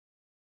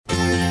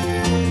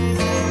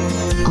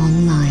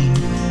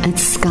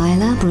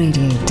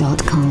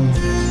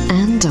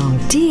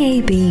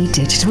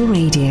digital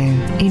radio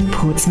in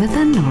Portsmouth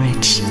and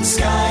Norwich.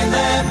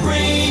 Skylab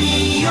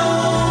Radio.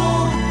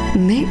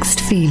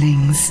 Mixed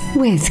Feelings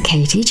with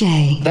Katy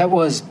Jay. That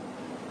was...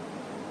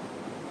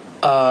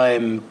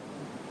 I'm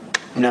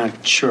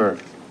not sure.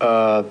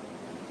 But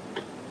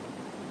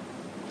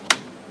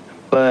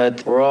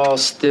we're all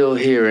still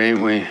here,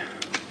 ain't we?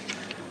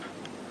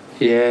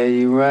 Yeah,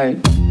 you're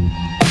right.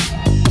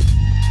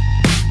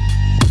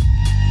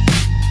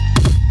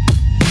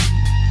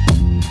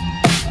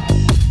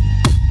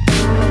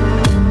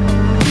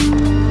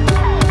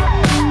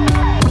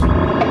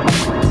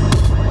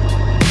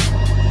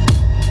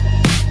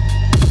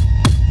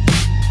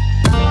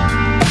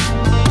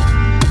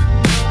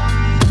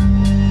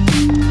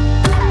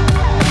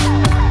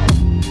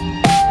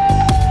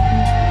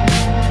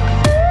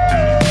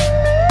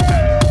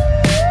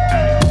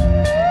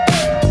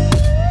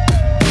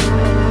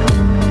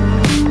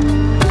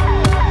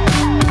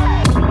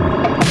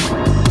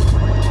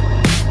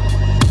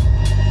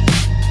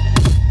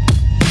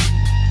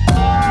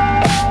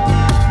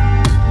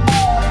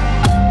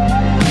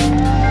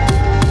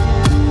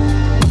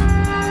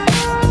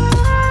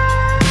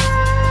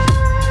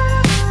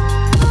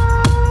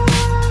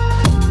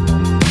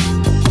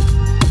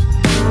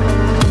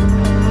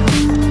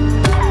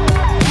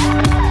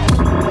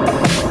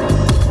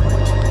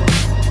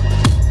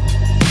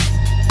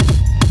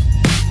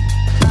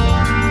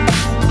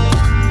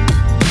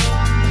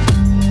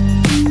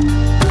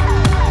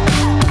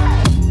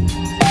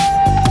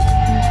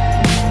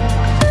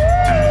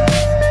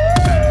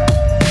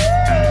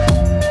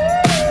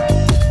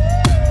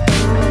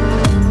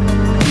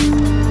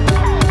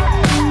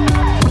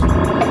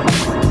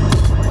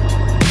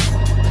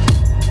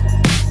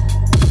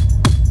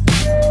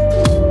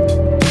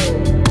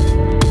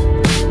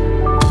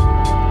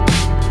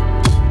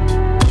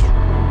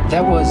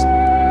 That was...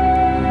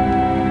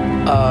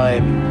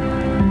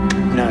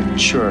 I'm not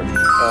sure.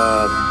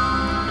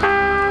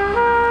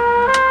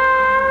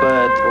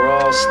 But we're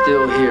all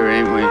still here,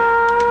 ain't we?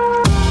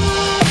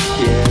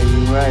 Yeah,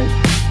 you're right.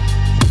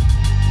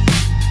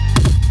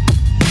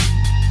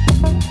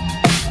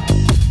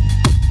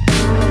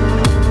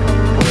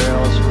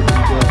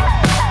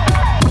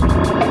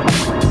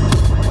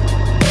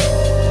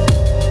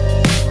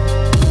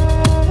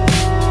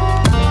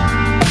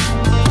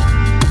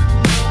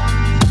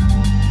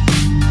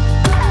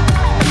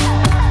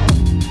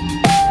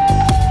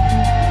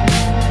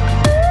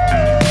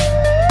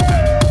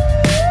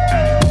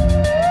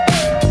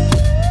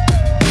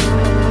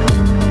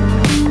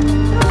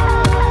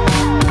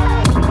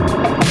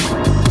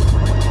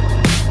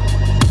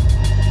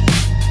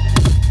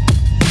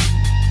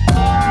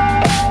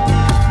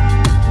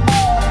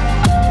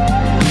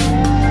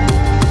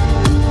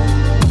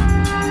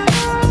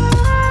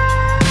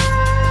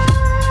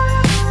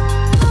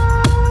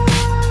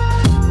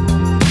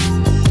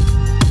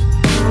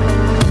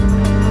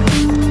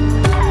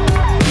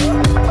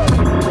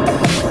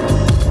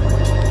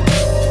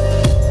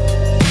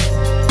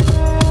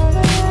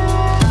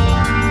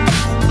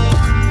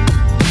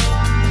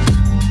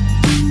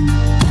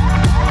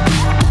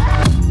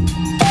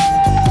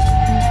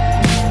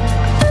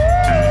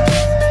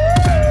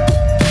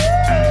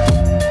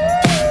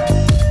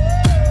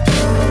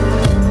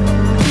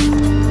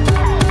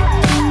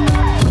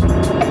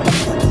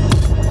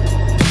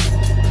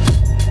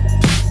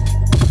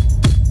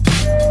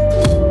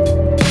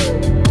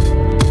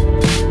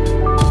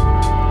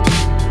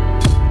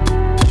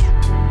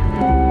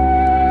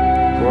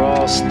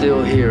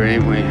 Still here,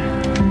 ain't we?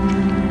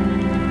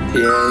 Yeah,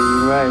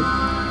 you're right.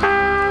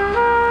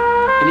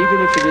 And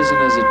even if it isn't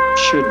as it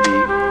should be,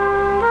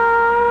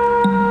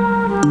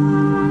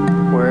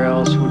 where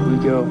else would we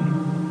go?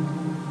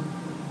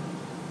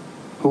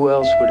 Who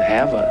else would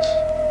have us?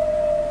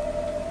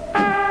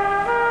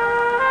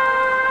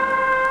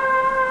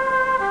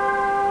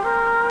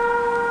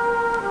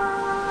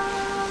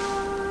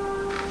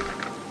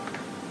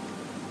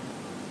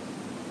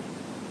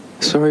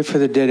 Sorry for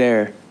the dead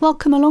air.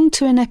 Welcome along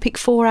to an epic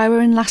 4-hour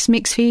and last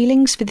Mixed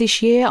Feelings for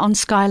this year on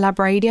Skylab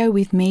Radio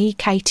with me,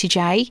 Katy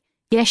Jay.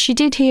 Yes, you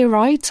did hear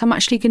right. I'm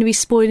actually going to be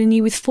spoiling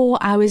you with 4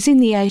 hours in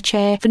the air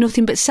chair for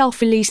nothing but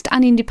self-released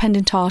and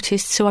independent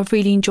artists who I've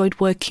really enjoyed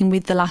working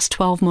with the last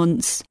 12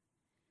 months.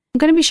 I'm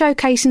going to be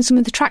showcasing some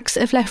of the tracks that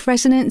have left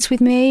resonance with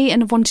me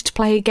and have wanted to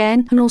play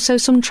again, and also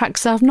some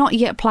tracks that I've not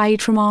yet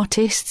played from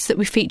artists that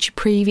we featured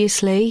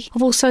previously.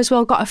 I've also as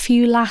well got a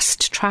few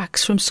last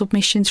tracks from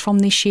submissions from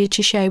this year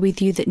to share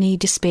with you that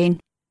need a spin.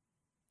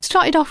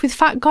 Started off with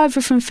Fat Guy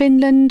from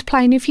Finland,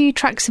 playing a few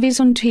tracks of his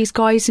under his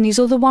guise and his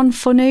other one,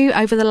 Funu,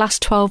 over the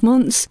last 12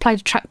 months.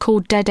 Played a track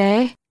called Dead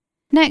Air.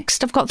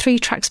 Next, I've got 3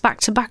 tracks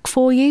back to back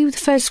for you. The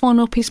first one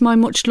up is my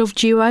much loved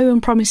duo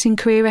and promising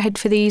career ahead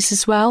for these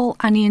as well,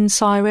 Annie and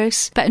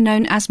Cyrus, better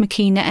known as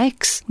Makina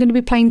X. I'm going to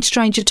be playing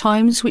Stranger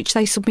Times, which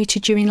they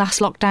submitted during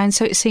last lockdown,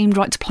 so it seemed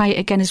right to play it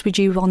again as we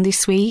do on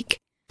this week.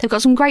 They've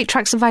got some great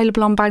tracks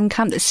available on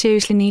Bandcamp that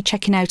seriously need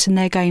checking out, and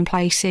they're going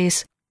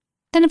places.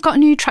 Then I've got a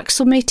new track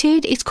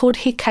submitted. It's called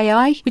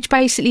hiatus, which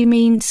basically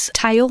means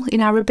tail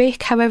in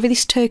Arabic. However,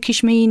 this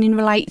Turkish meaning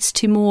relates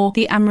to more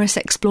the amorous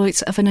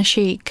exploits of an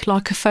ashiq,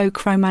 like a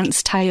folk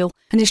romance tale.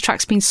 And this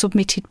track's been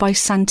submitted by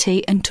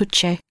Santi and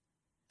Tucci.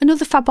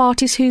 Another fab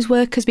artist whose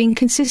work has been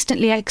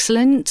consistently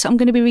excellent, I'm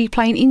going to be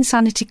replaying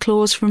Insanity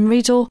Clause from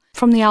Riddle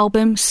from the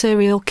album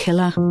Serial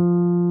Killer.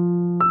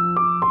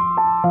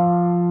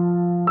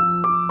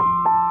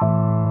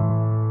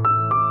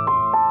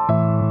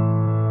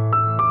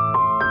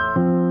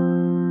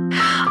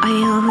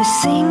 I always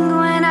sing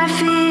when I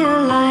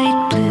feel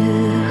light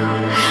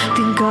blue.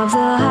 Think of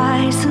the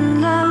highs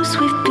and lows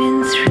we've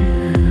been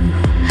through.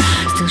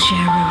 Still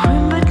share a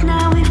room, but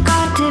now we've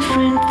got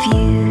different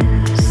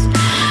views.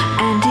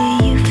 And do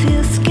you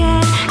feel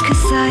scared?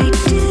 'Cause I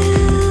do.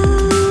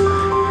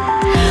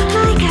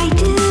 Like I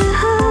do.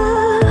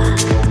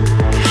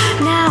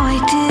 Now I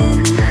do.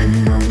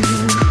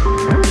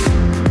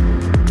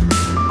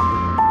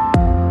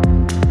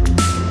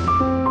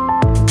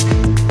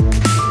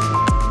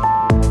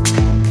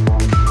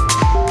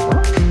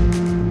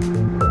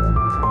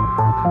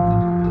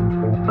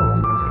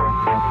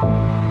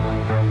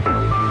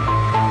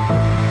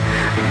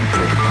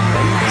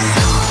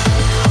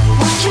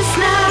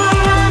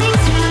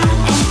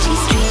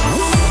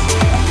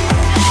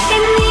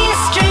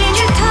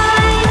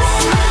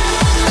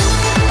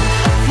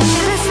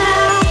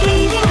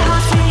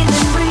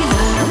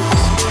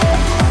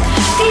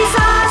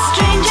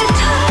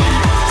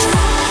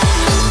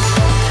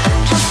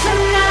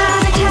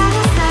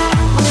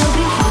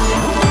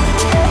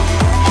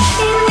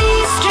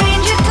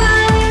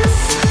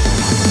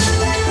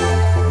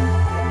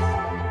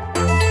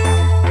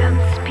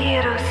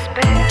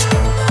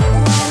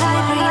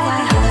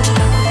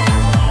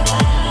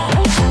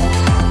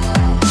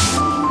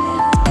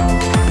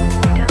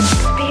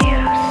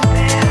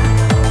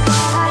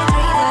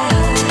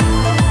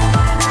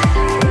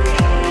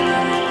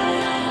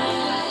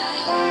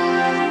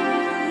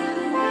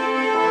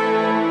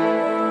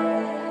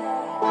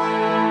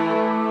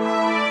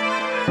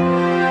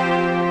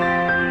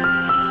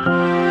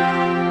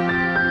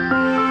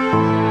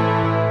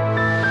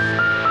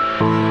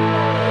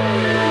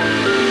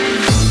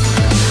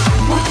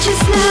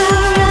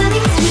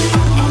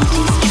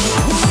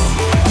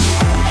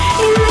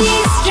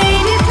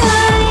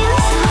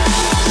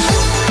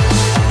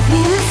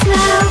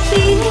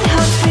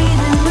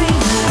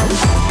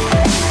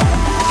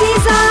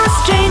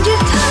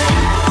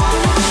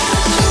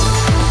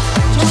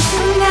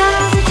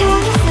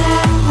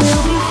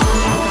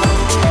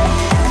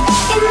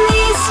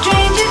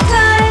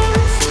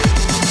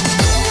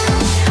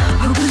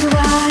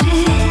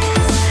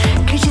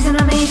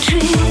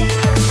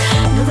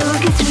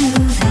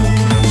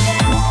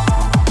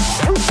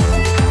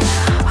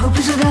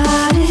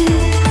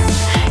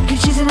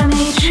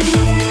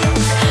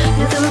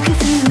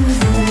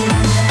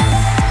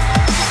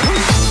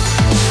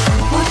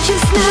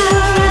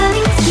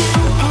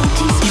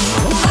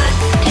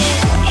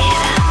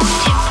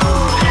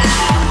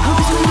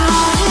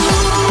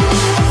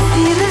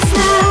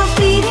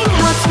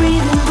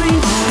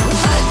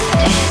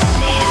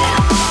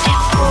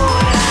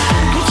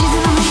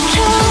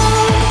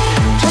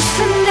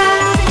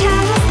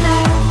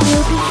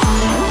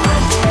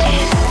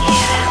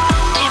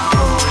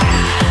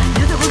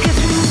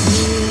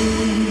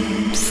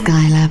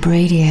 Skylab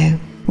Radio.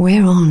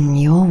 We're on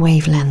your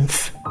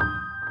wavelength.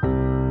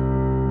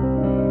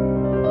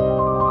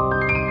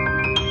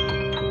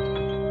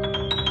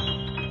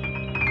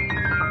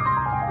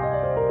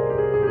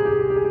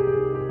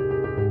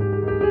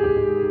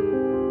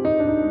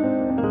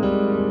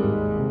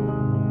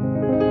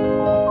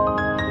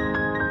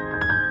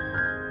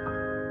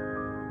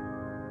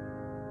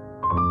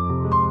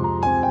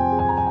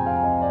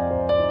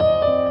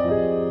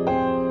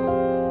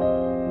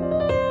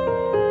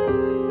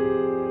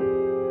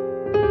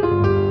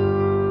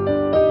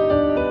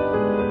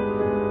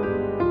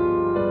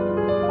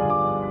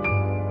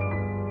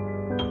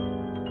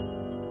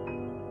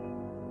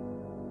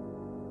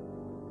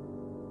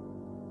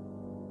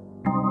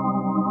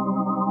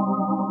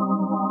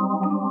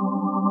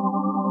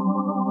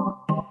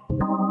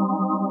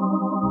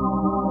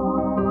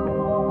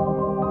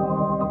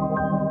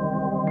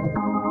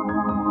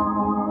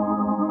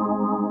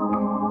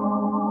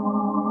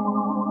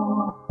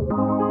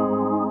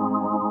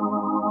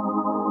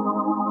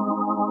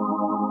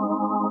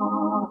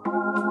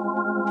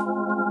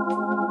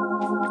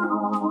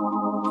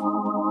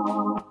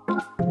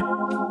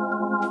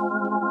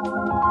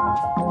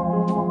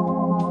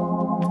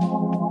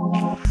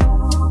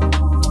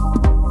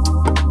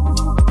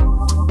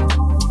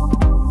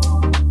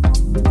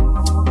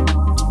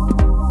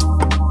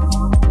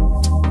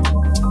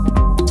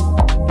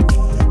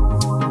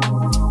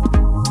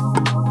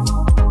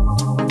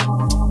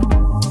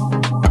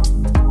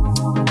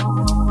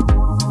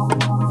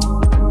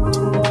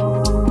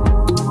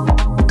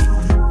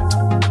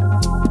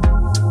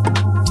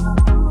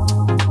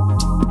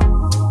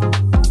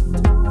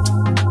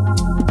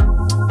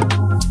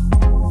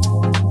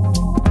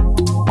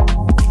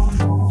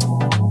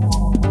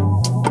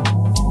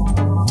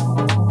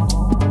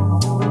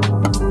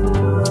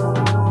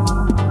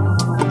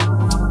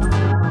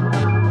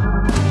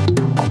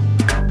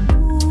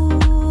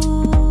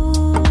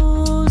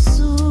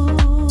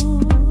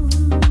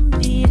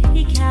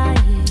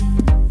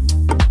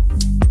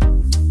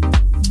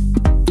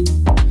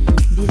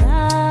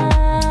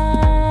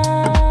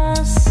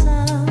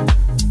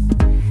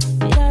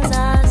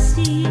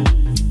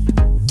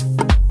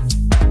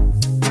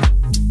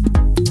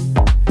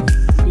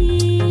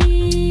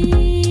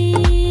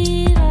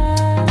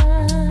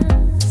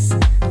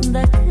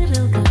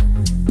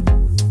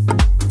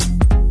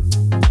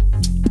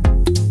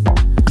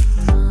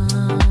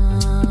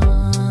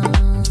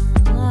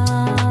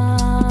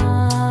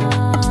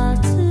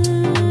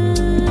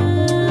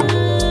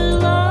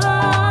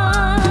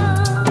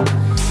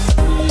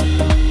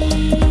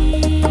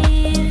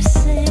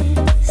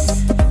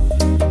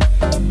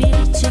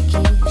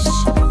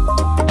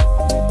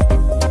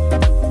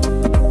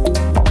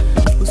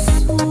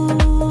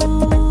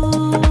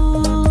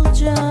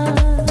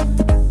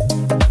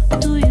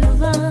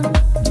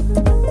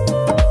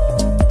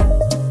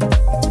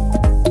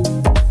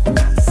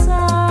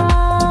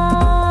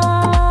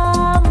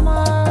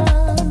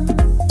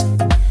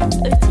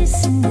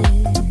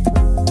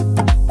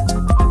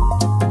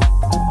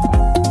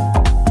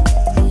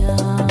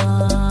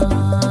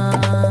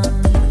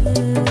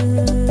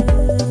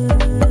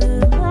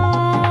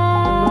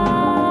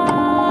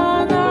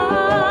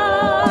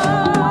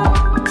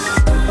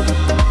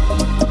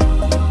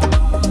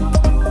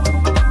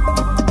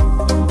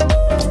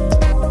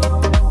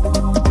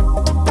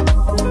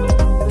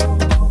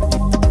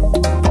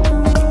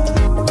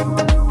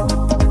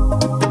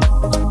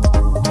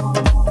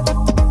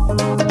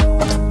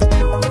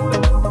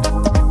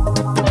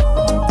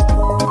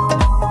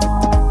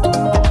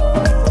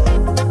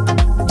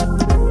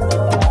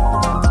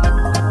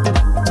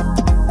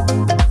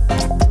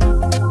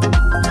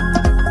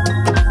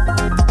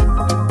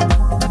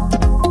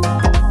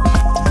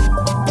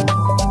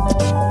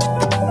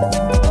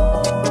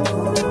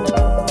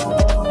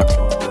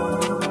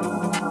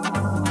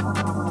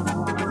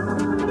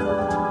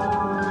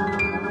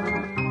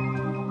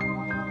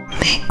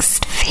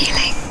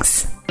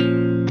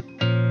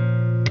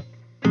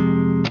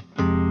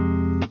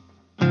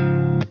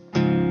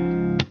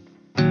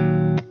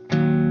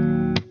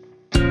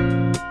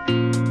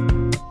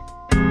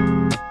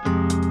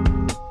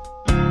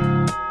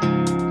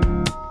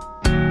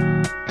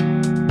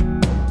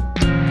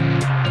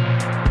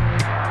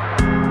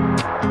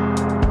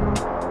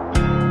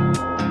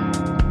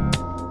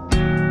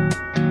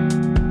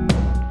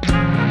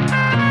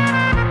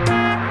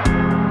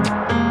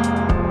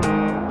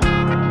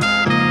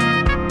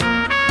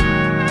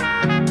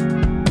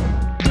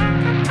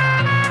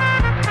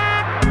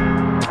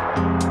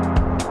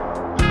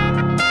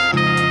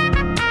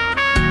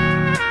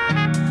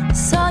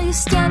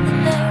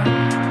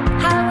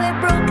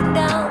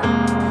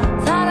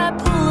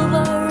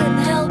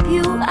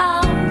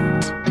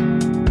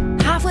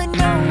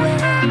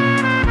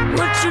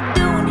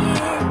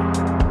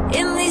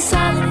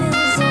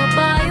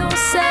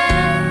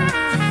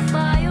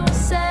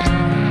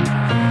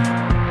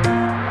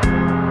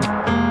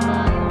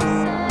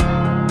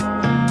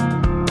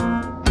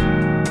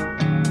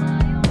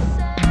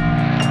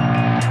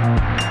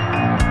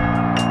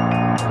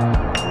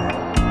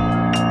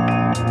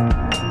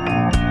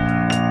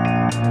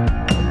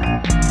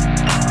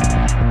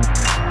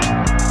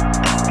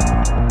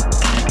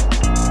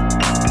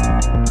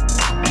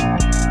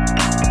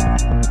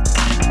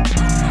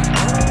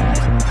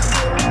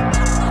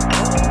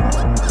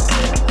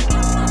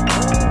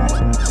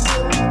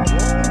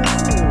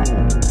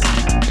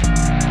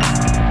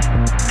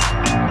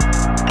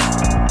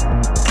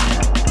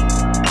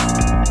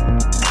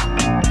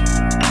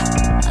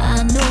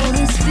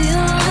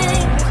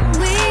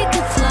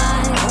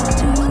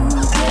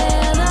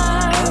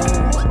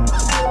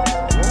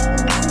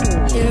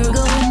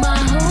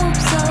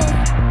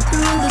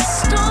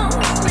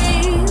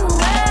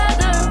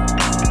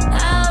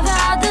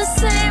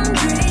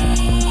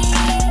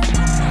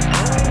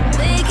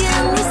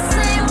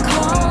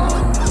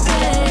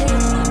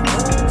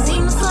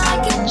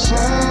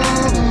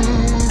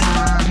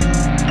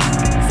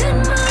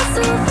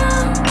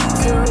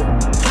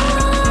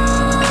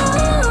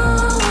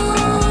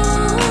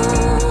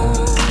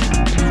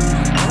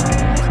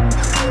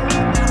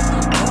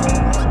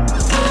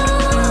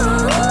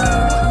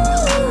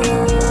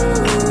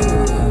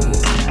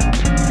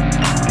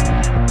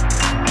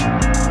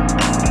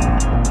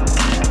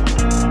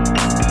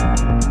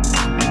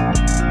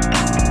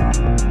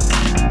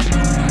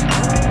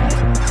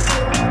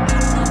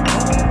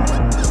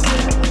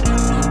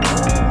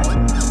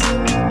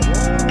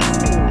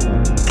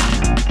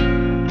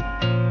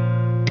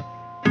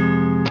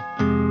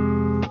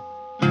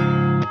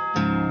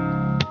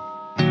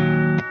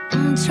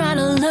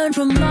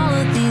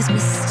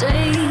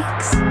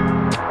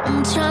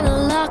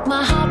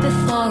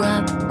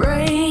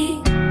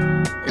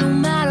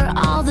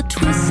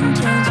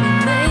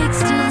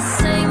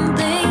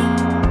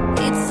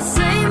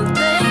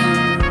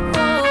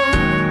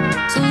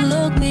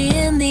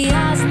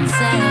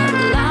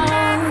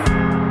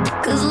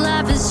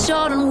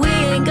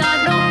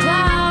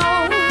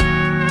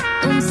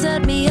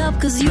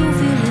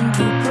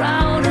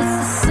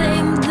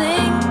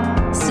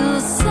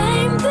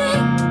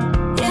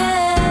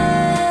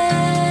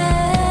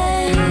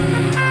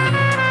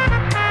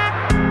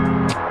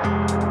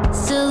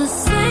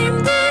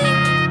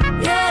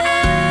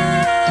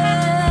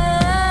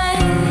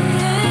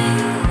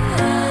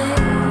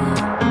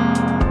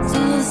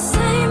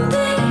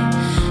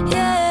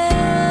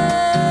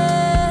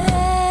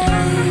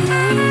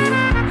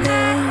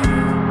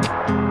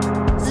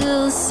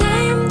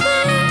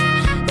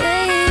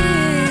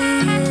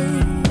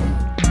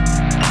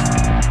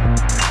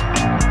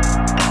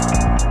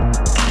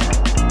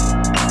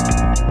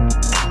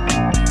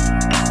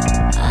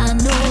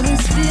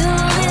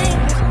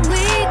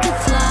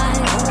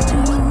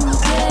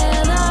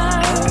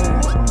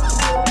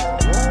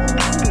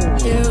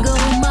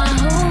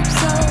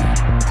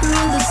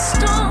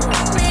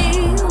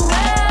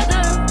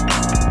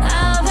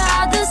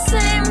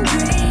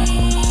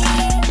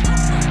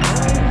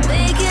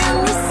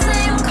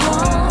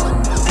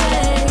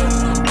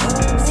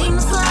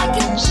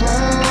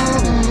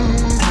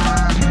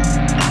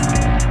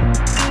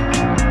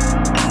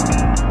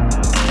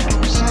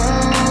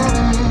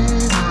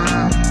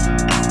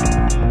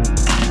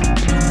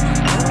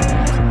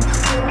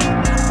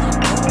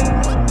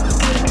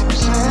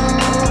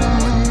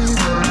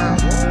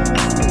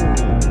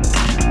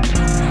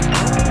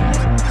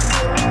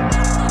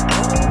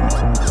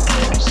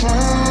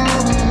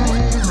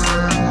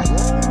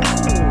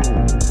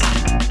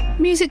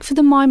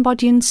 Mind,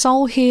 Body and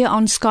Soul here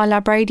on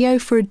Skylab Radio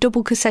for a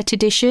double cassette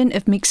edition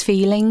of Mixed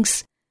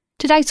Feelings.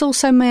 Today's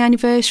also my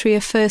anniversary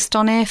of first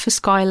on air for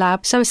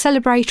Skylab, so a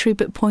celebratory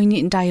but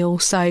poignant day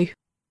also.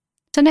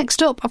 So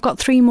next up, I've got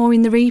 3 more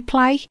in the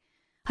replay.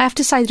 I have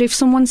to say that if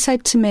someone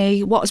said to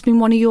me, what has been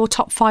one of your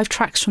top 5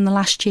 tracks from the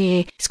last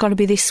year, it's got to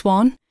be this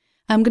one.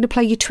 I'm going to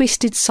play you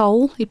Twisted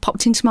Soul. It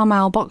popped into my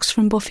mailbox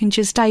from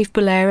Buffinger's Dave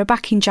Bolera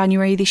back in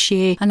January this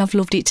year, and I've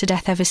loved it to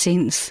death ever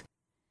since.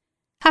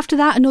 After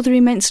that, another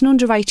immense and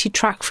underrated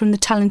track from the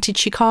talented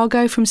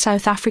Chicago from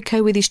South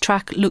Africa with his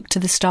track Look to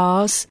the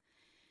Stars.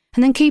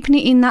 And then keeping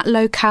it in that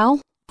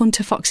locale,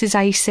 Hunter Fox's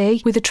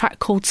AC with a track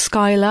called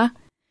Skylar.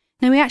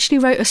 Now, he actually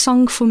wrote a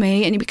song for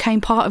me and it became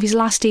part of his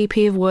last EP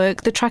of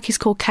work. The track is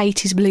called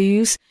Katy's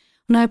Blues.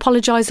 And I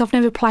apologise, I've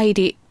never played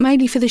it,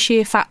 mainly for the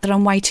sheer fact that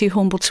I'm way too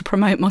humble to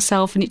promote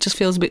myself and it just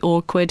feels a bit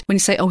awkward when you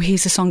say, oh,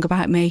 here's a song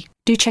about me.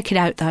 Do check it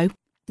out though.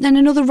 Then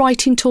another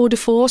writing tour de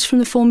force from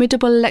the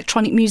formidable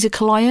Electronic Music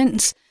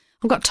Alliance.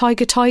 I've got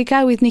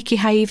Tiger with Nikki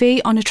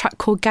Havey on a track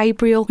called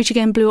Gabriel, which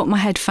again blew up my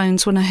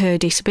headphones when I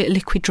heard it. A bit of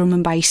liquid drum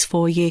and bass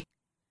for you.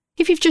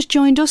 If you've just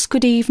joined us,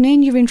 good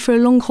evening. You're in for a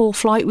long-haul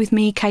flight with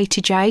me,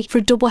 Katy Jay, for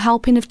a double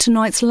helping of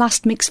tonight's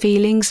last Mixed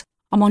Feelings.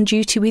 I'm on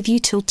duty with you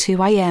till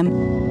 2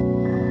 a.m.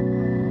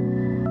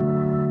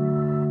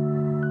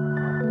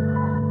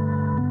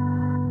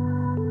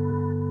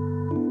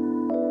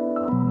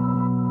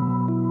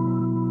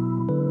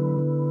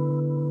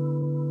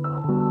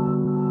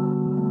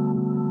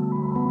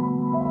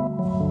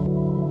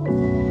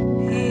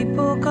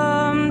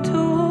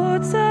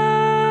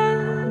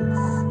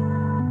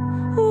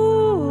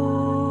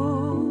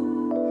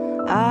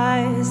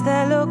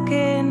 They're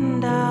looking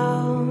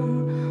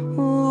down.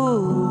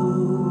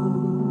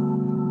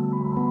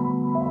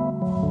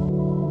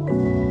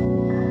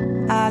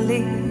 I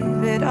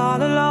leave it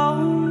all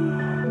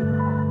alone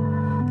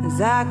as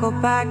I go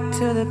back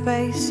to the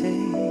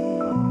basics.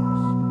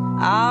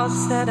 I'll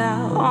set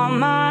out on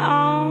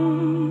my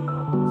own,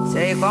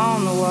 take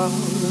on the world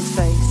and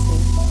face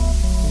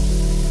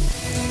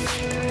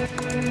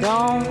it.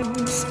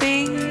 Don't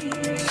speak,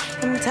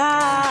 I'm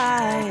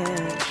tired.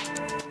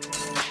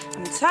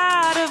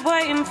 Tired of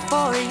waiting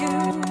for you.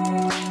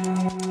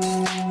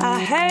 I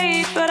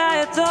hate, but I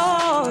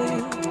adore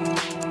you.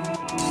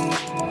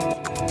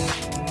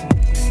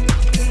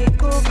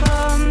 People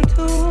come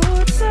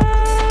towards us.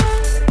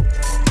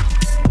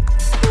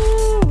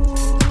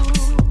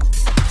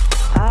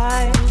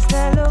 Eyes,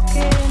 they're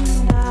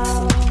looking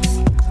down.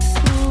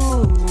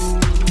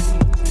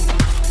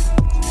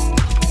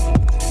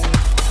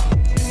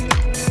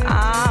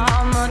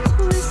 I'm a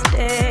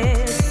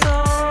twisted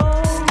soul.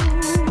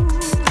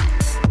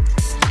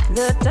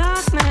 The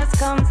darkness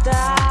comes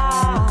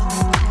down,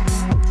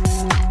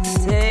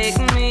 take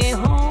me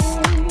home.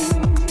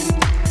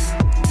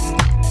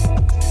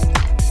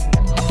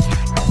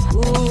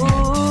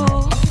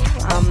 Ooh,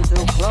 I'm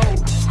too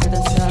close to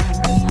the sun.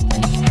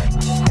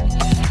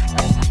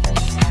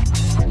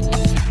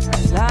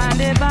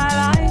 Blinded by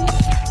light,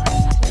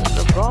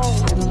 the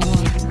golden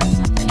one.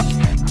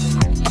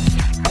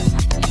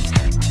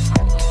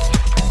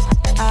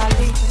 I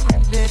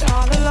leave it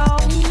all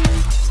alone.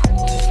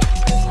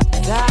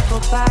 I go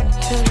back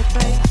to the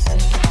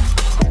basics.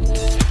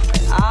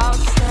 I'll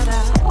set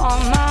out on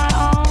my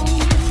own,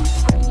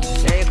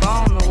 take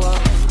on the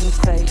world and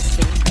face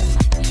it.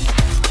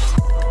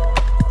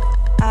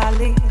 I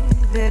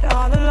leave it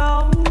all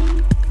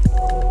alone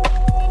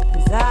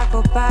as I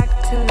go back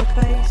to the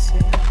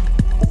basics.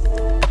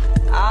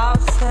 I'll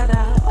set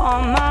out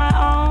on my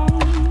own,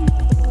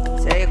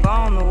 take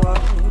on the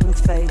world and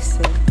face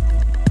it.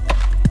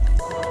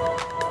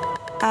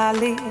 I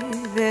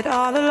leave it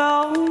all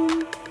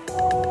alone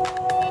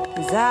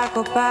as I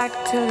go back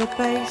to the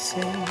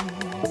basics.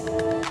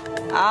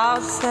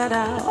 I'll set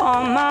out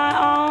on my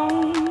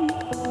own,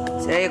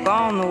 take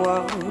on the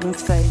world and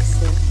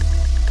face it.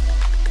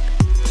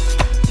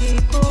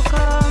 People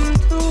come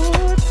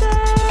towards us.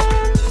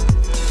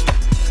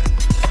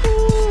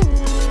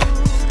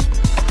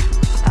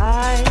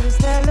 Eyes,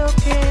 they're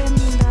looking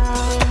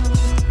down.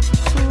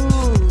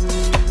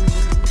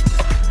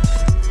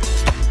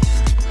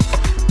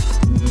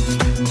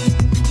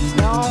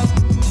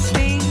 Don't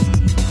speak.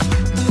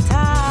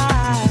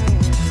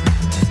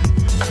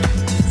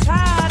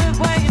 Tired of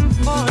waiting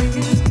for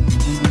you.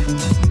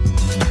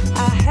 I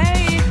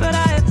hate, but I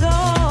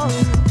adore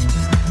you.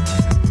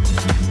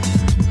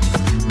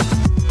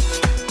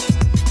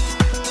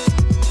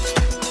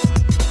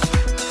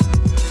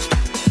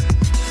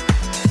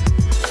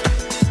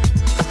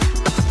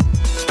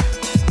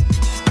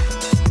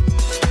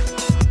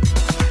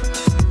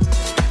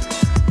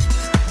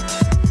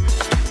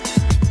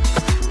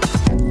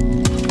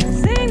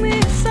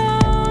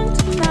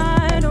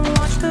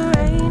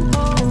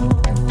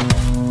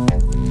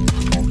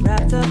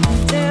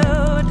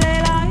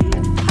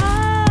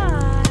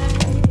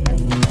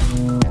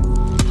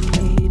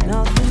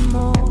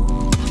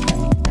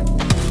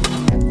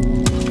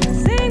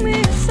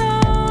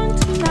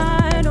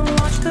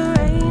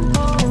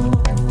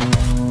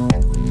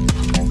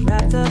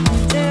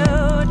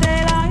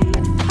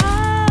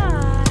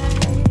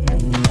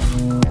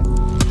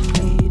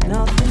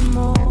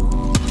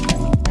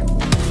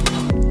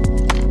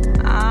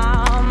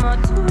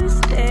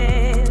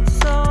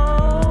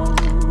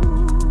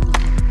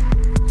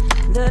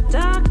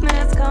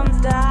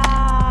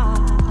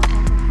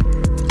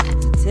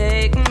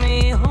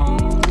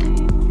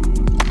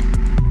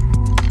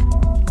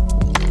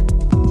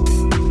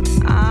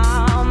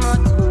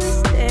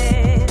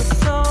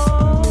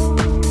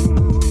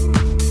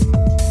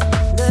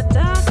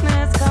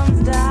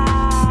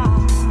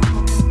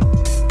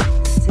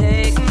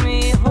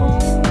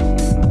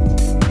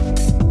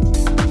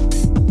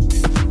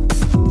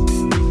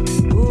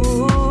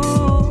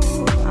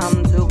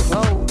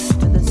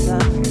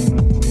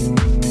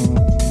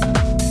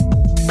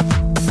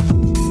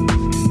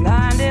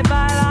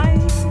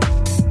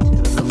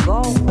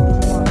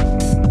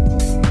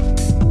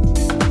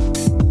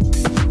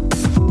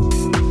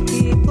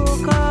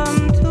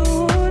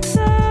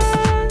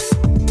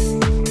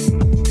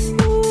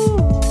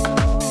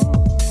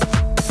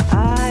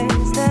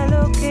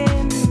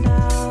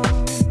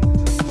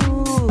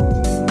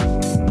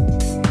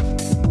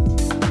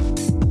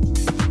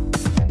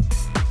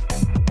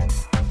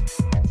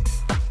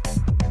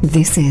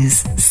 This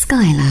is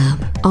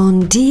Skylab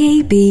on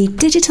DAB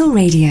Digital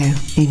Radio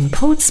in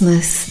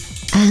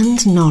Portsmouth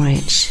and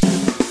Norwich.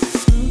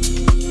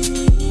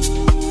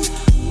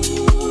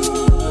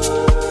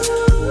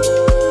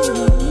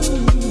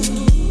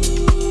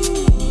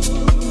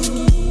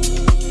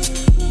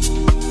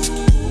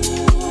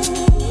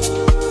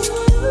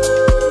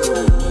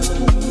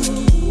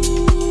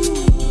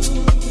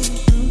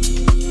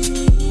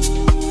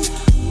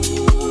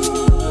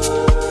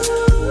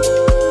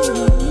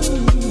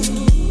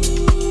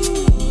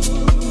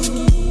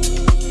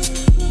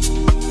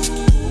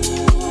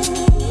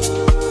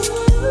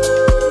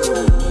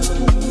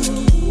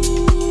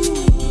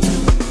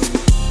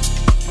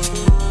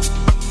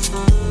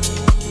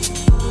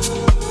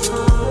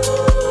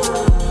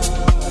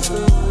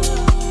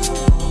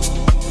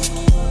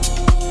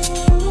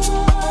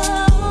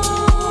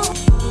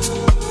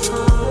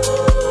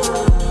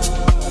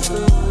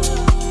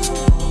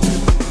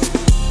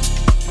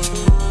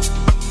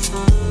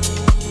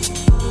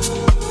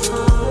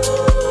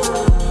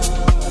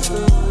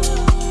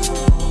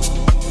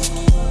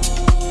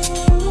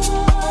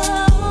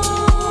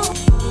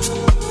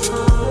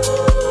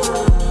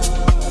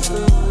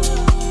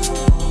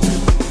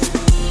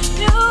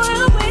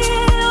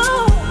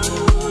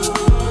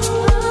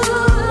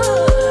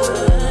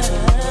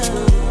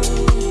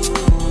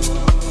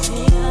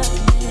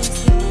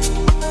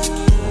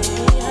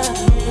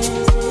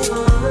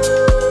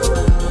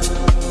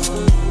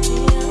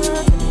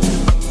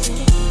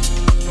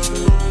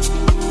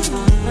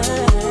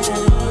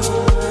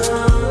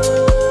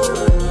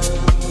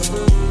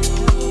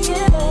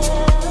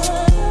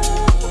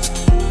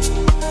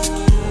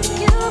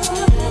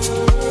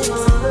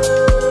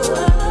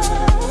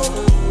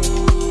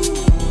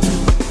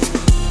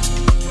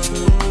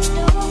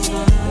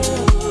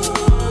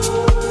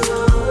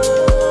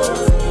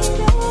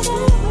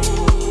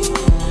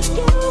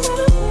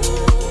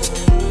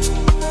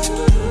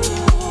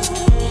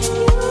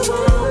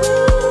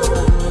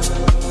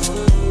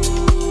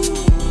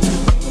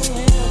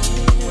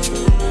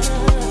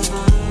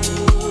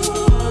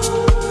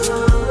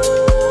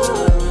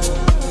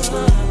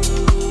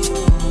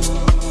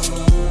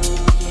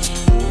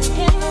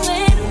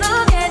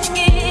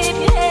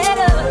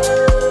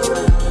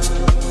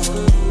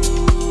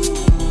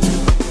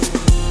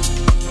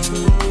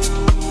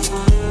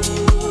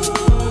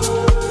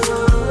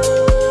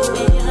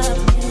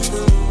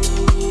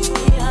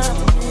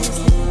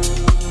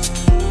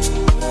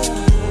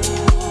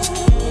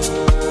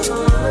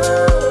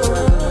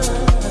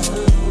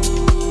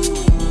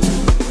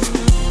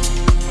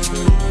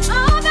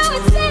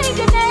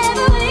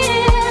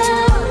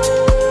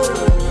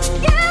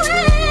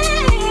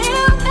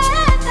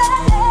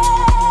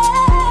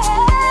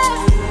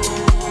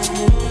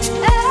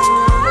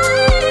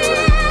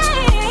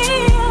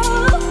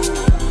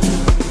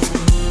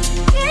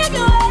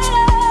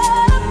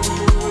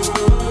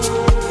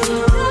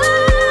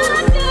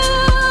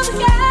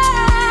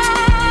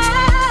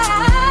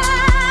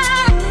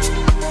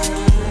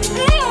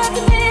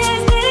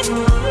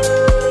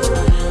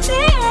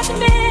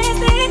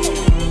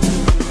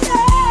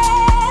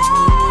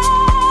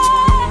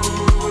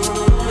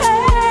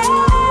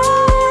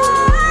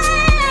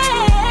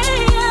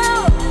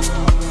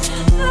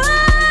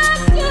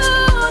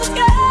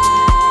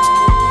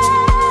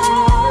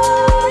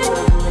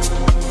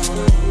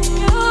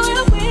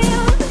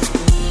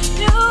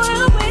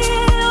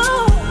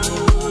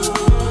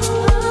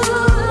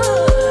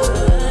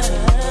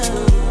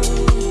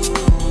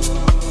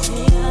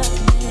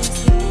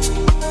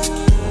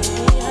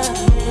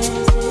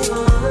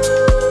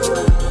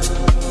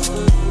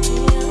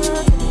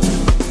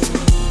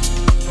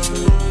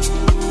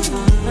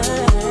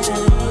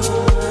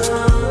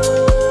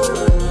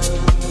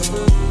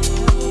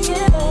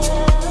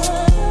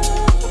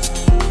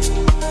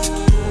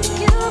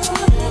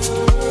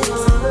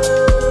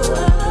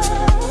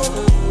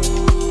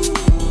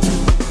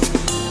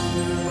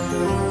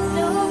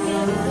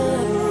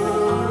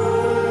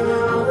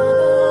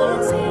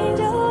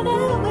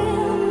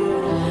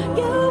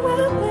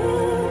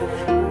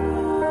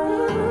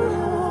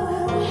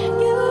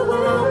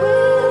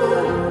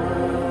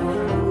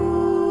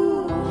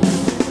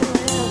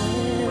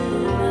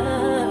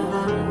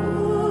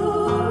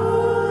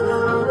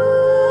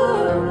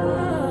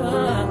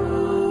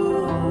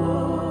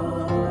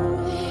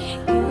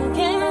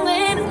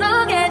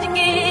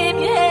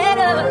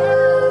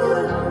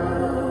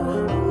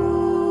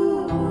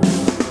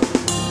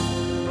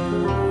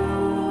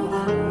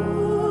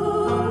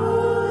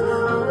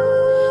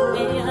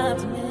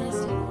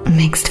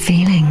 Mixed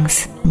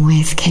Feelings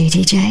with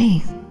Katy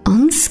Jay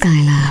on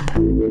Skylab.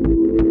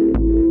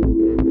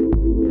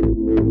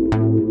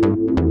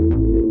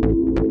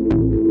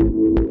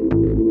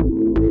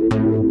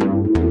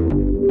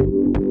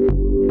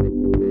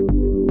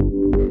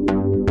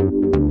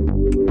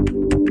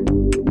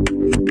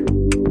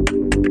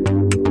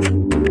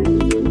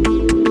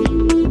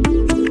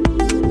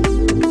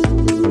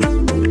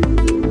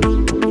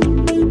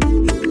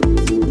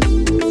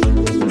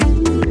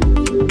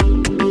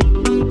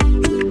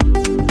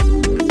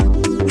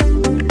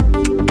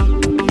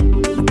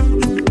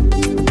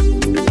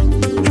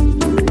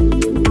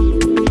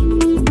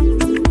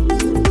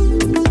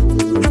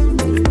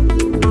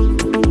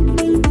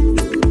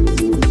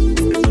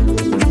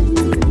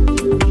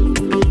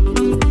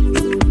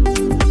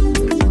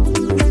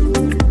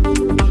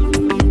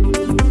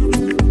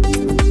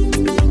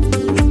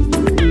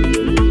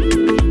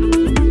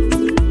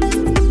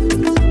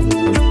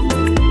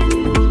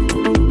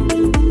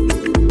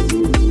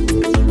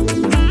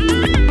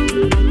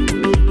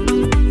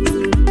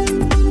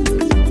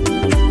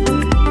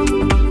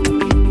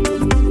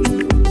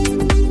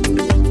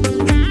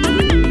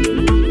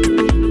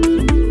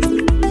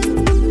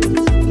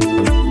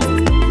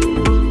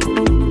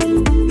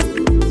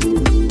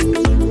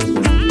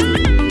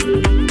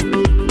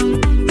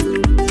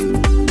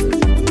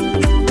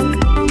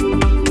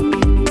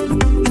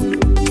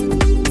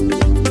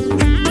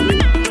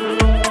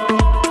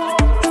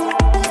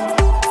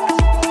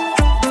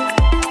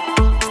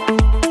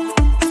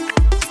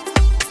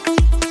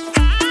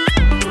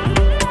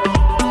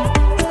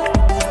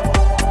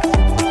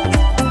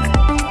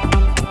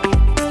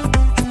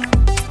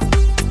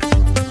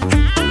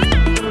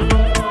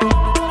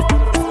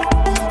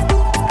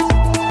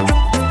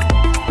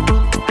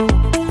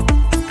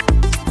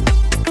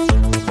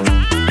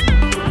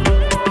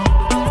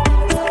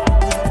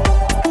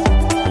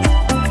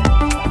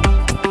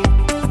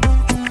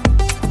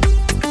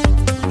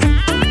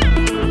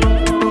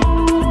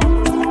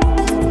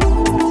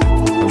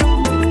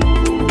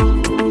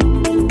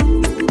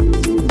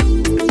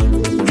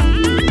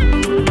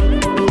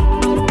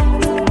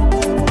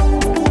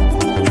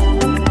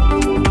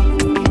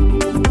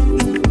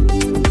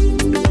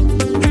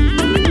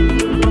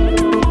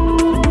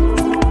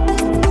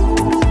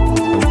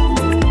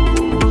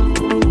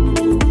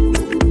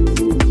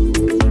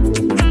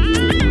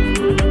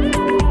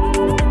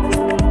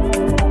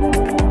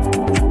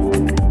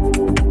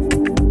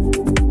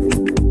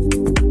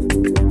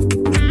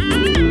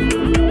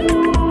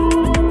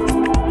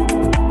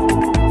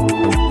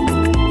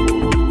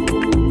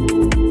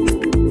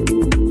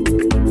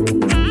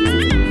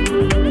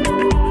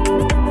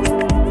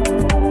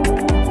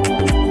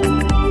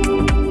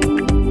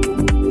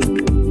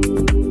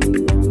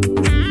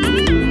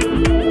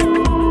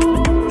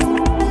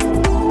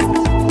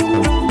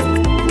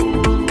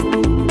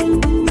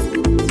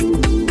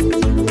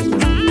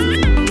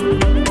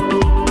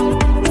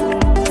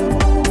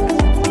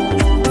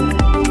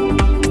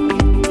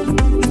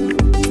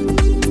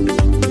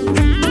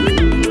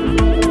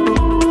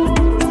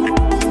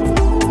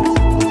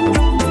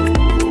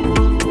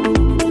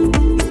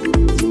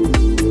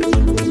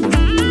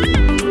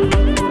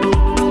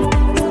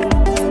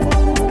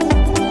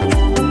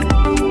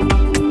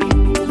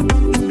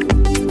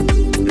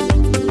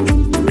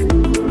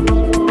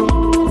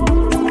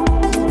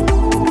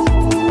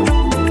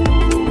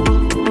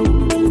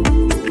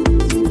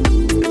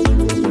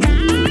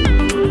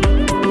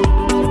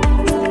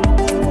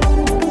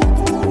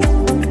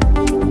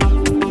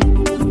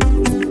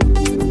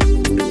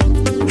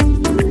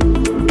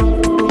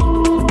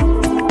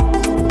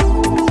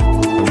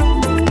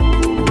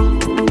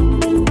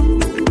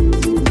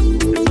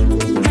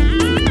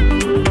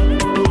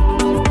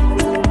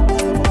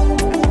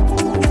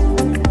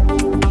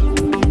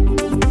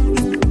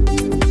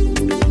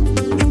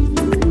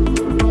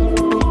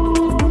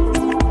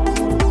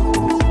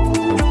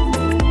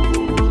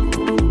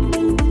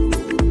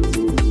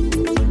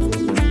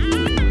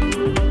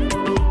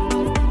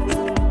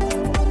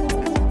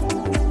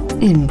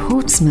 in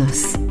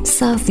Portsmouth,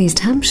 South East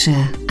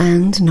Hampshire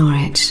and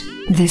Norwich.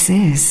 This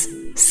is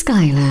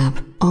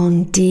Skylab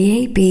on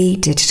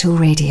DAB Digital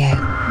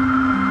Radio.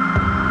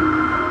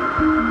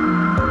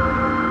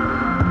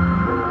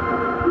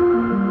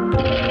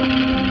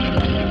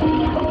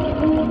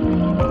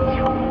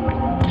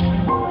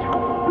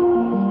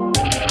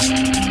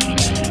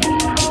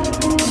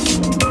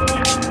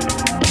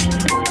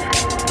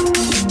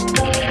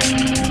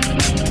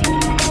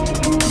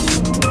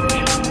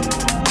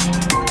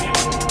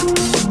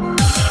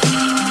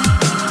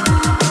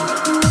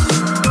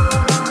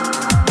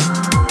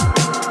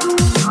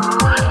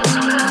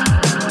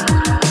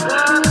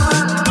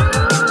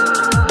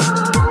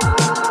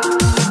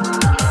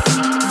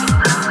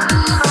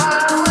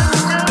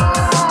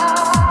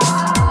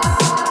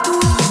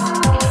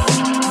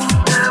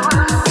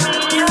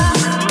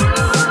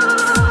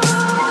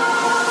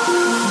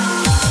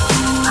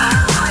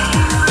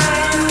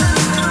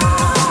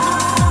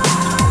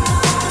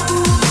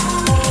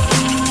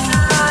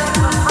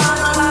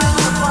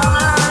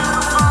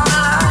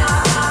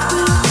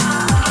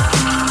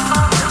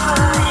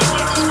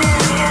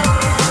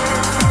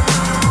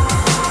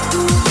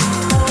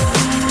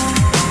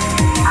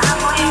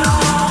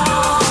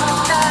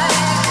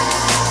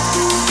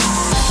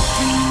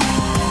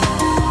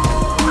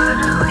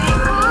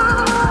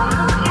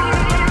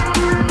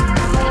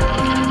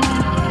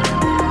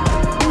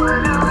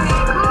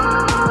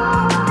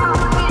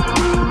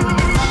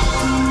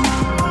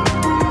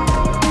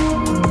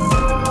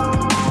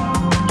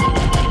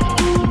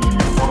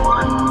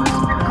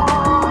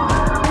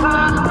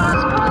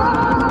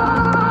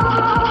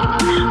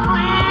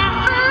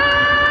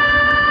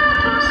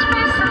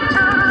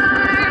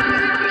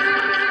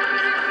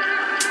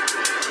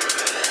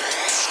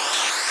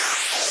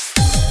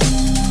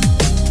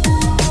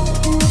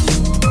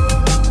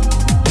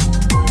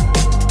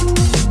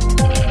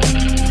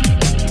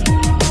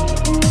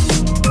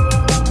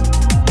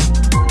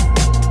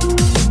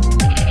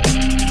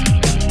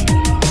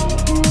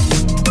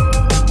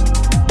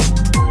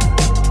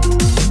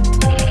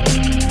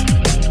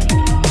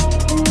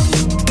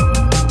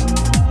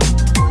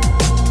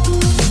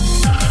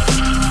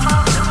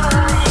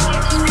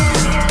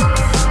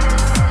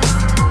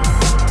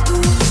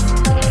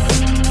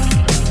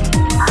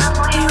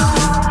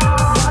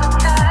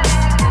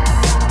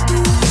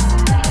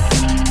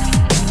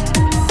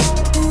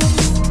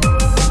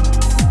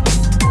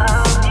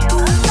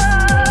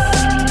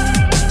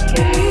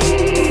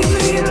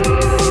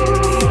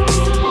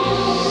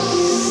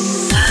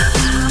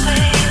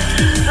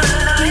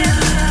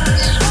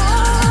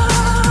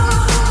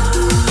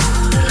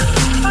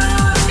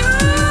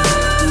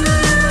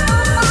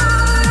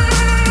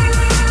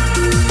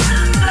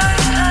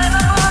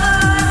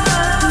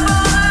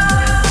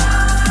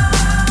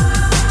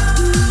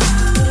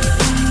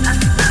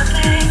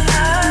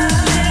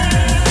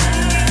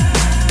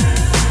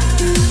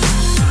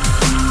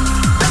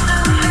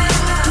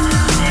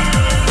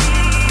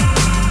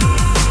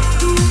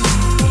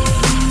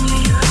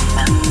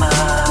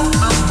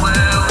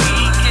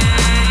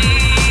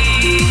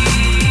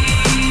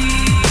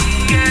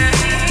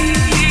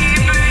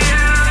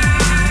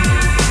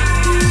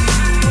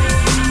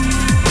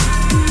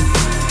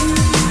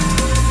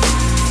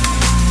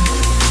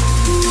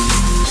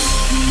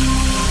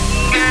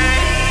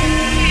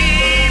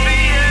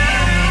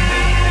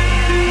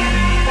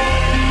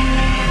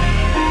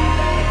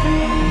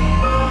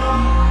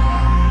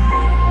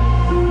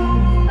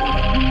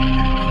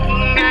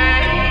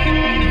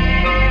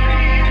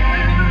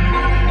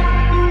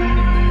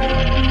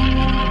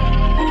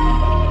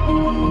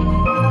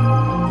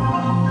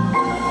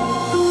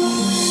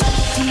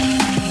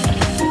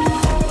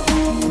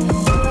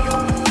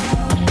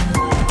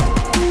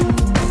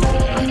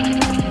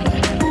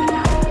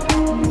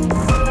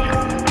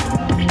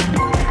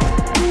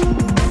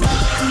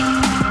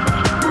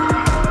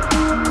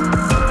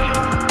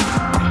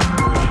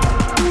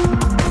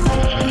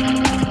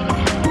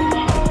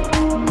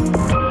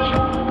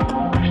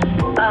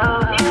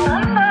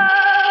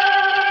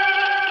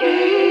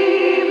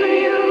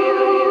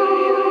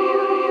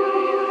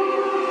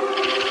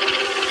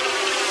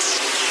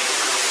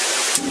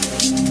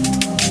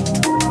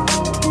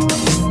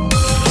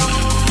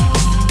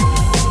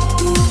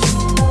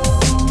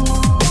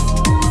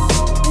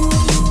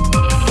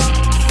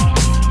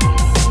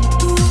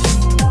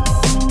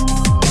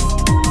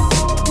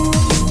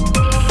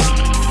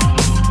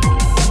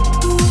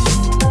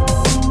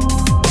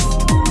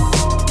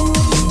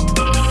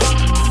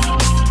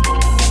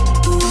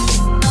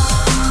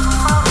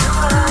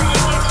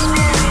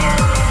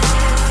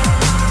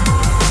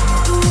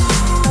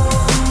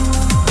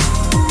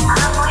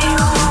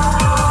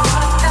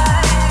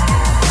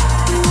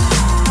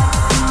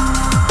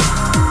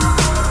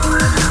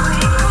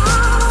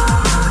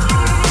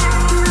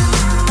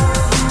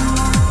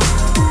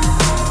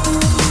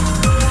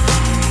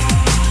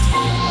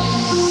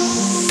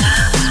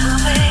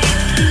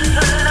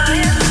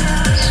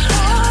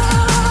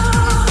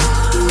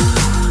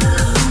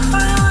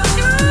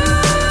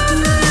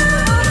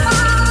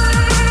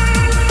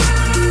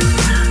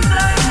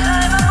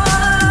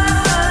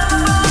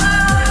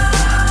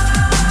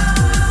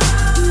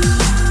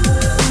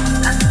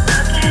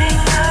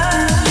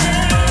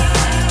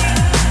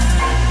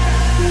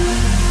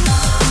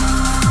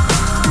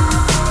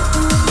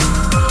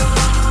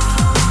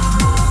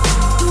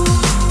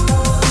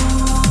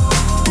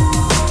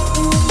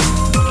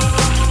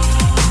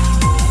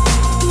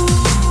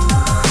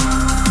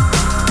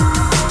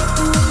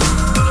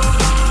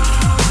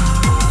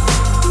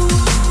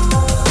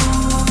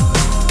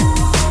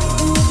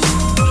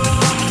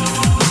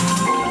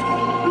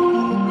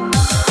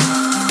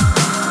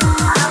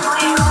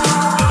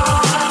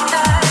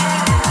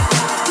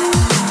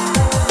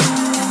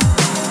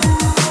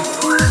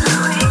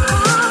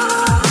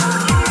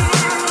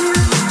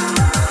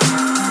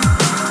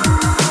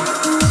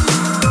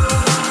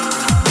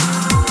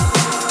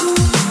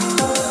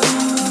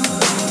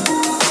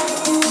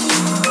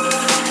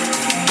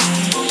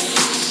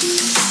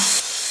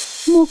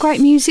 more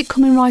great music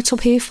coming right up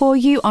here for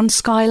you on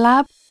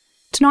Skylab.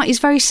 Tonight is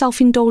very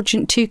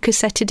self-indulgent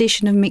 2-cassette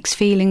edition of Mixed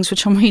Feelings,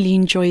 which I'm really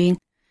enjoying.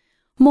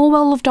 More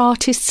well-loved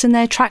artists and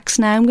their tracks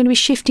now. I'm going to be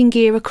shifting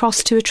gear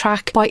across to a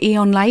track by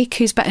Eon Lake,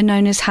 who's better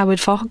known as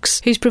Howard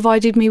Fox, who's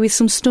provided me with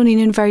some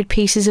stunning and varied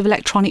pieces of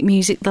electronic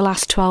music the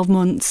last 12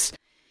 months.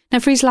 Now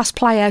for his last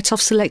play out,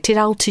 I've selected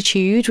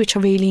Altitude, which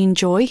I really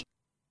enjoy.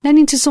 Then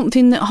into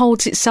something that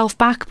holds itself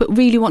back but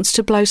really wants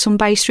to blow some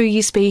bass through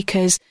your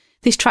speakers.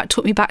 This track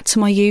took me back to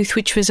my youth,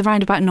 which was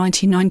around about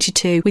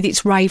 1992, with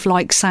its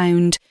rave-like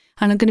sound.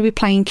 And I'm going to be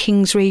playing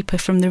King's Reaper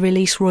from the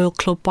release Royal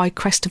Club by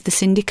Crest of the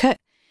Syndicate.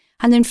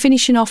 And then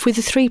finishing off with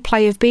a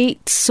 3-play of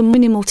beats, some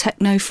minimal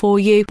techno for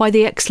you by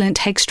the excellent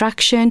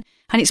Hextraction,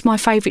 and it's my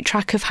favourite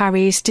track of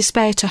Harry's,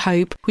 Despair to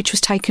Hope, which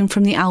was taken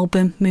from the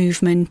album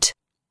Movement.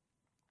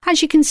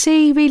 As you can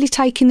see, really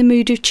taking the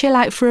mood of chill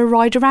out for a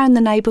ride around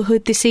the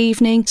neighbourhood this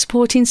evening,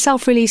 supporting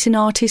self-releasing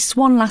artists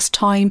one last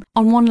time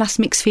on One Last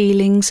Mixed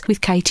Feelings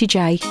with Katy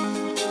Jay.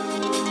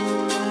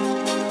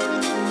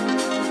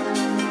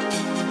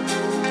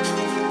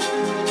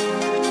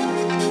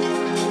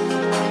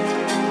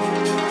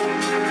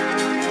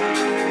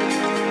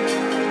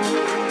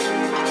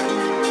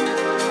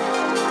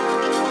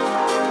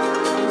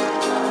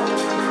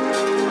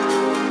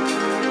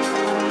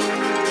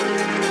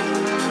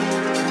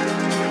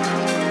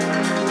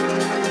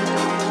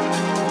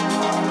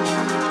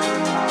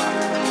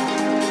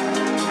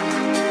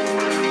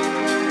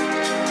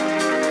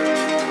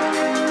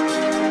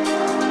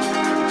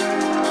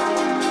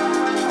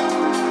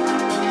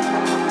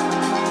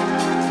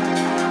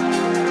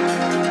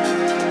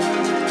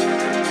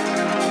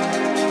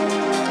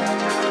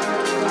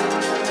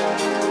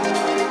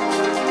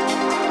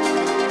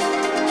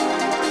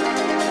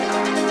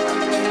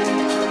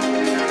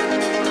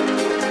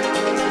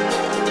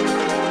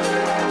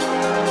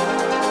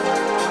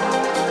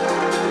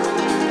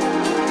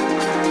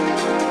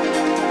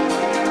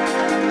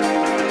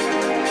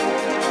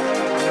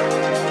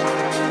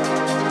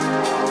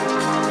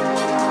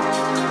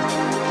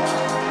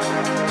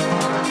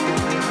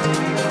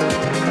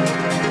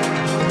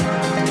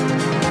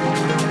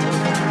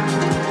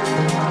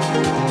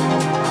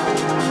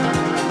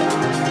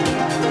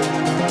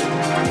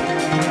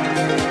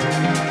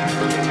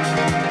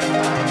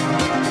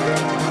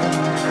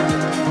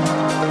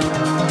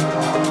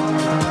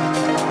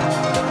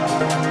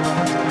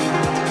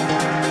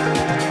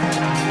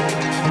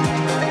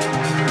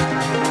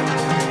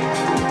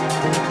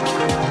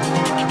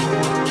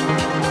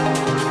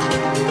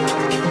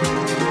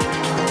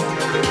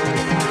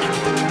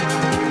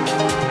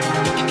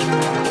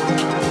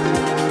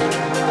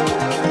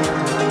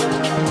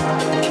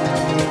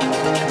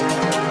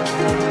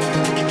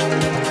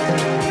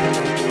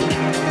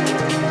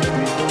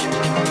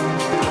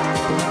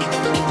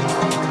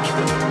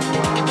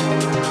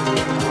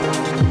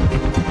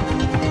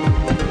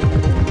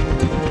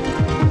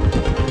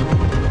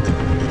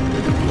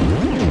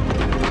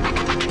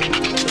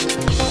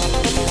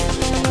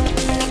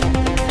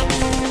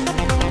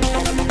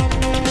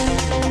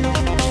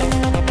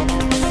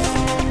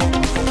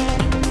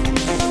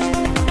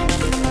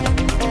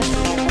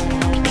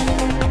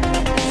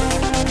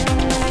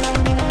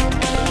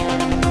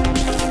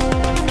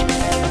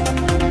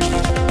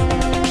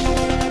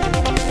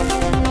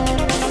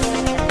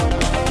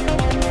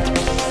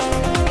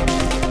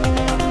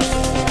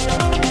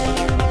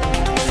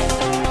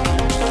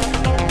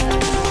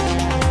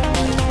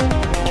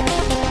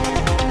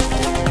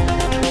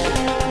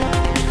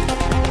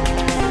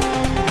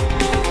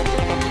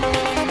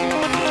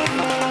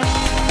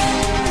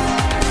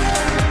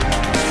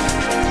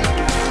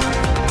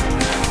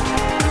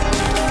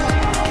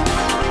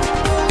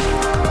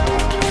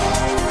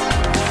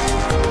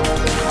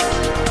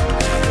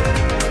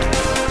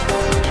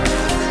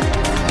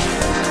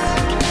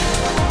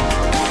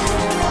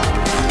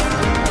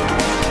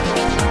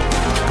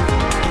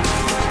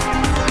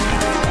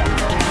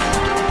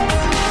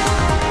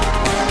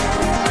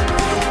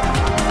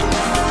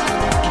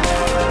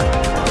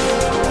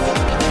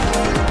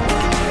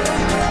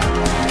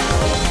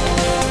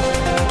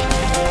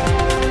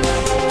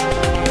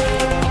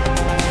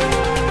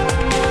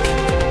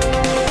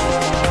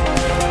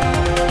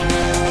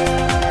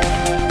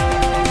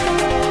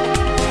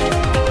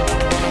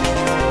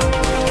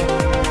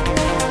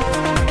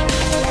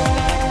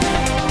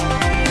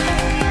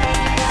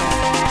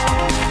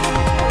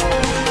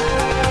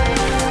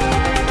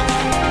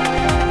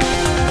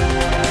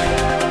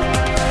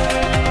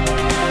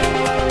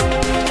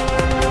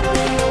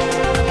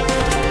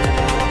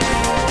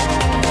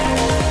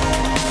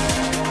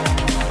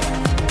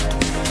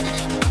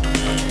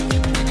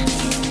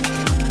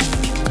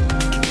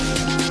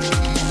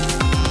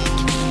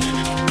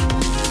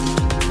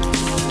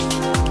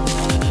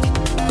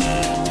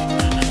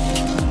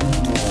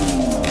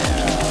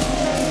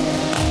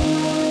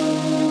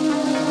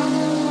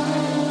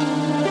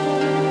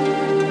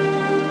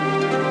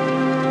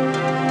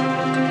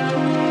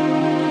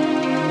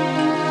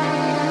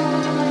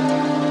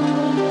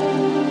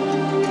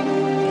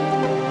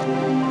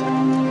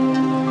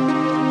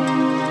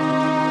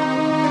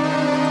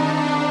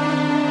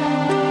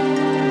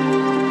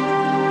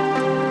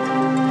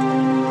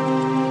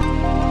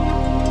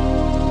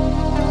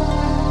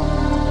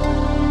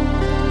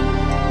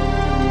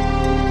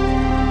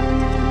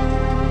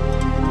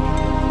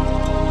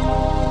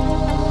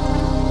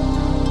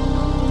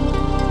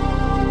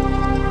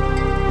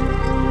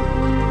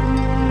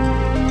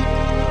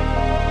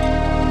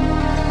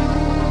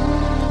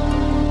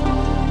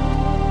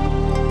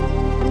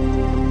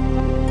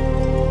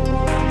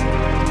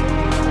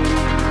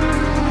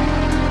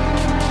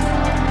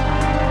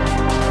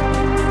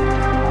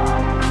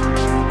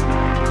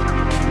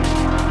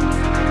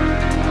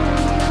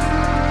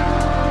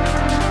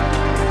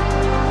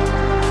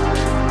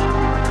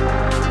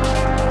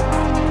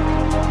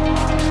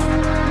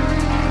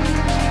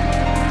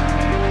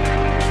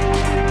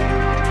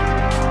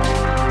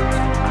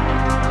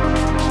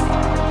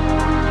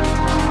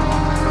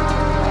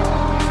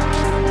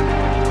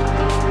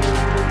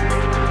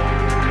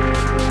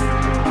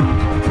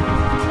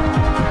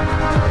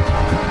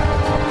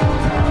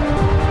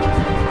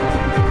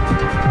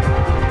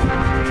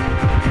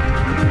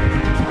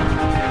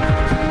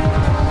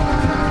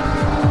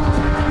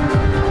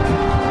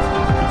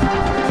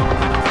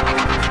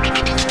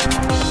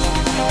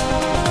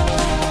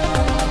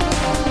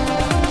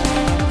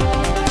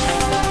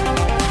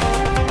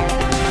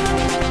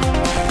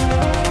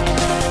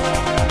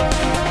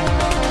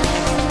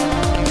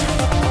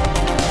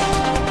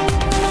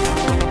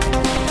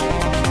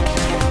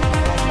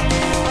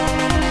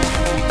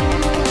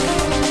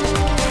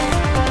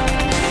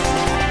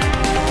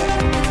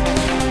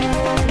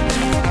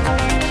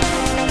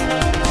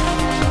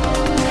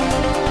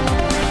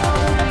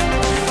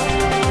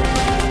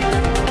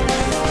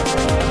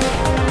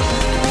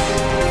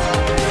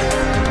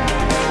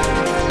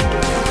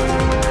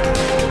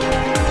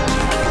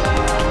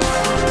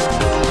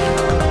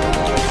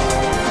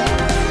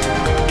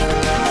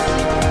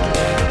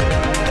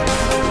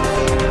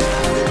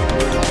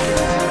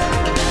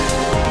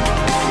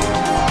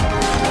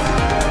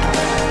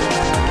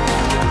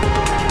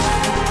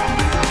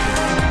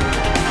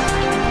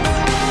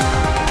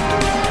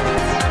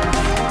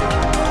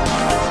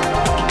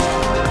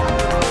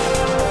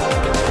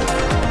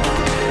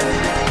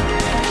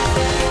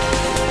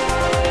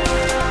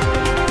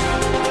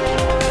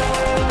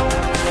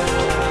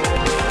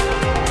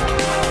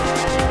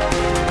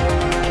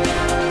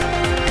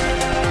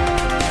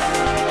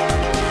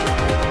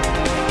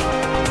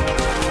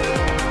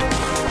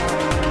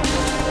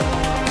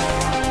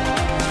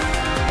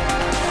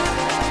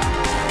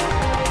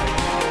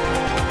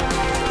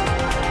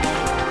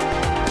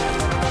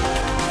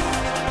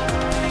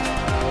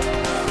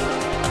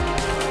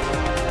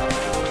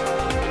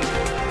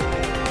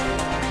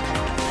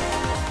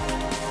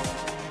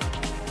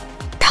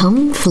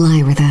 Come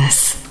fly with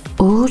us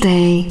all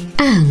day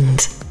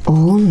and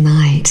all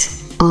night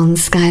on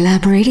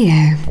Skylab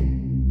Radio.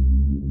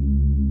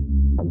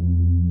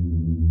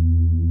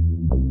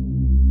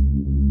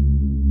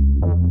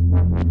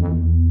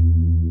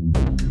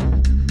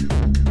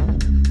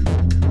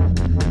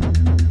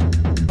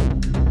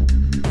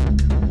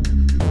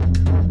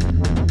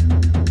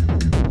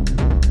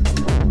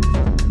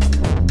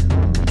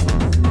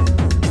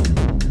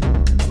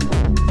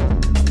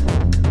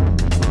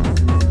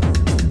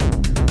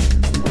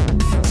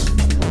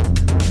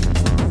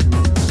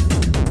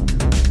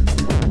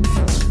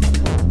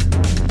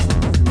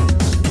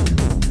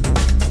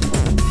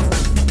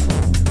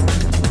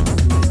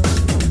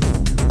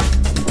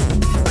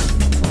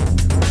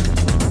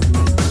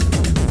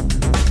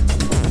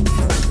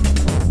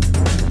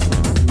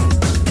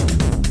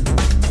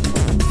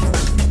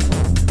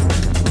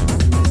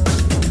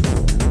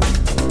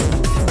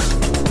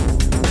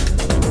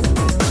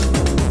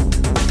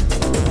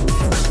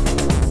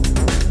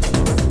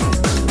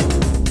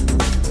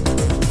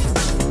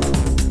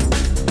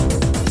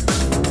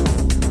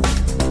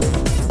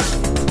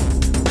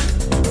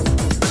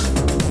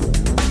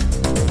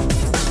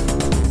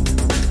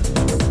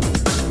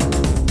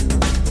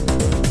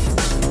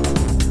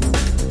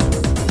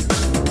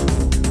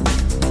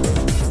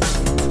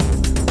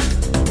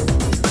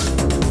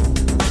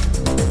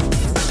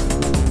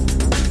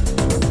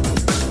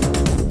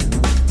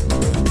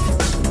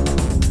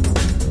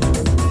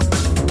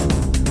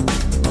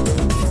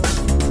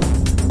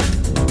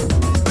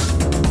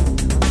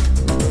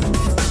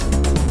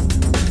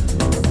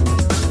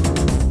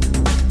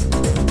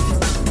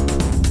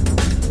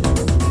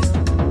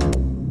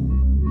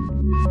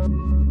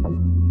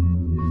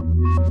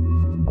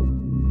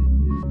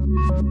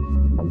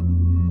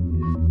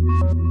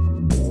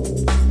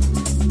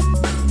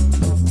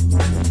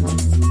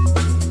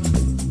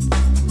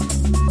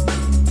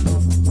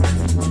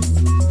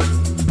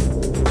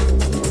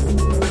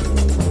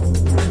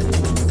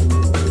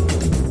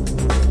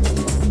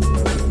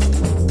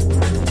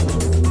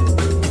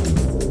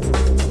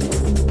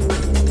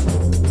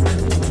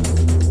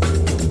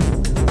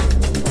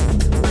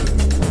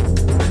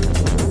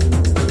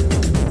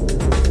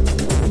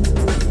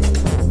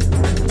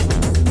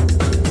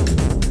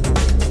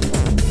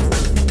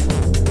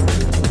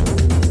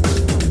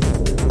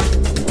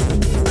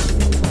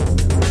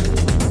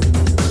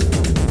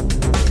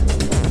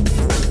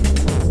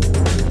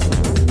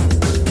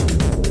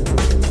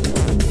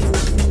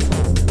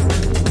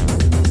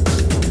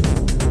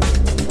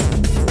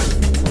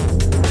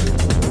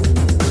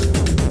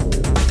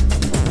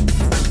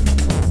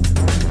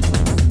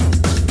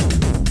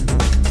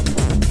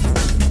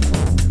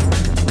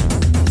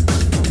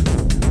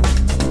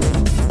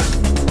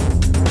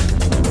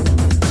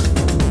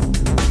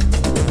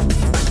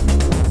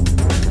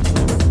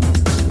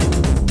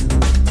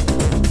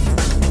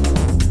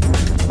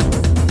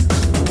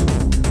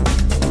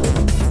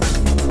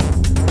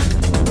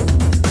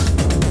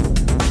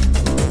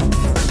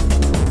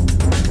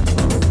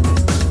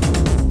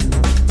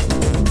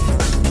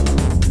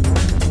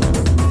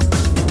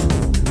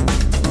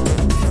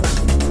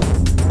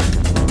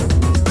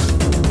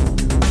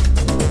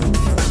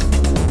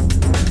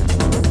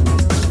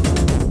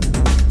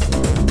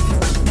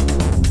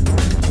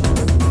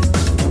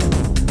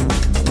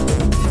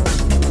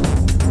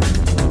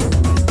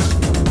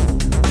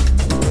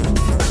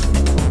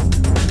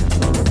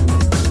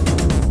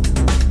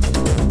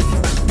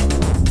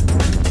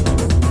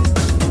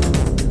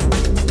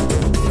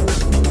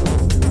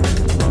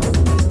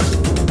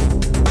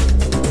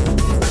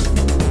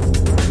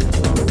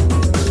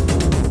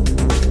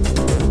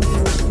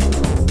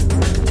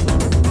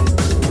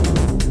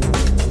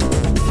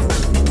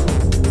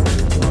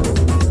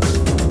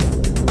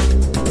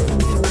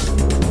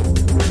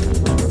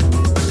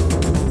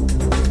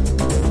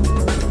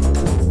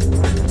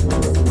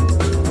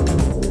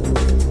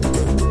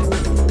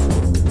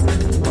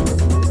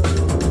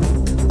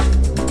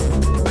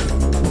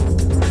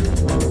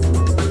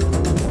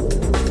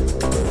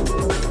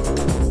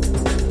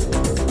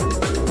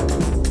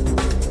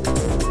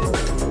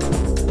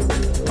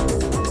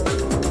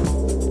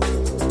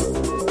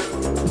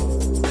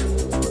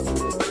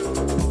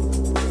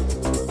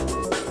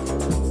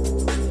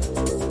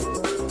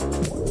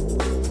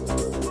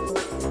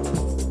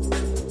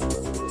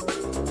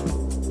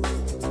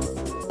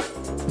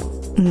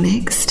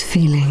 Mixed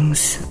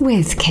Feelings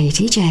with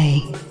Katy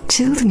Jay.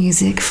 Chilled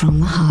music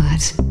from the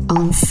heart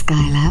on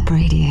Skylab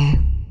Radio.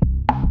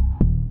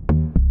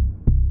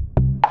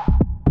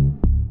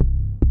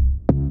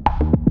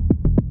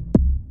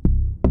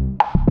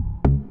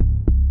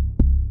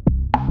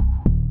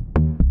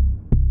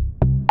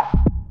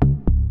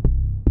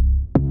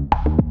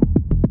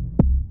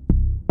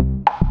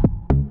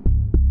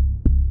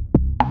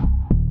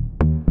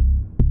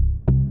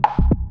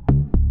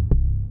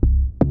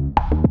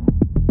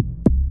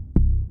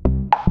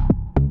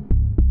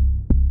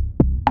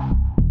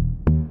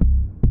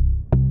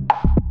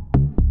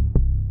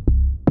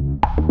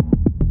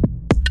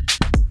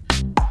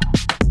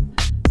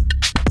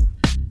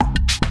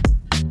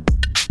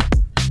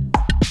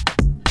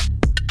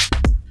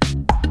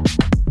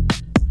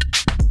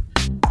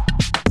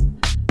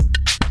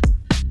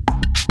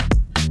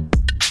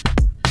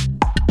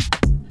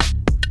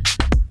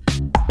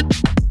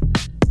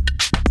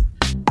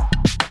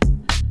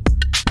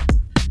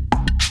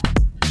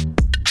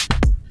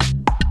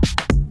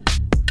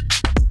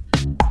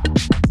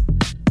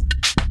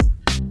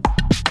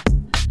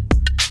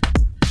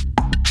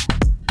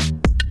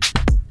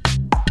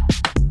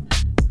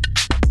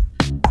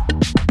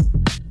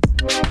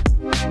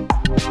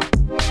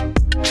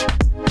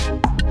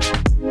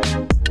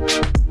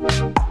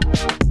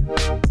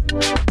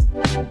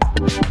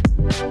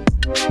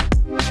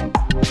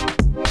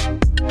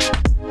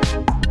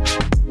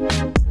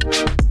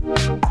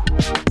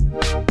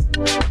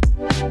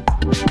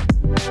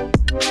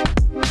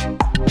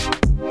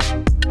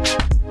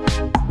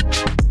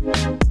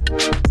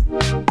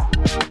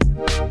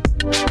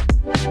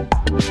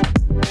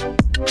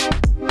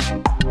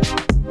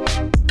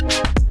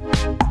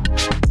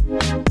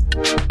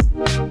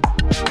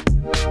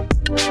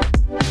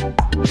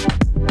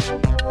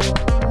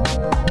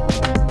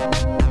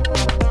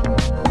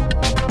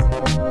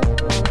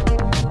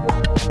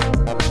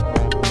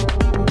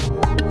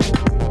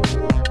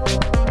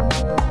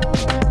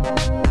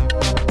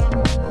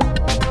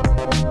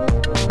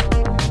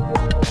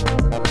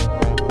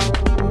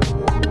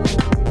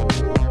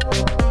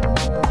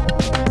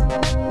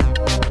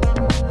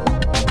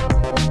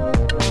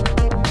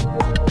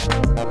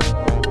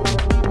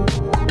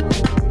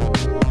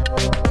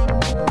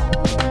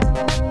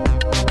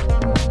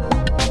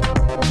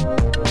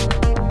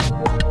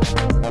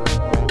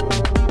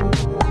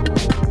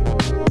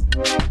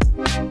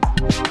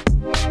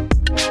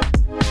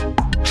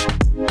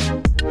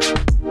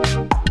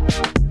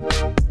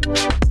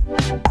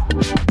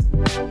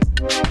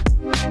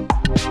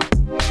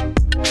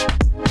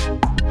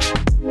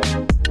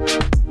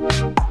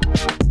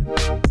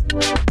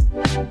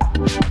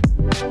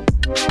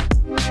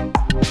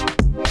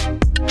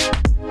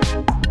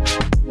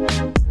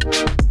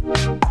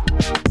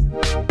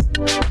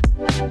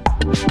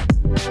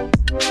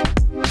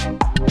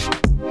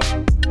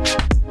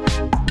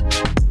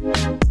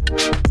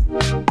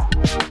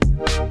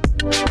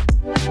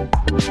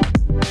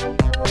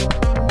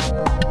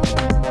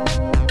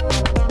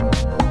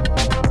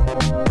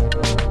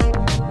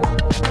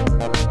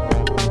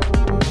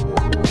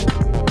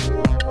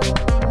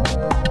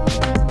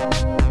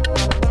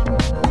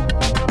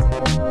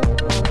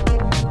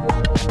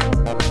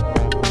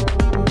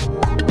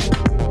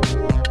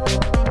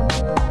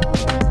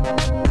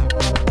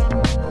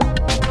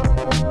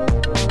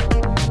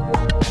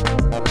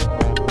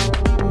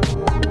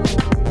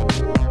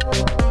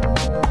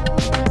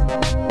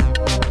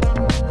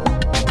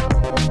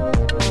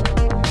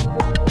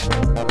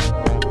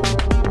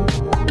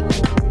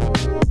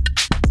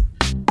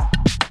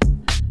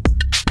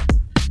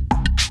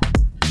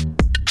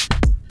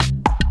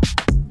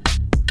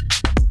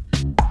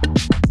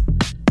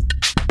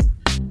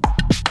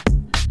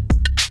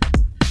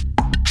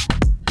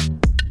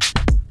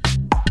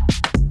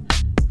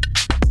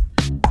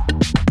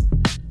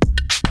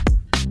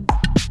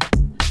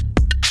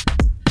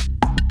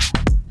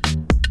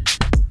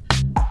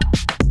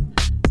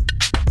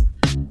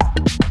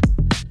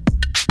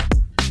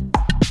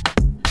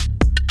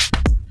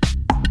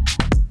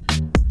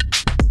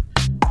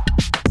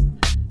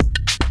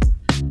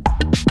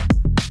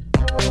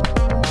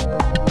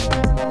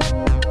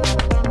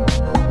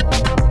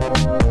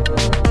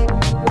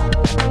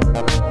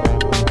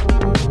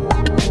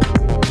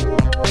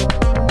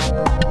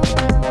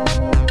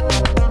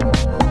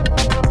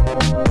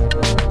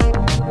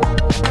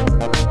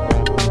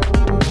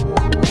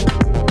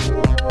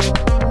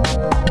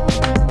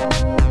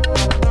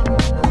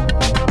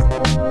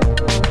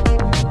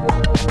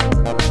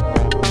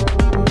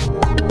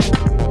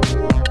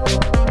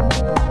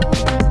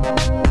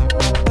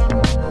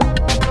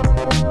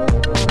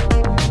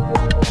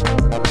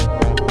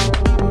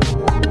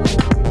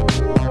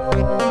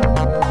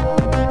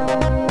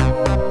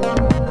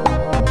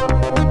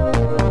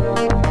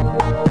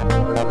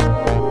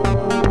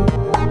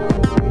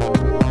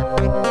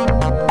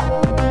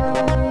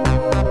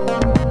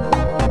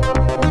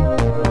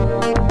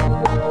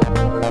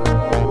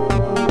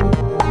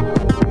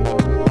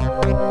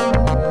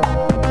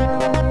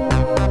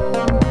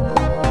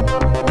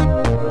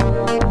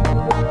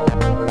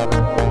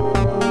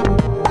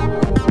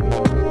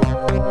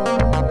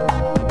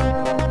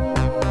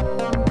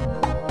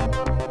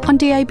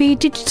 DAB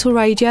Digital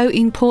Radio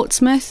in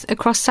Portsmouth,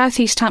 across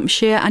South East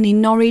Hampshire and in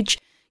Norwich,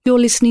 you're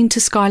listening to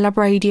Skylab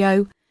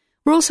Radio.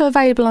 We're also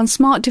available on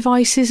smart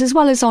devices as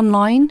well as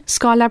online,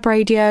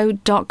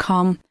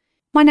 skylabradio.com.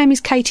 My name is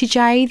Katy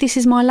Jay. This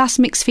is my last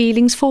mixed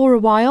feelings for a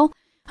while.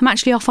 I'm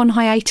actually off on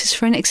hiatus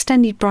for an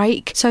extended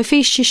break, so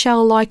feast your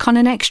shell like on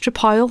an extra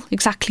pile,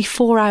 exactly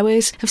 4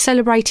 hours, of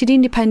celebrated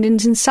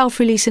independent and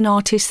self-releasing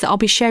artists that I'll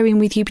be sharing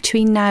with you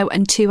between now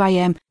and 2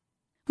 a.m.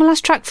 My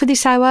last track for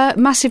this hour,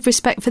 massive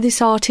respect for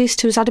this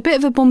artist who has had a bit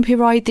of a bumpy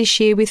ride this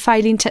year with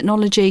failing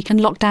technology and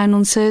lockdown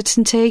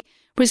uncertainty,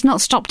 but it's not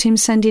stopped him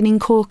sending in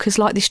corkers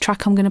like this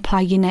track I'm going to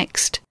play you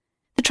next.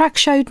 The track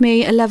showed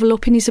me a level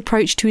up in his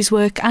approach to his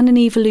work and an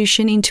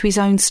evolution into his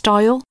own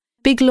style.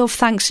 Big love,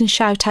 thanks and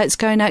shout outs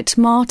going out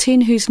to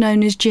Martin, who's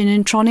known as Gin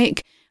and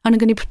Tronic, and I'm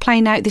going to be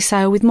playing out this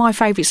hour with my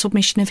favourite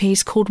submission of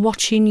his called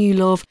Watching You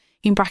Love,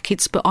 in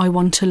brackets, but I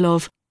Want to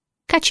Love.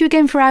 Catch you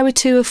again for hour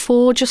 2 of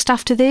 4 just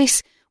after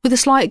this, with a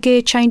slight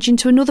gear change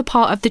into another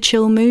part of the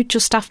chill mood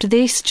just after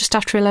this, just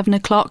after 11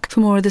 o'clock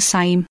for more of the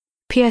same.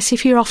 P.S.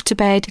 if you're off to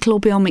bed, it'll all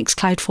be on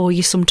Mixcloud for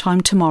you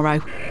sometime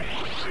tomorrow.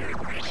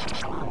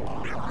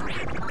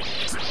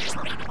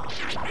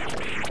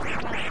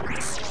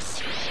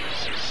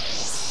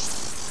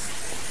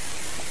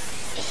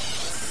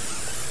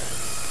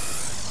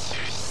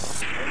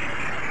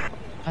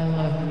 I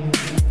love you.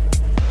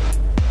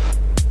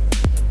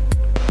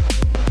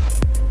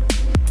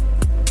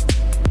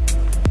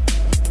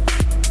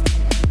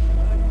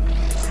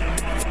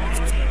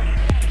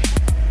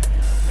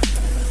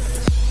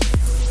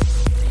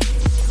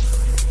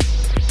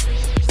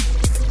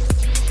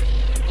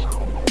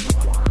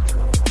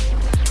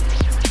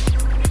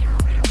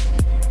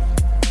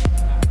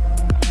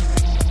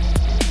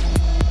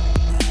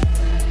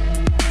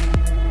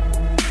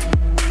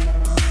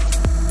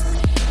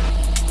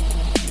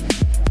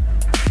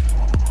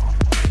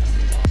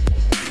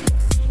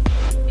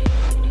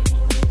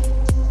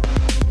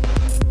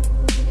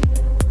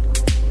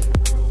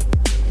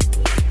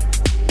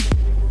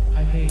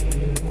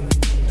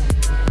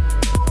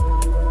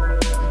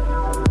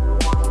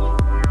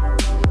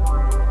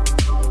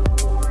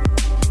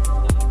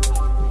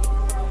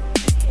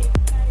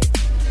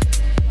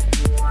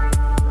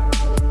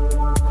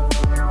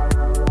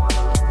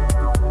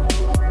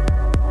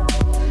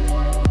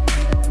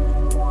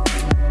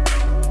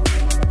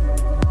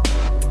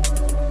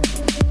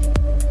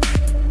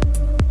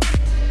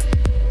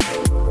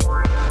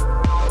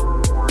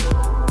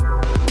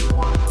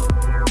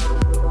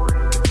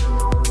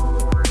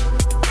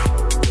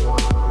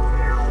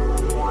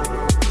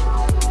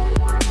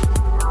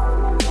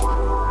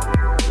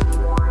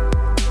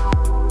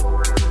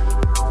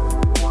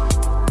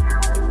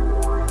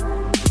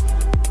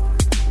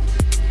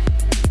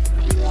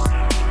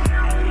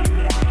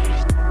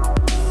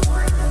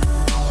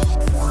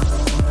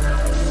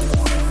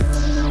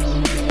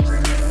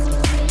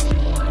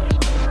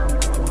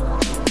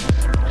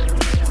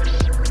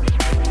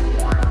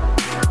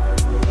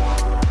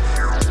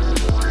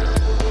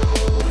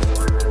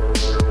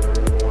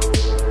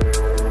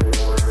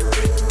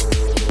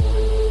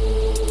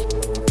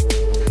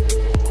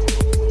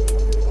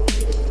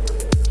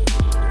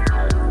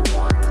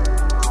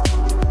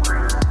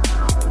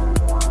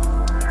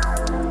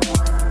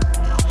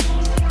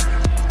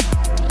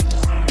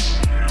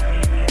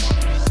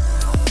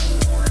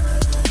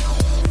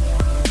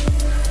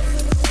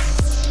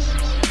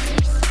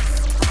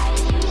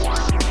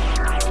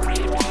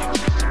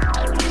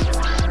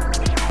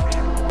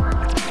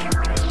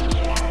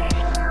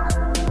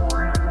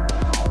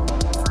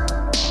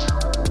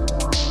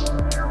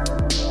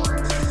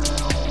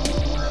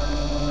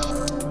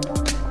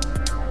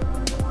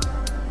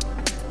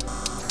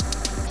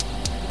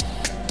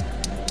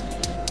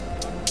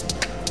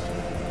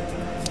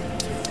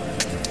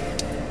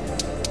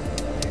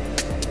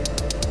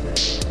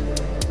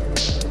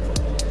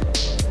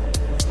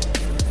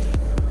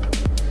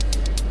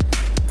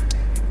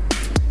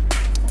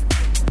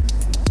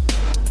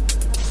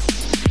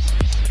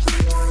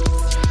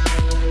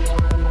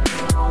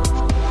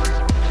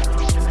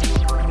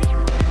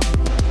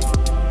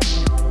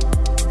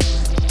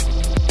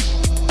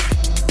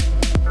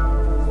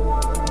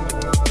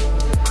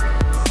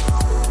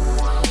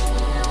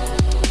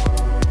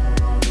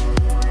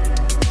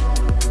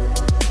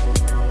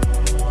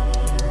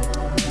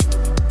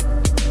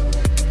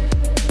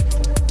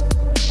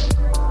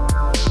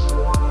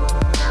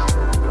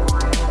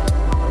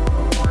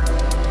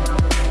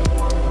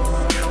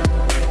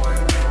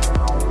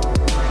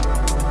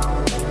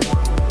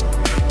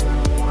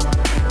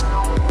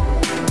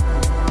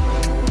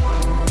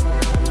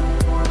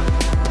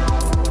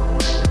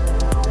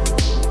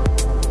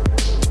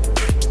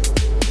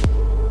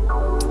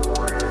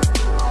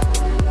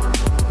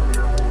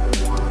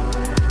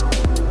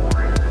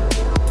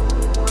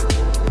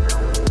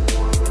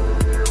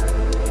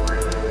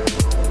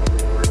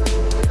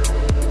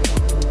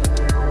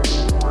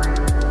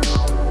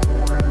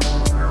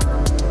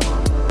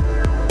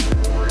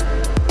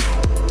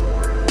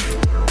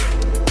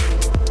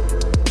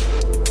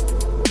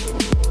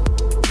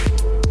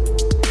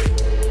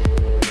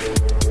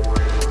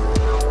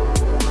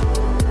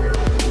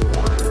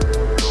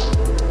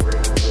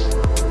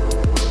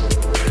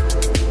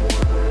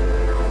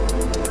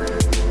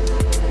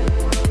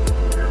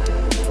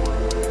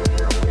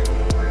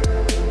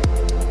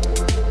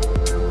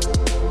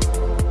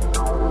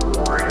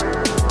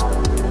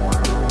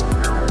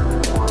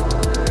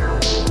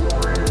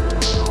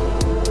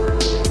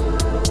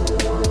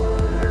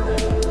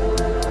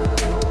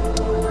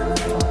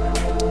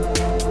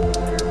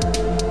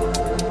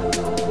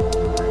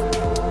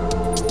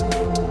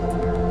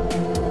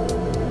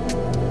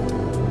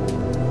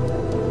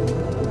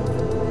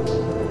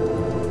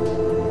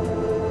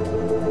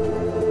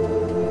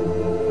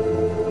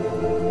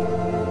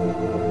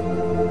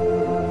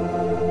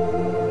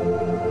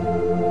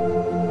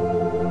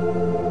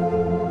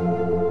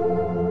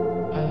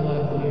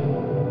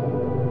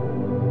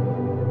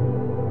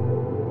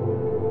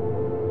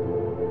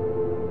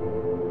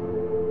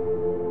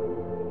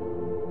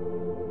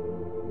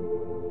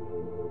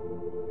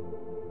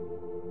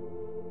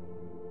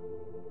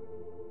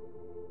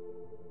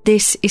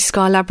 This is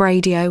Skylab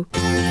Radio.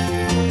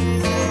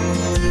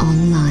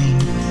 Online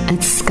at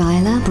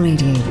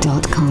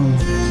skylabradio.com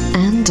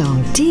and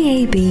on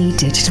DAB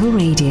Digital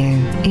Radio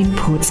in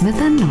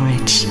Portsmouth and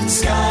Norwich.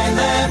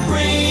 Skylab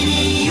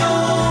Radio.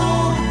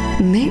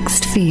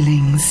 Mixed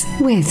Feelings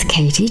with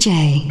Katy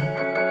Jay.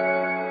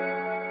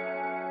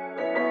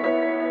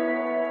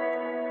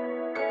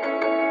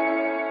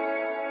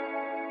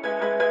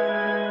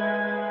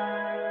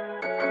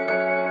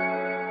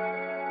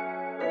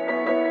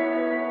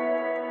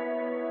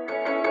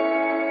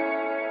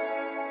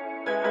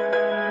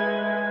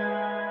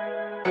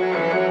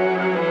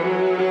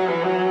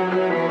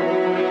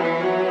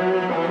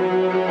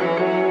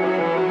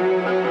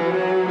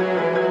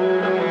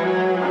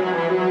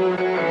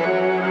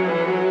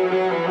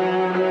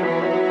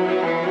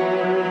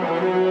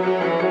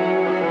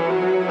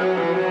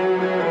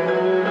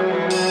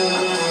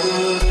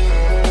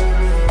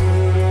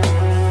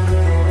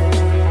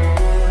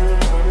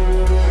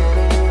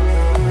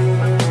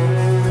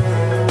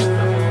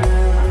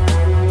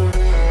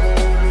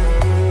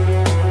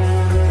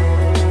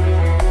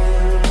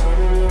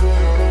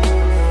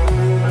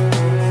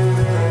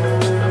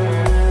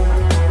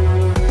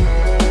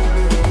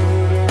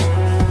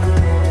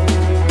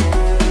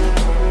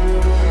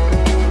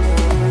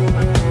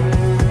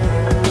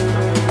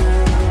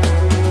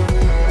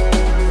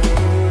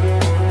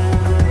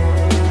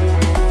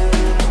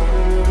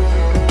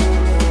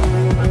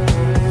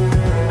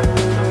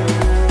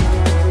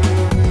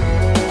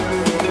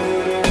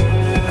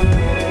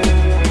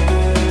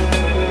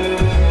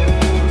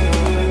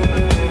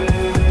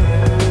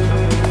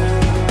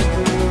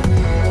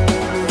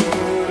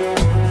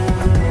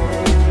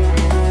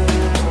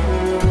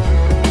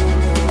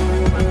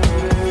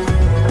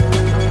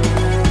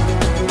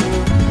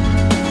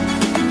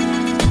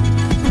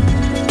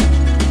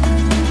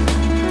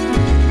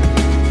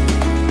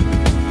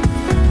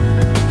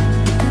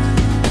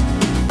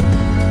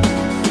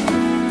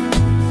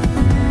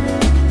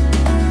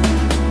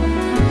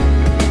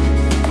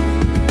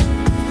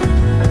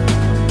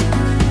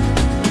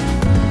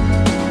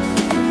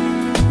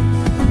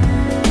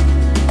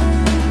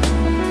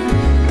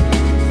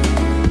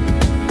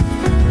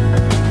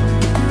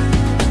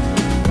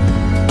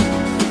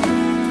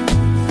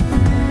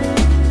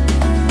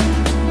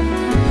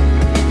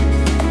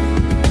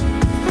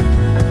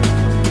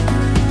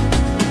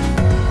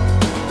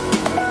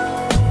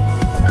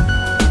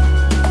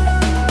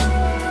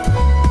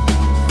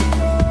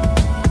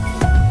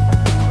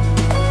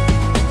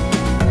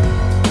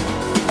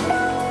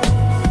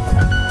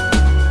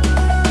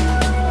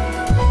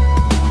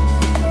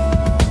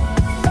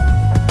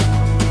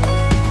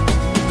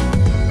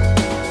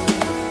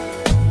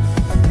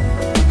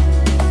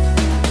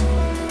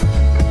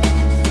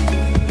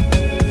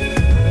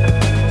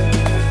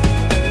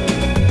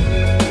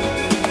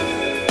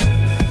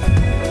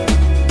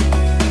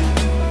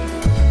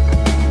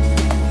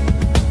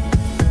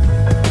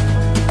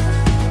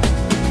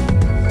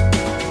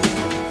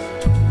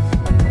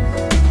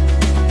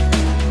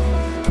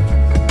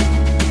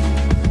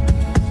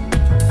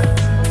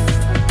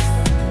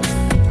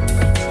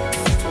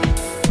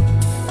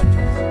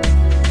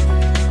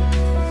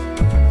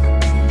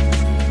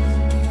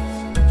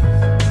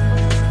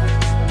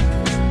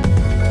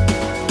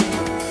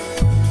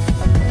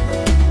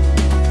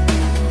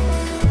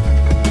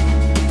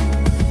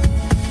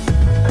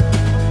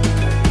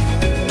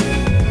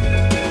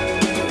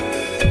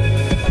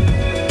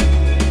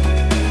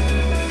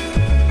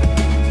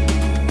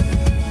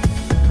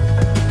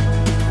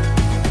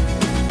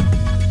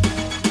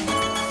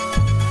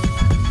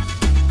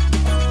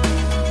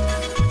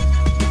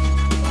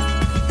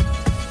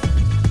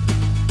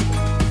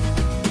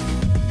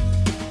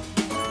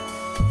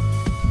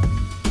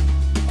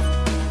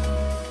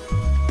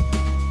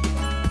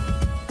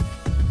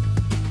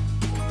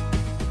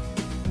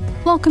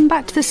 Welcome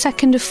back to the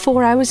second of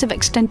 4 hours of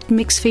extended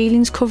Mixed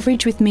Feelings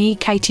coverage with me,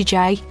 Katy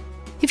Jay.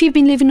 If you've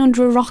been living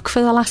under a rock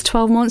for the last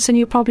 12 months, then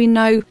you probably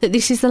know that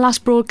this is the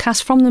last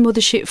broadcast from the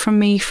mothership from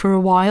me for a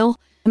while.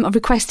 I've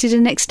requested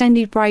an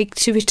extended break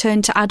to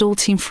return to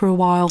adulting for a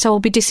while, so I'll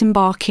be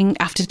disembarking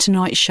after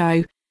tonight's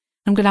show.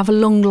 I'm going to have a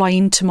long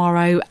lie-in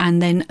tomorrow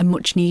and then a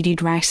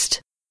much-needed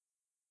rest.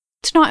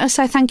 Tonight I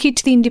say thank you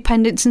to the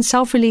independents and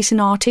self-releasing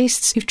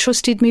artists who've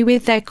trusted me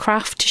with their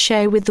craft to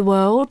share with the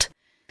world.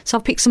 So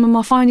I've picked some of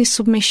my finest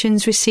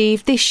submissions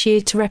received this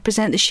year to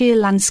represent the sheer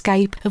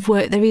landscape of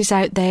work there is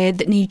out there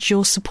that needs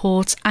your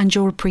support and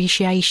your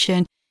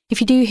appreciation.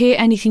 If you do hear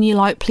anything you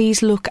like,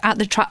 please look at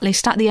the track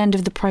list at the end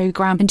of the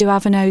programme and do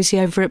have a nosy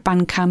over at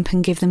Bandcamp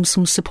and give them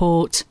some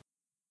support.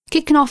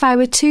 Kicking off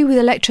hour 2 with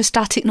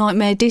Electrostatic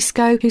Nightmare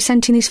Disco, who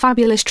sent in this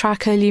fabulous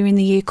track earlier in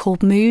the year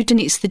called Mood, and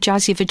it's the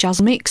jazzy of a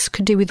jazz mix,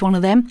 could do with one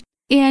of them.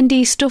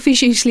 E&D stuff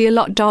is usually a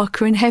lot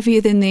darker and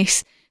heavier than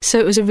this, so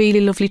it was a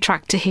really lovely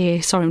track to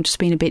hear. Sorry, I'm just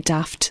being a bit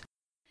daft.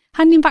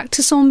 Handing back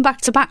to some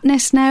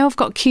back-to-backness now, I've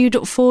got queued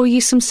up for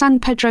you some San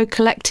Pedro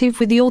Collective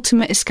with the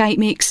ultimate escape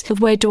mix of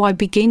Where Do I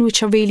Begin,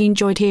 which I really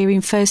enjoyed hearing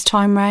first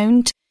time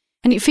round.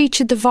 and it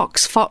featured the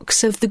Vox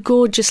Fox of the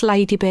gorgeous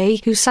Lady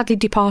B, who sadly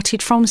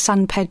departed from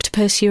Sandpeg to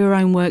pursue her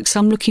own work, so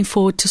I'm looking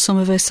forward to some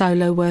of her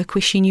solo work,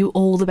 wishing you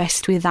all the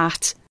best with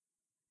that.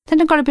 Then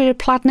I've got a bit of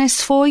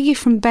Pladness for you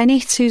from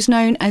Bennett, who's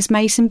known as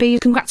Mason B.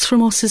 Congrats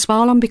from us as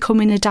well on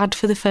becoming a dad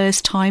for the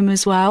first time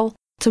as well.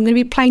 So I'm going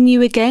to be playing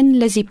you again,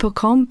 Les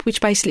Hippocamps,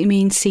 which basically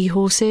means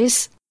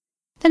seahorses.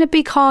 Then a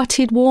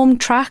big-hearted, warm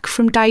track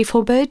from Dave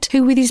Hubbard,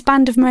 who with his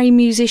band of merry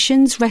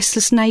musicians,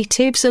 Restless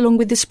Natives, along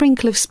with the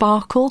sprinkle of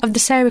sparkle of the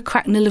Sarah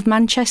Cracknell of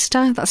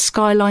Manchester, that's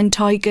Skyline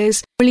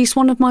Tigers, released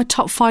one of my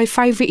top 5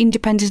 favourite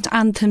independent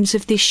anthems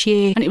of this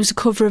year, and it was a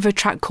cover of a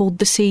track called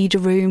The Cedar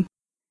Room.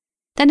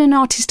 Then an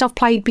artist I've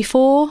played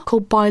before,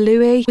 called By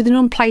Louie, with an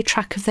unplayed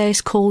track of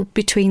theirs called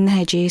Between the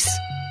Hedges.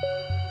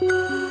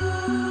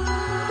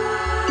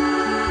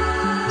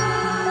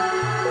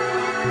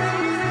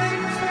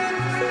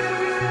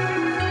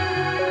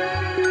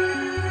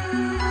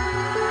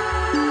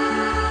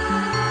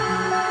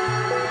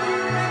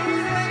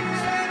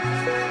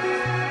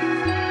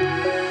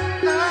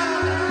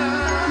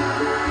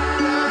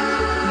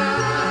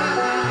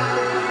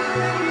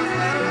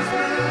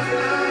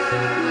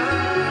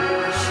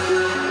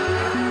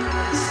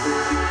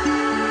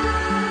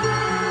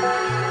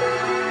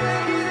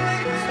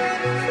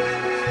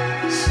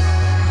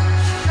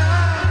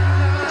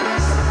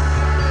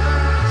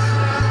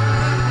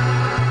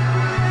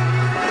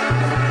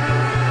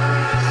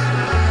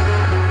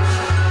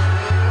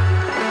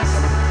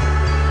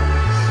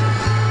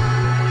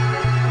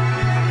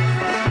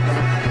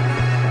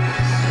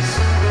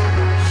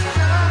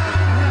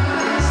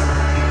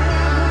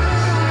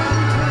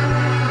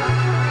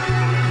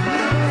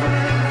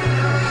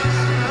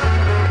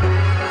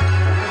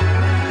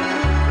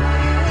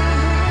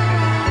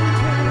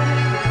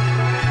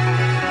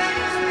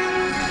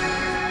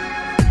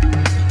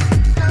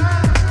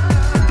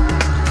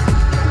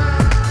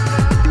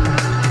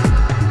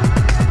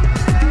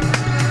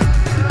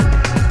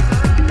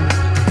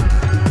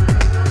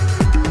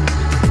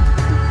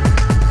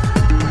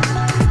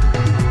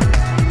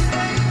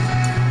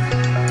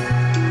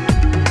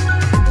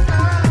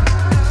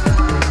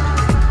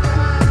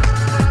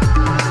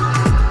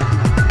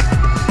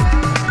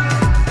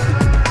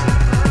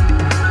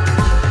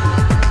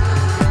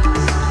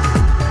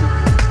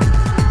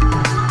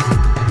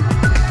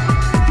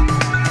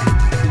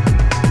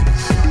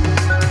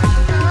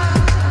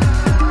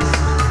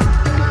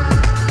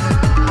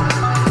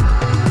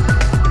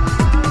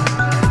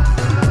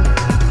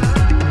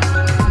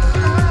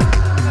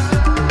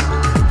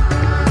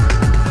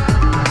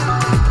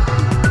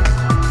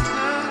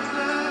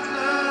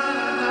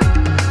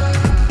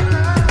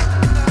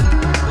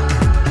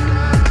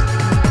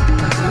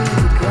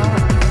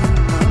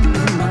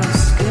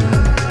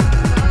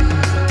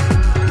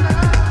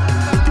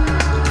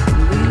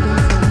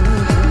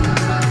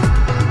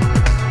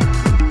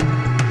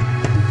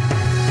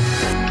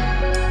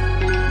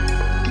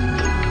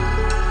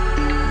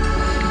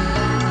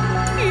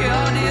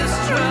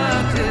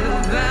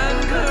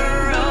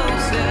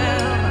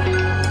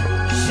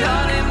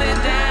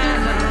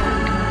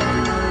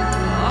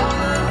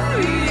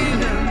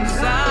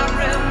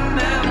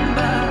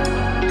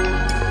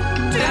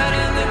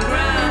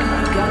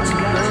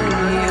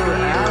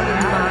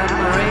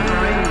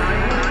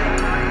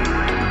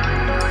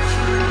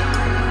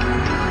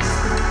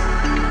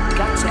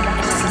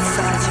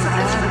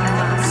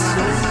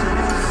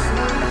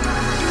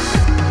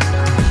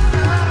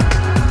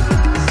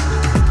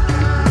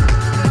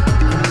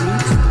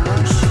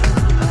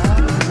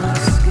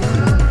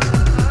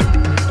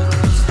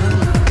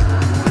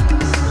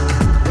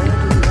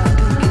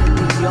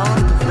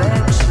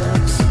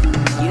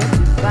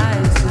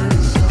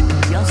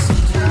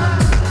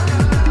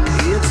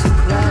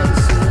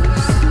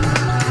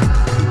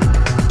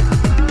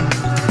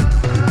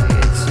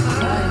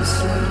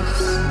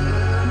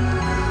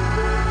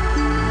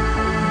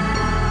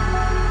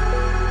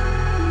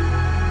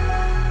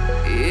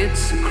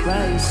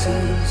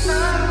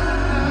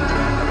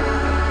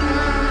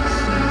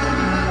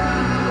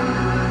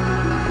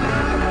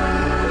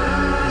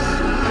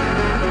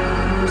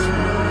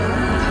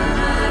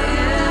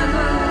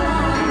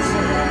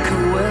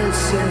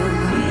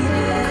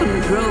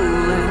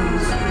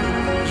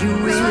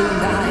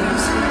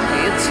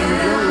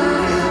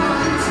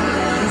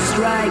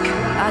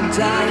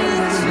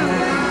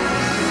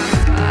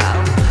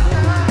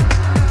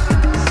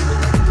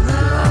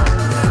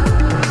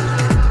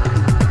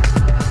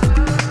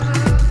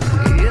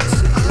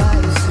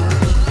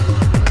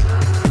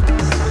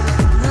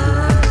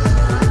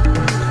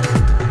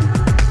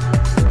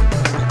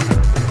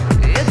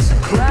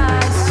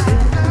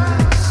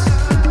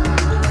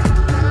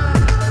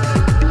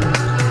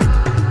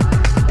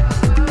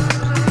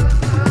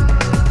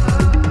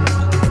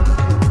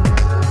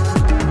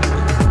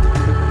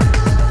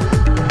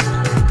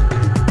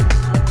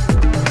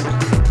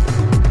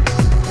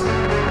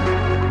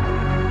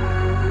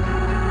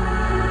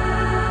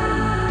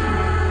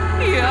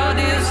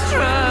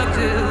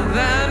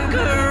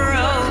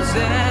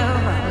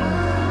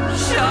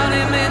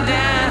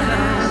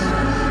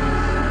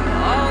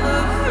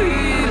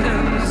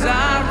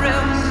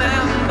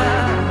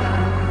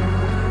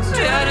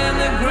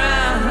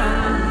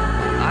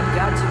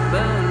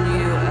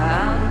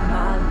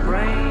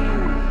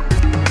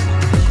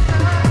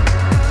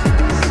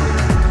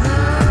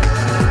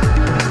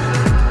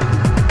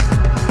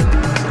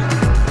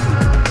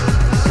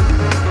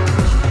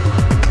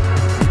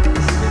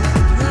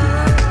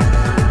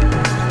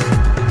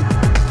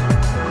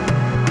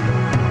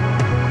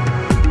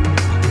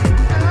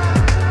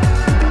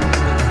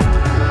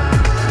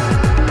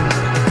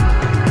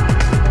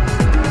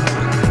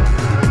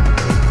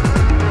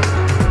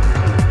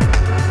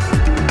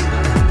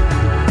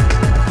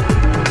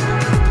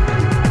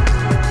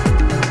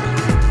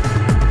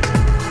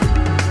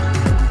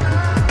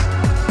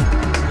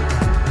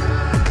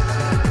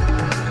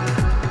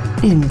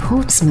 in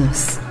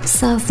Portsmouth,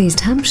 South East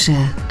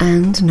Hampshire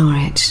and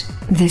Norwich.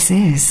 This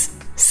is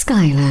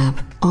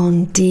Skylab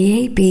on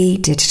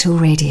DAB Digital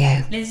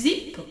Radio. Les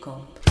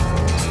hippocampes.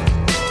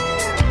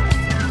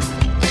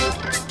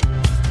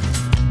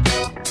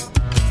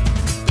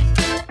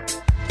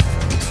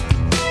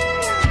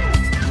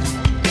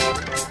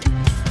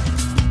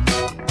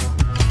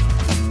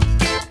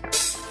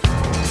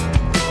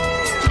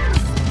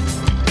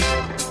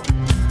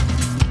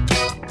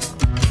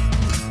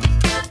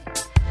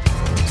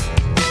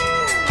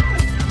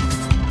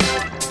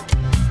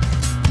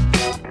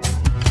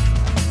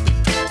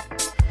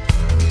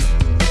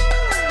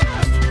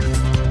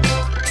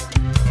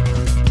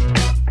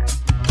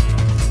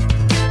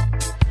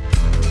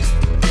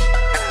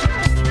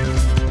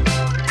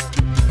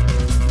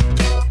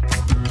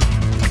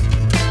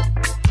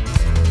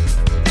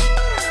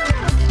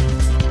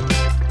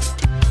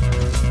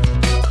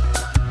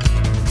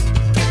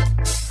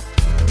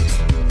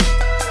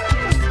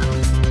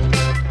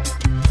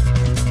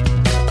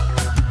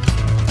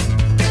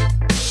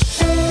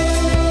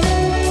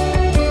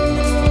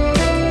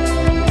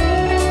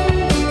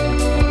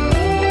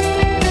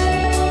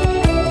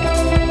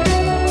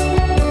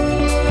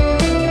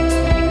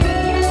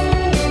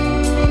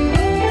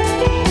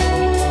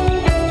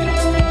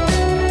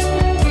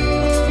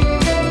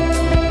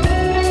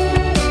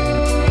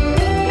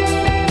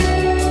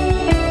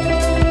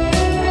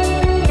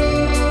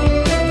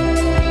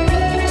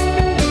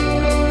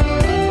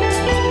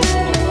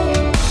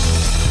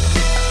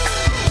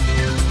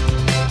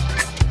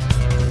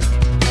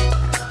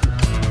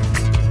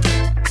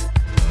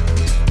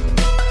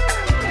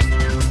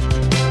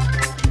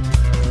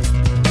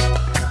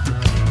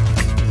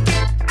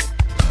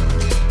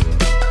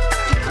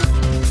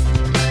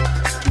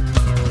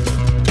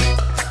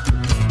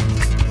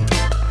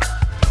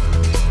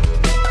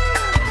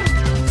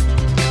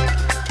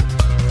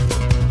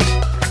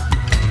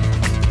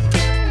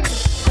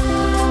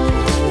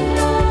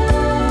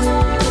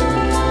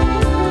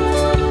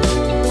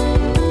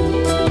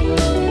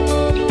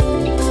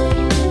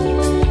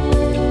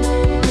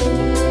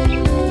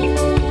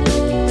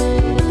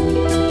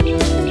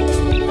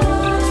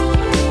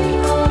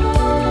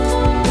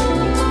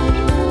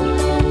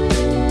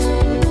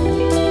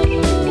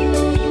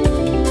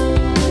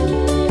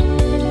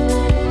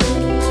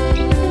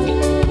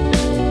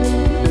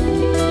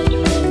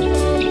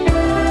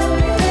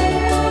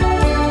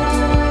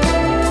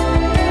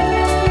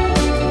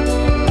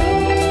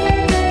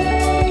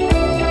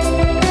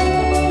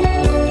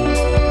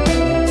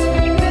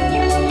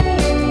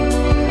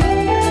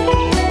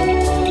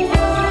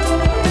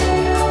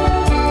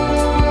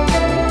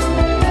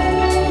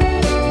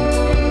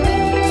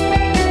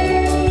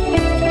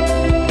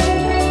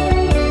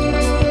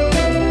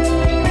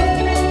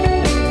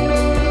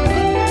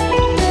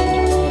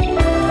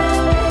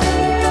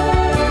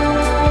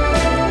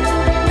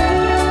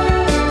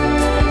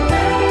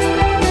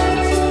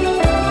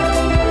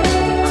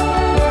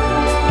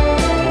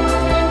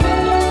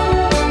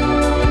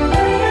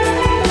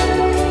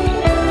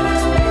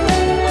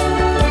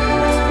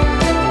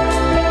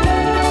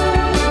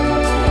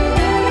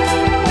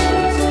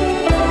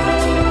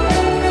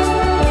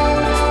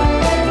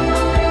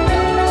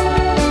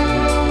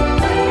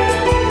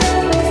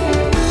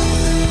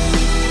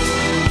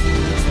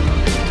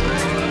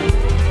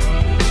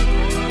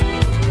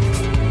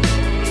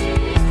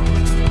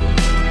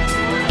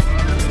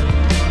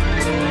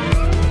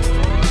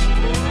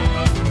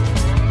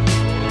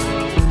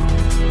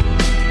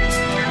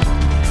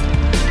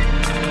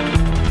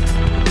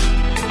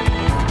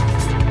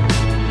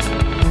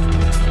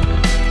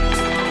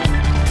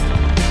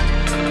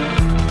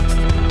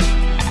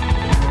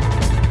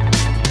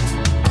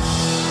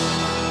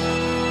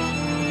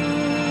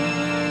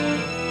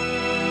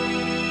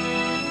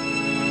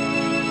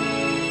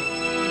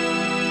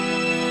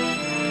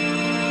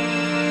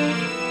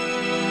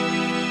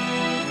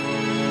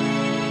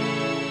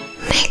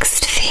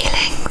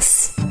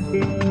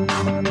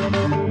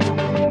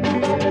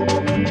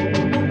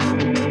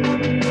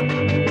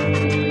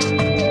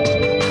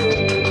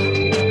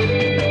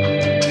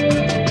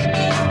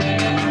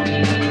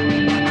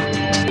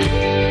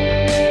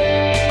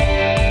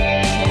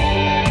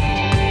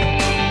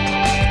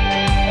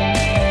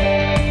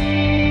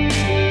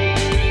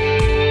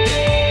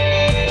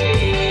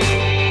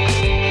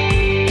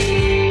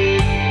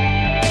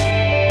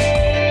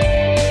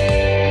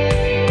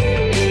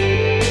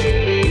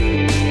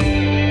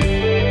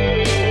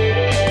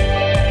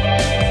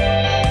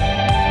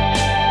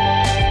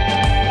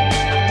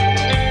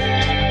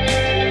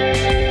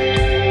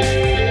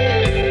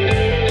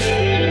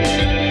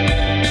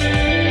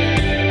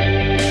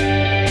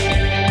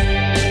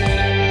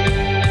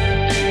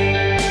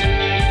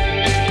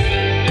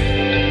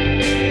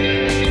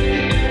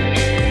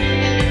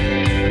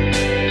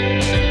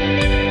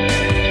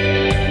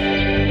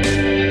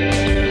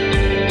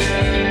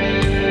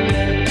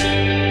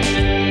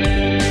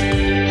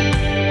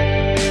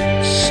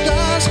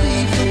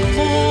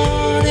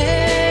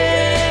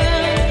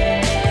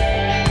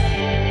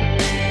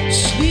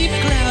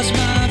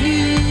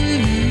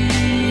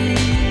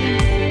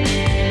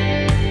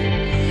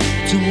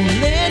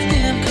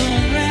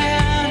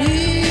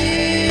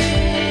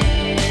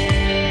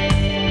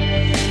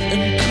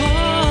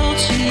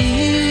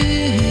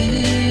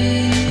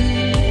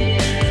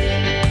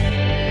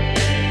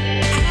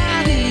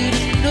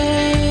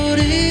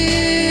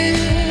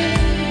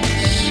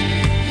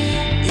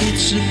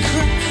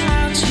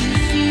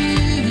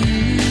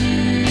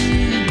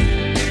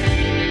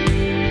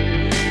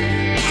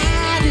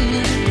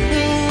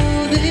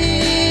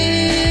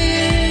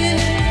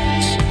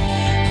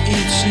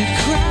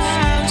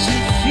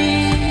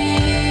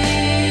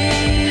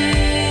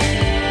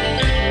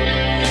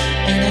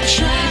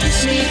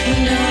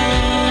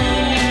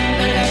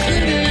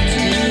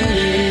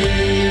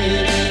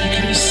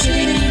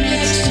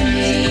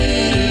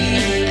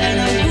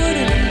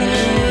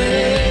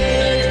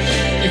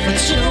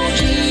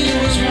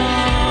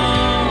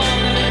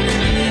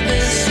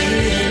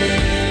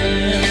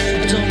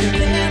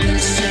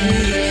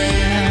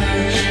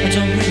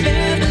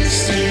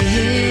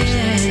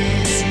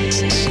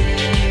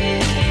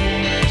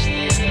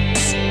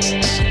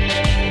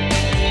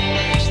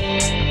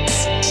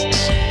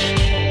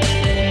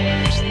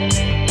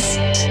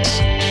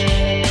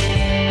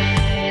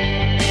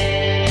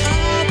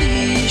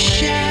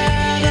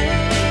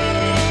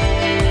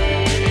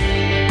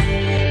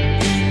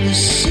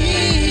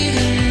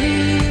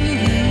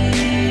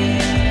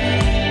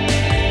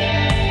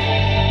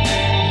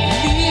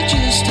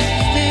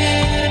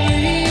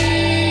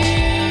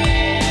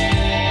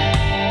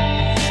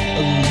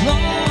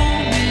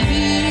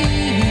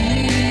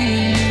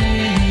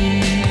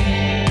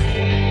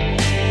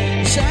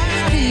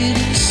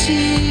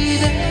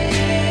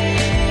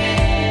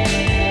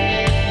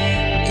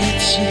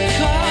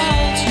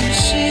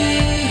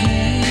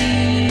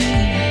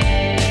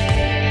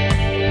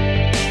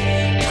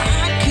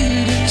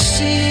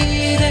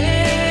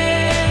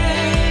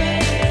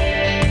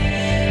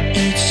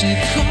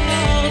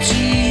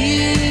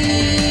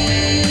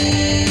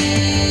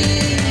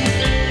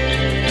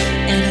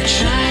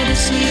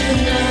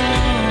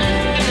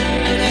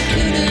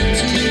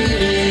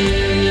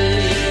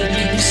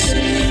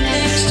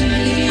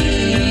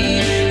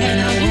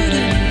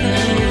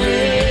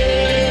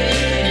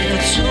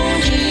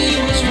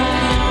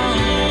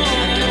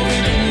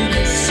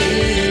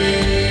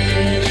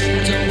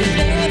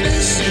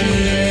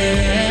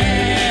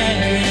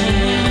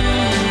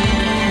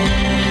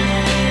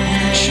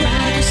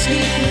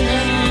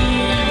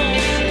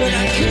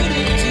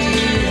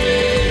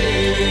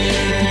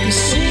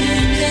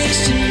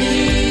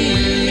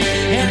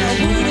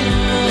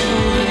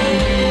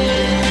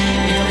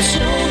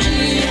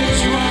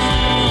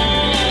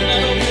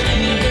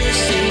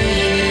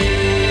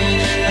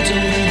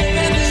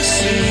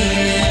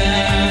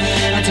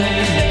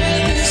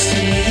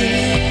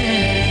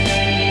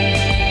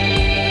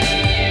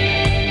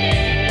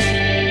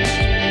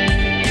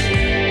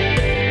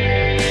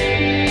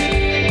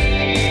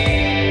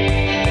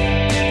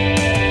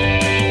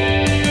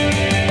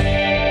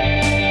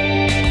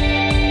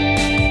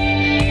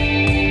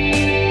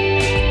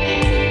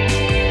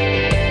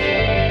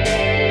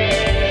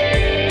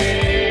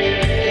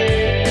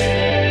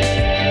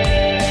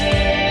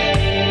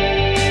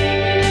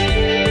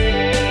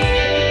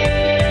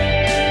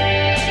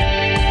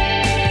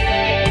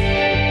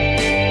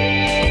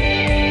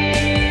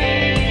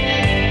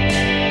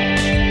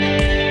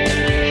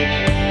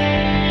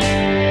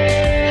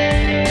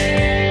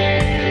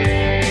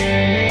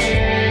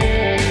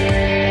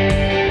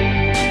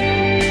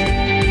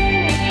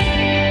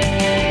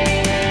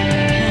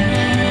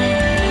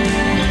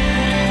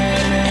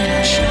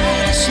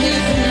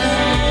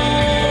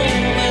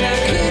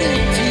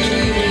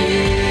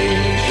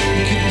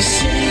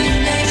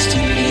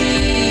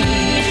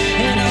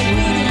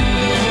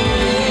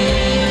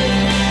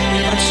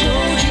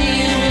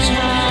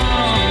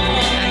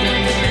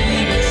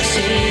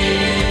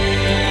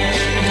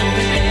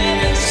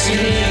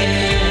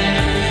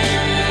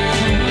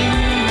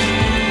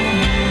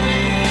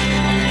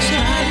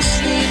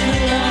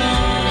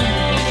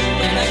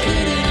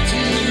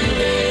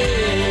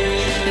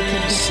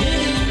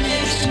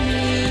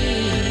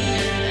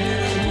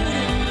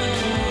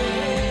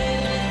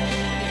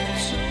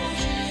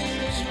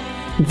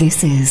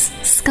 This is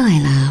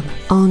Skylab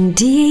on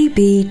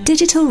DAB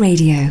Digital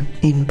Radio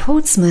in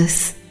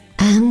Portsmouth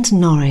and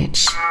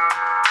Norwich.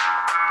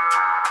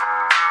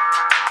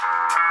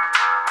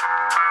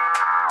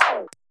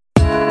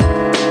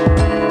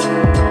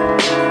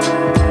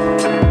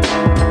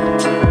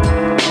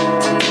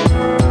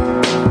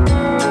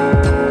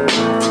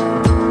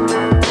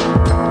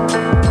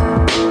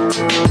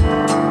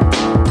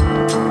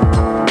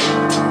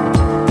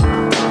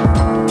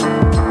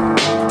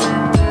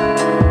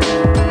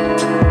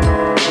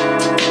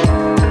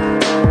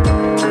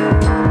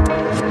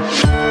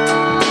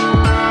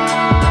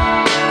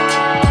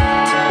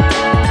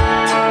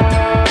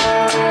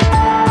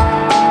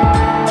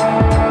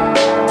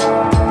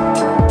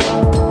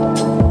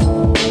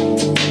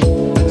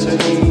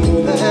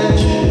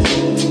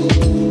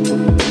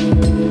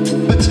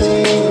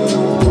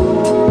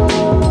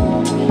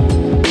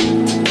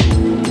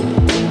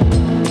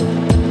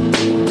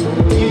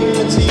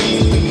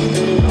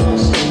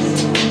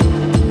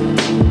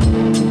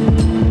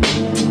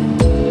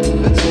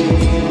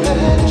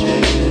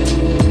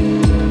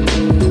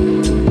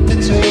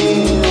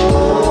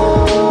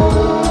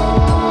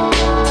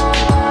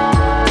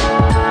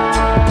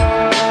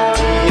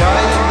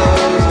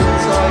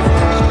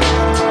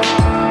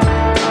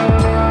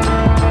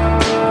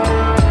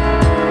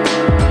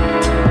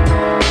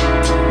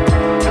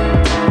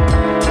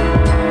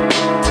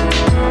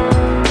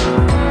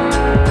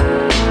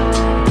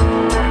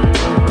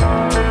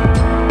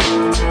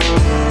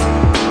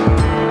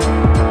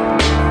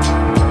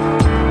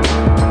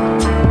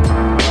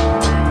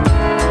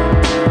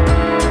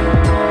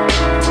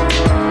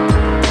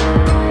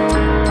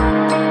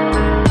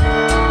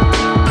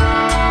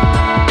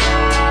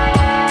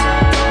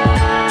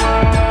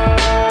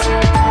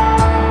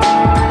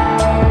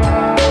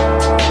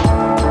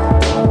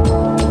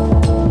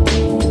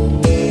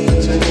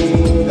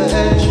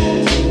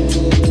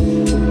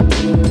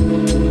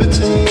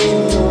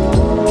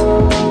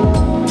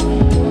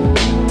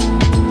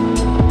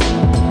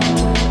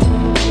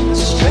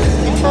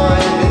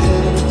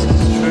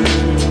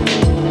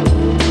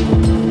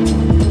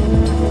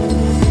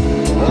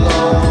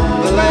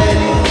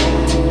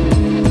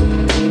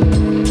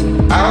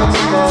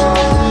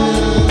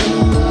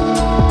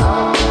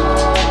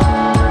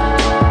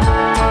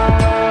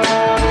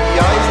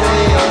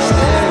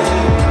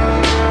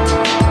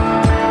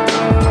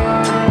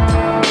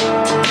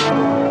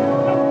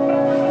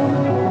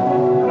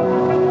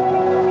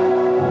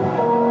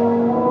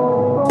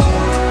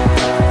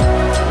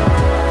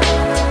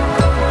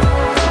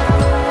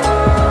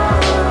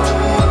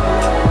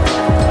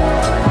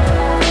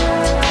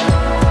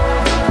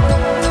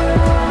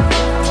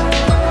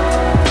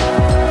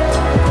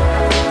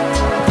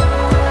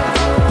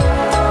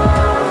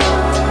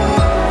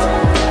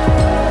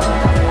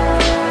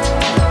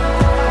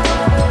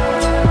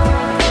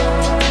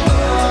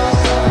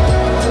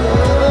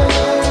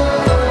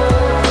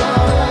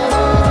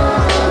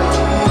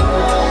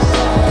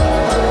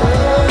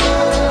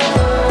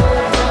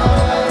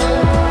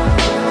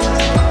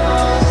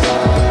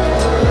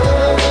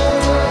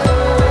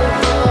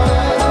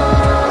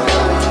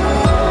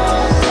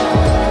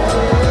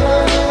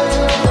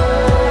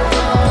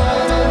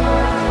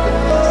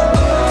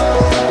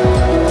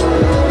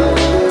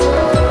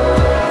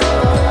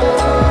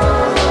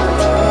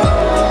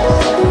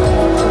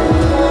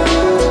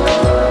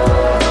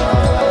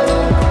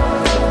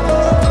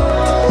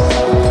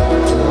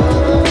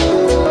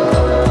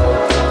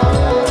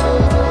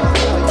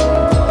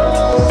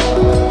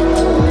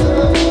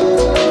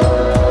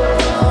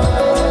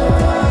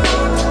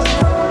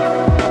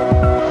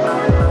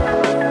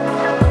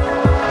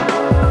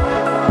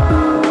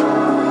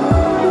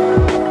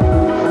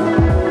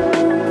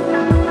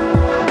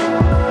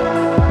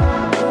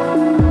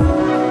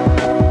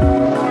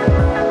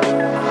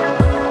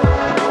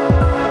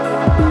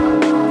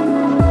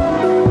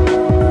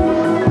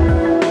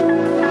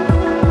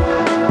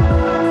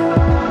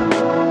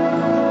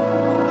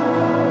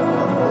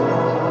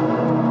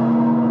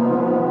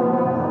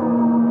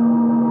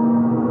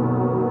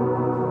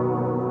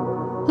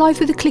 Live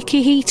with a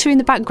clicky heater in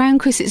the background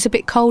because it's a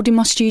bit cold in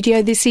my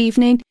studio this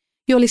evening.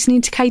 You're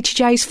listening to Katy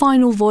Jay's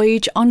final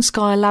voyage on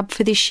Skylab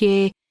for this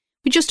year.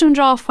 We're just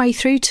under halfway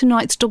through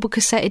tonight's double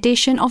cassette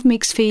edition of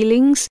Mixed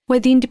Feelings, where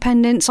the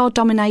independents are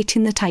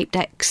dominating the tape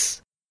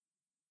decks.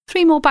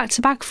 3 more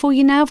back-to-back for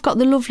you now. I've got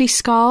the lovely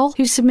Skal,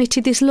 who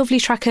submitted this lovely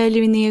track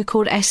earlier in the year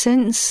called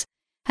Essence,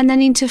 and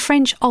then into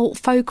French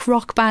alt-folk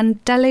rock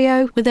band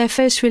Delio with their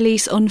first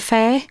release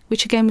Unfair,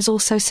 which again was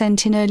also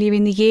sent in earlier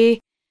in the year,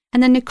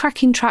 and then a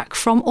cracking track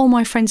from All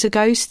My Friends Are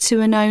Ghosts, who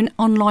are known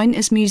online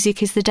as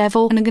Music is the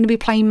Devil, and are going to be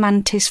playing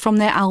Mantis from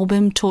their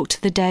album Talk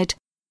to the Dead.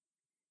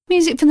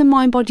 Music for the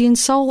mind, body and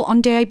soul on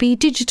DAB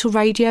Digital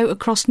Radio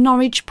across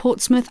Norwich,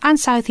 Portsmouth and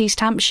South East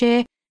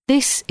Hampshire.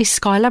 This is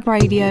Skylab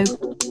Radio.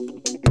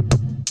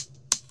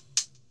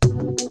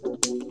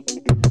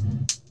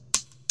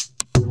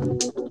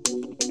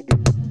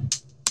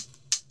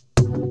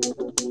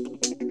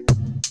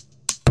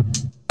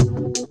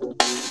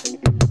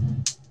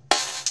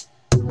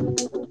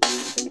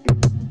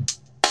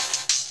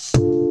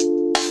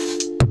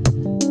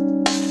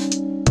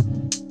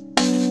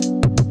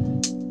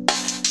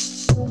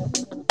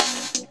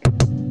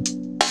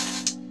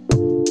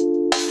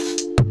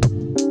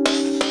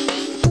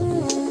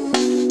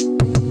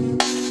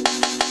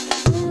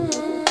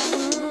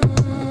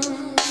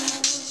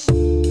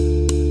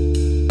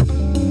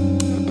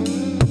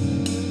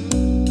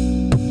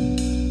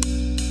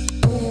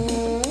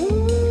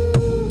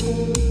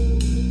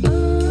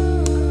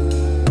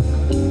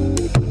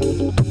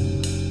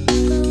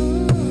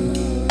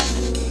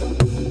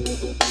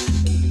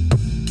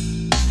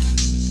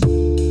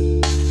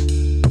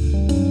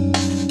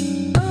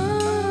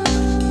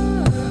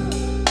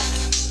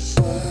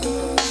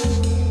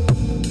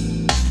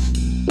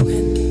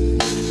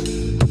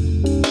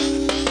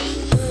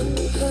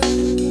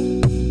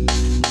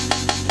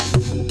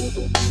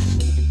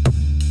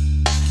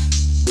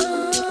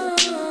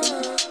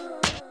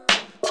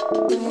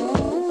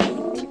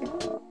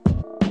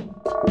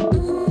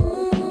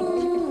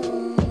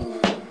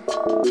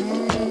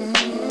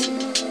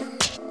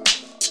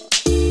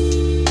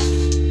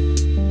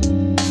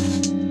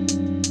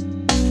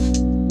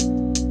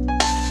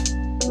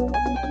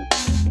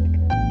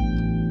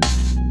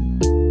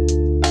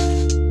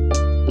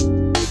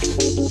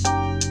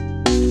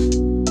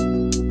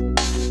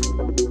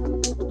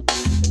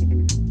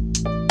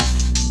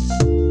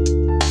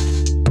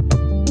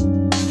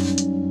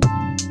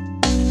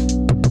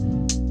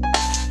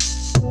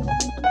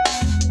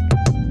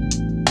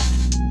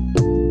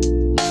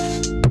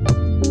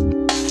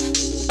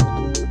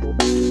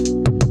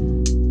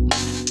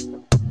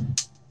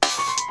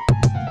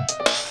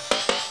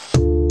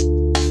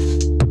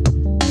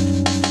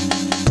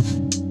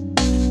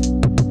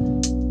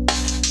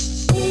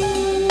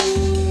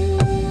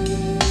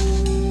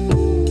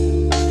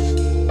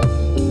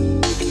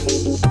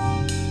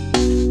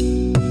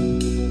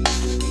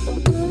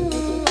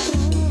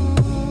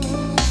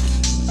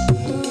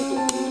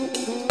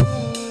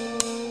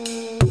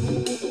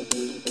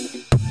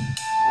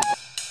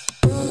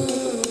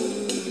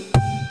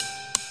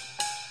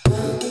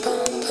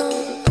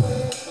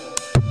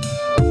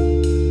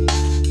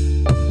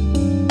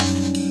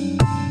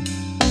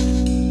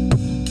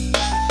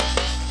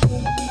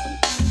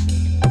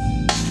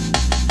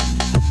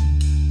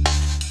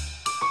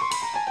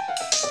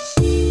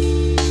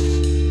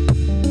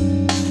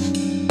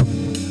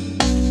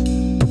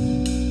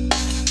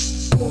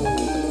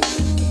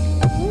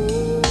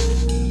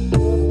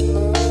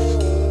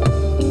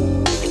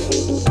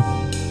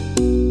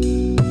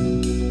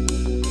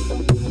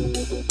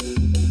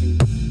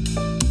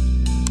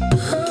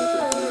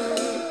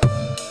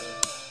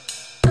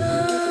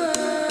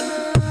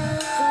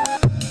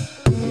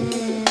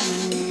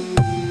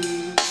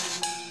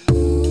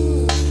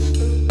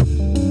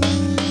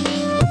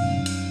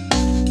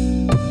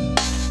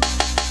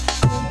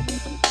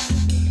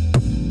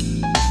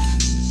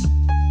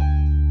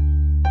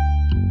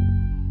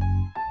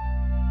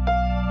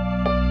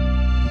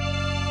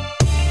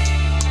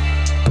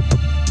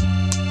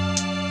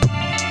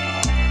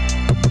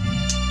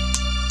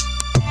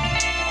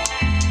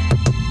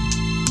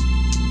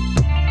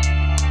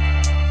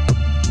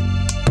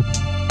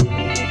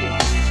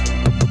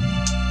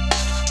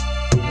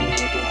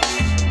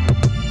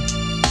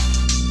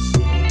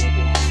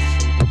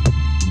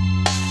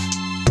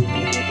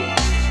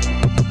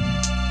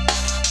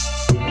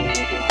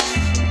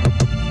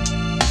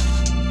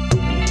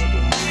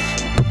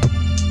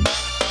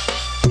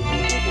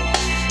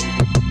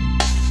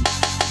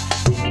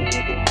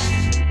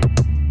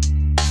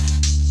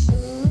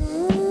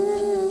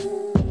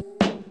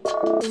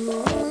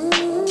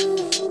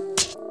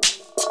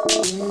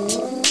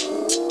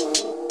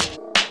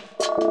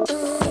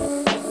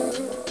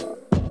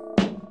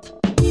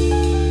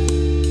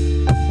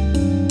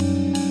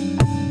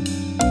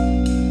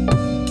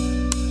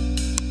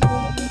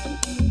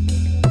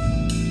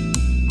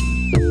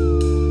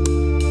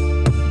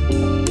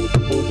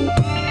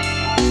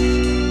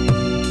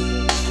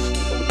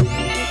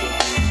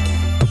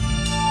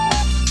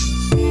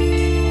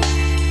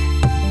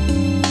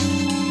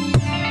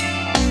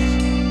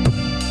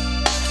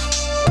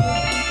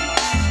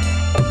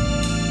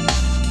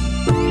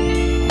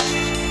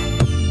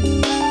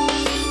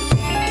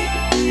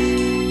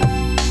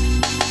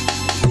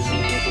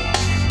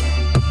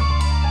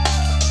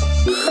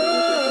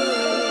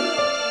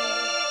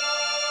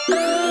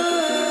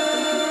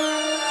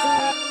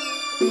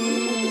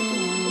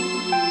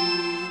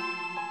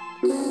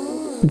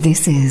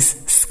 This is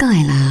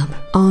Skylab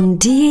on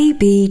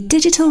DAB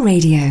Digital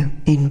Radio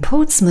in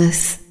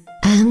Portsmouth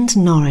and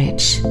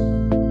Norwich.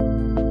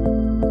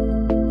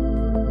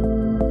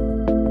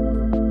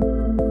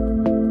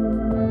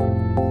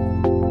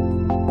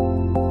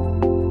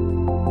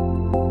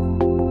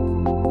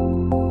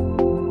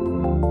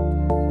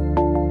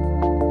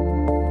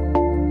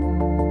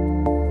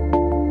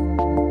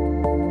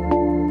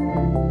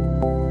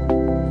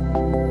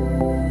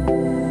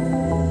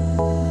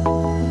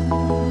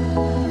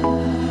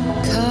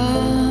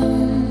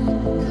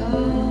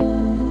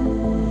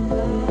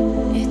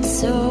 It's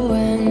so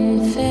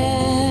unfair.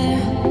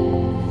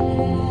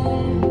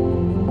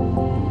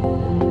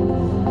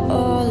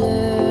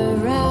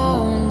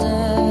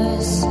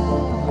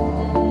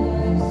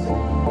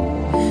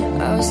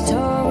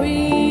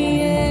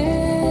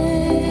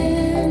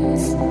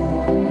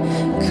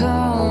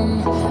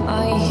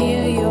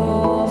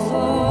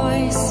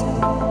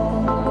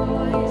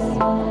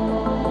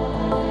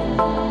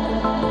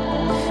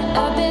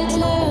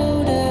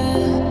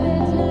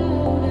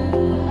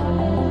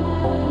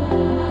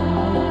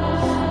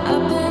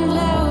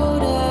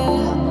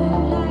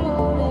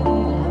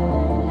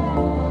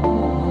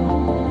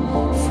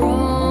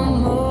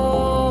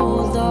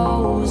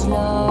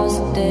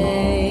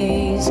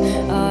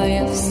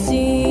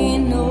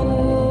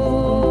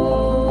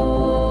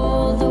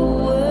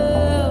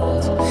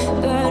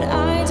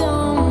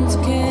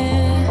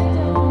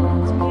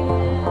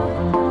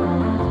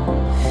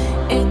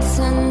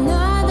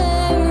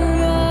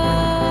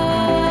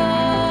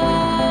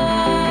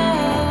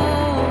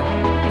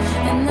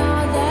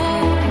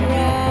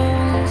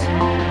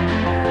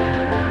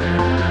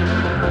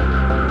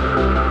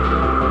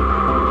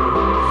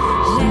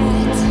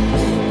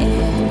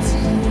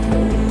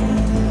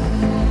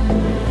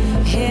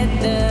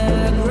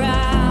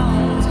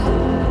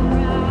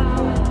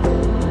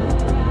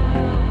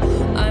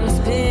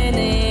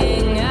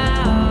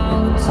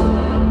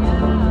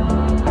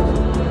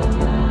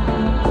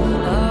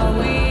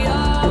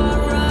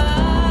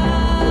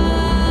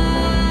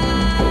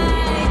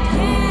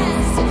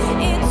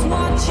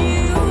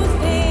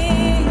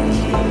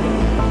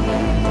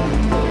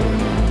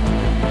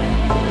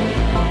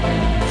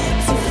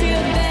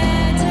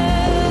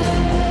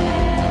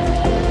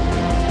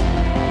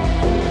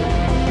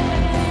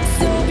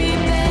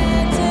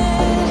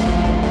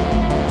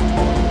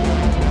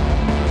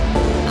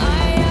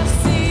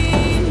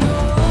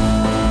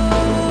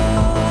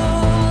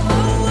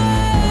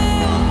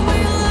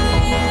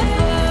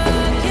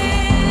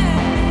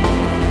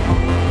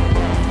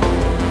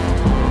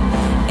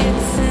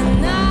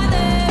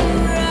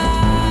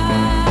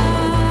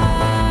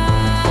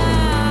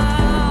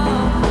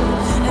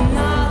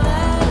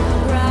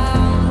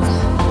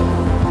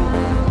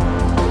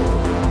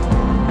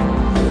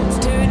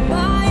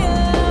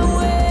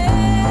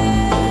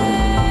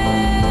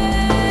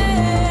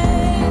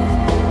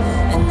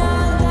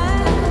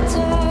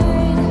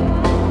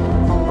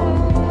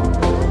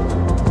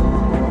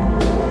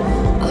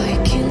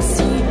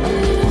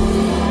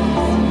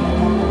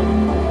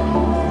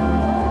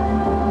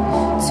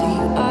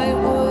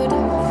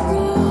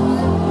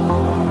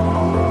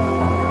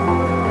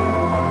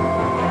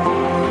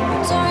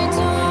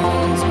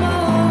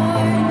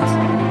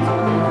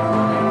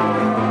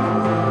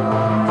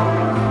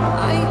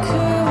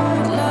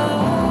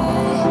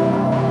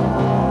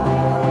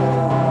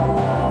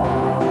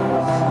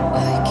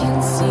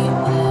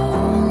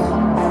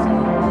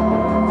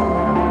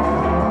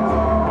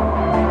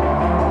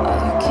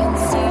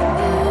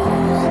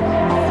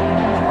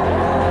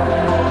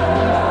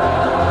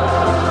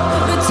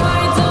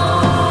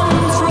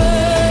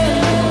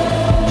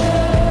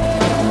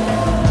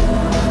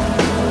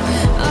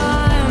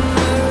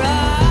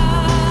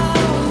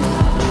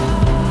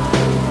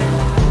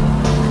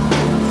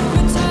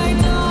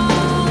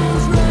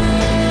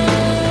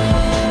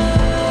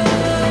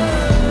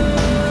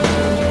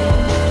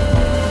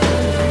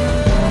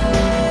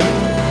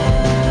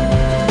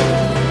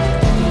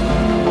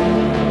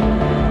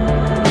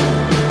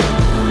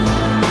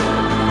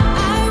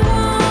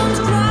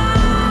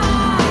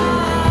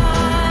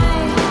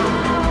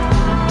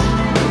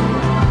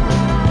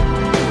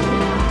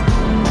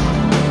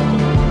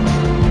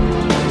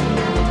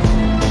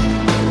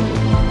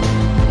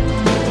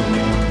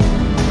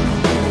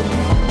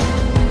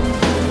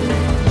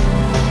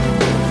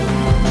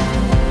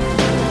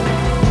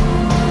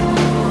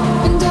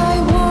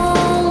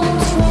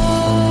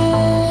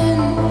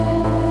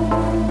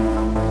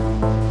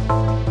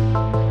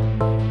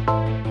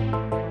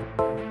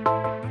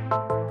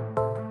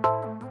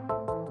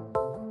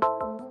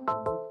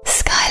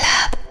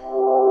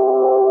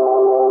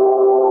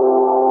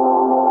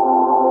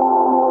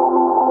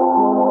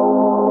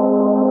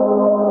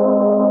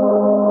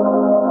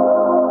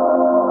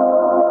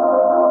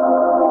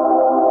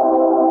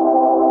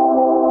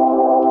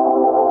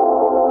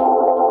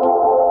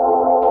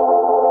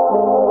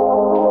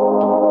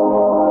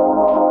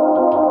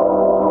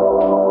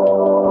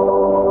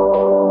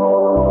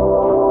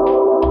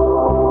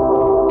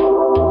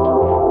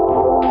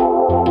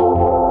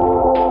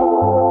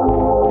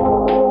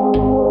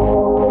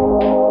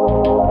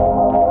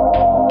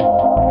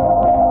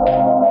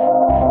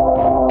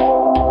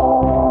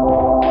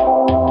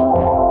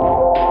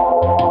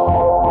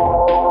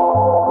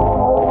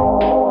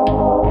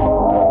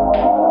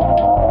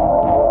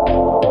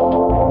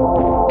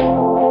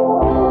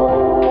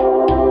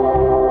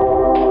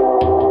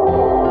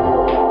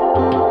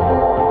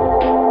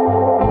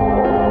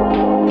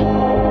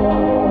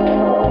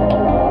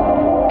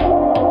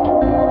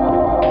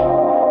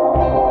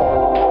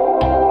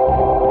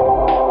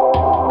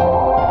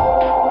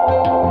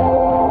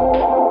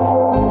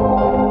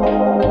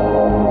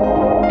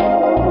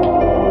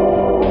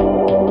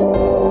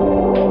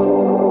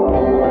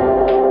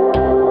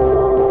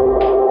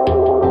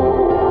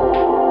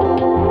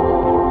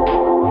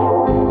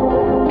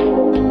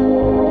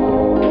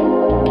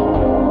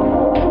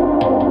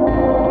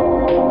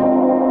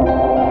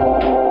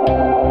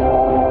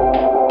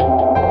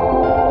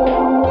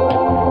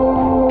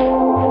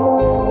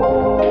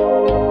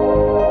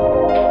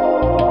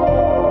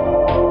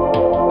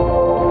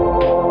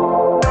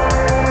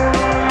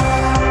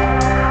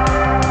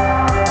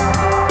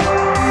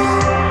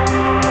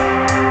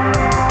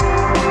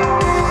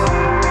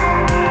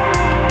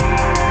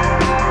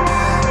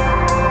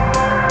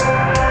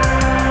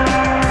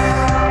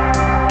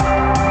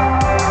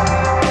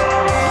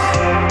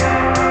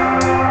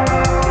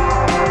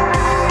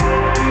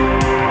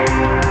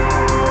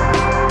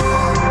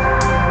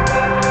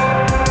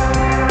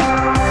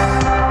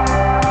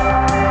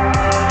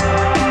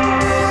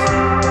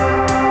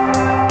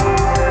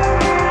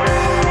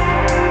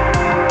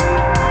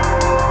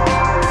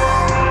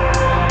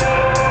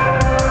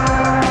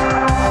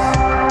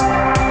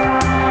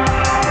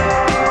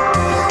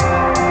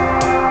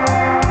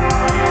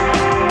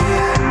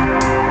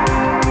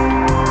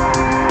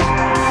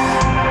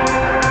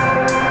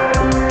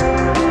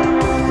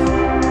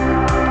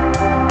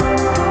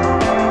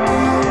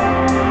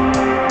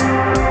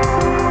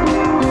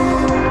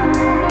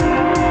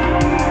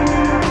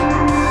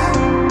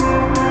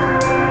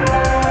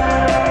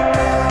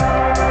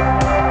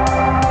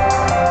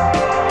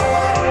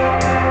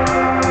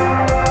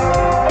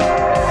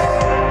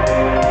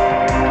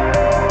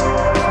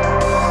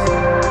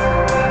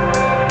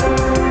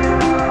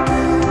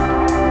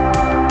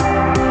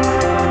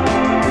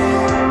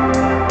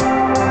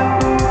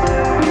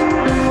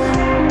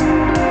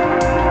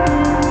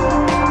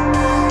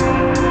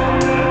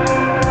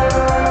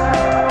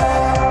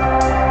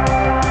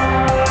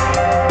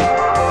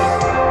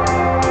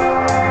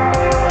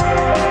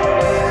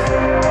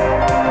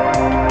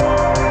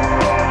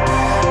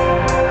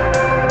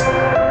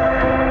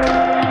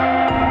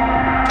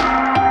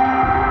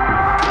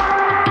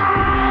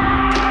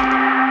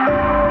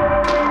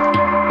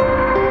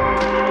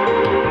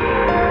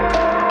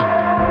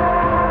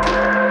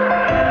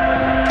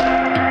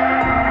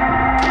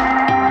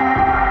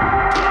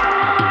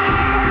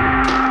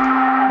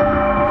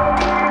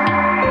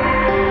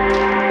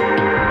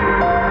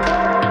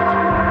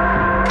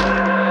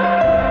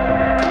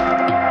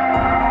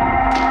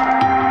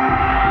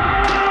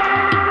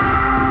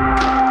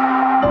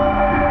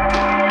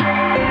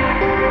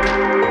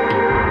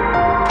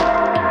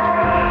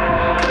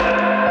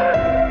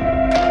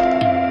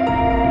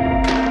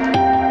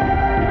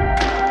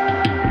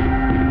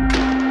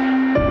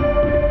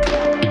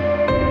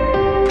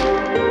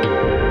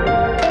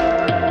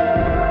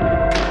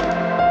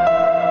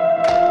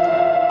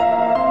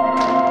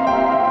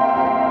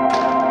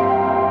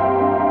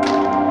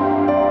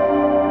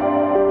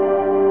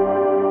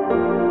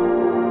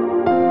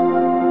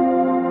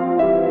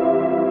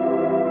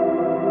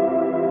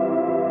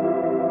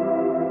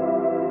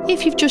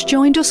 If you've just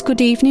joined us,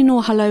 good evening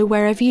or hello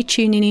wherever you're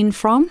tuning in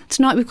from.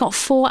 Tonight we've got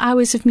 4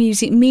 hours of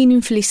music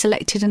meaningfully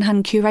selected and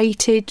hand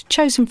curated,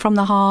 chosen from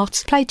the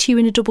heart, played to you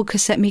in a double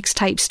cassette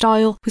mixtape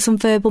style with some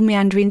verbal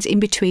meanderings in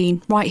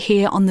between, right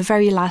here on the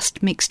very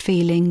last Mixed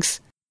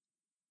Feelings.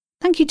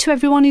 Thank you to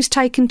everyone who's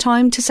taken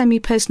time to send me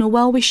personal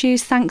well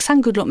wishes, thanks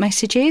and good luck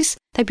messages.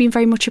 They've been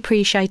very much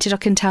appreciated, I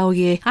can tell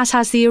you, as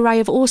has the array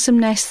of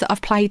awesomeness that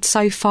I've played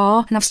so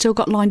far and I've still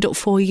got lined up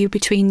for you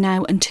between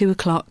now and 2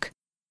 o'clock.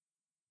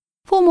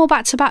 4 more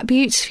back-to-back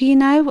beauts for you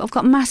now. I've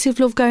got massive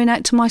love going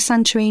out to my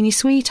Santorini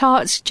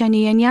sweethearts,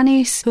 Jenny and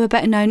Yanis, who are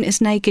better known as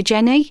Nega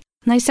Jenny.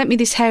 And they sent me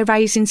this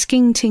hair-raising,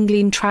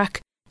 skin-tingling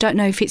track, Don't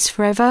Know If It's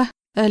Forever,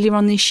 earlier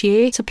on this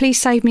year. So please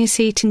save me a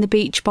seat in the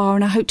beach bar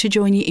and I hope to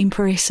join you in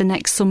Parissa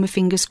next summer,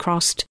 fingers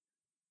crossed.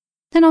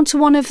 Then on to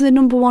one of the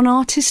 #1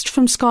 artists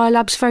from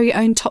Skylab's very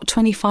own Top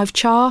 25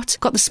 chart.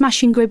 Got the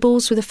Smashing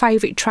Gribbles with a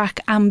favourite track,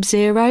 Amb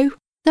Zero.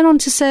 Then on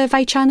to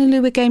Survey Channel,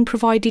 who again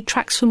provided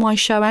tracks for my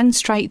show and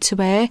Straight to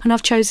Air, and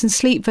I've chosen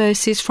Sleep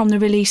Verses from the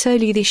release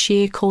earlier this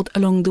year called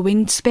Along the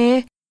Wind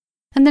Spear.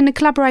 And then a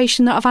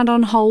collaboration that I've had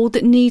on hold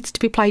that needs to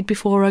be played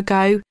before I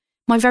go.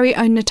 My very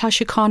own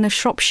Natasha Khan of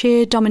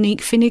Shropshire,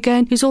 Dominique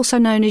Finnegan, who's also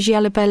known as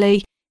Yellow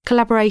Belly,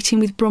 collaborating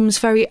with Brum's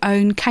very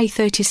own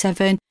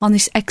K37 on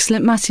this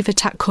excellent Massive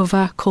Attack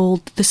cover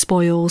called The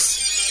Spoils.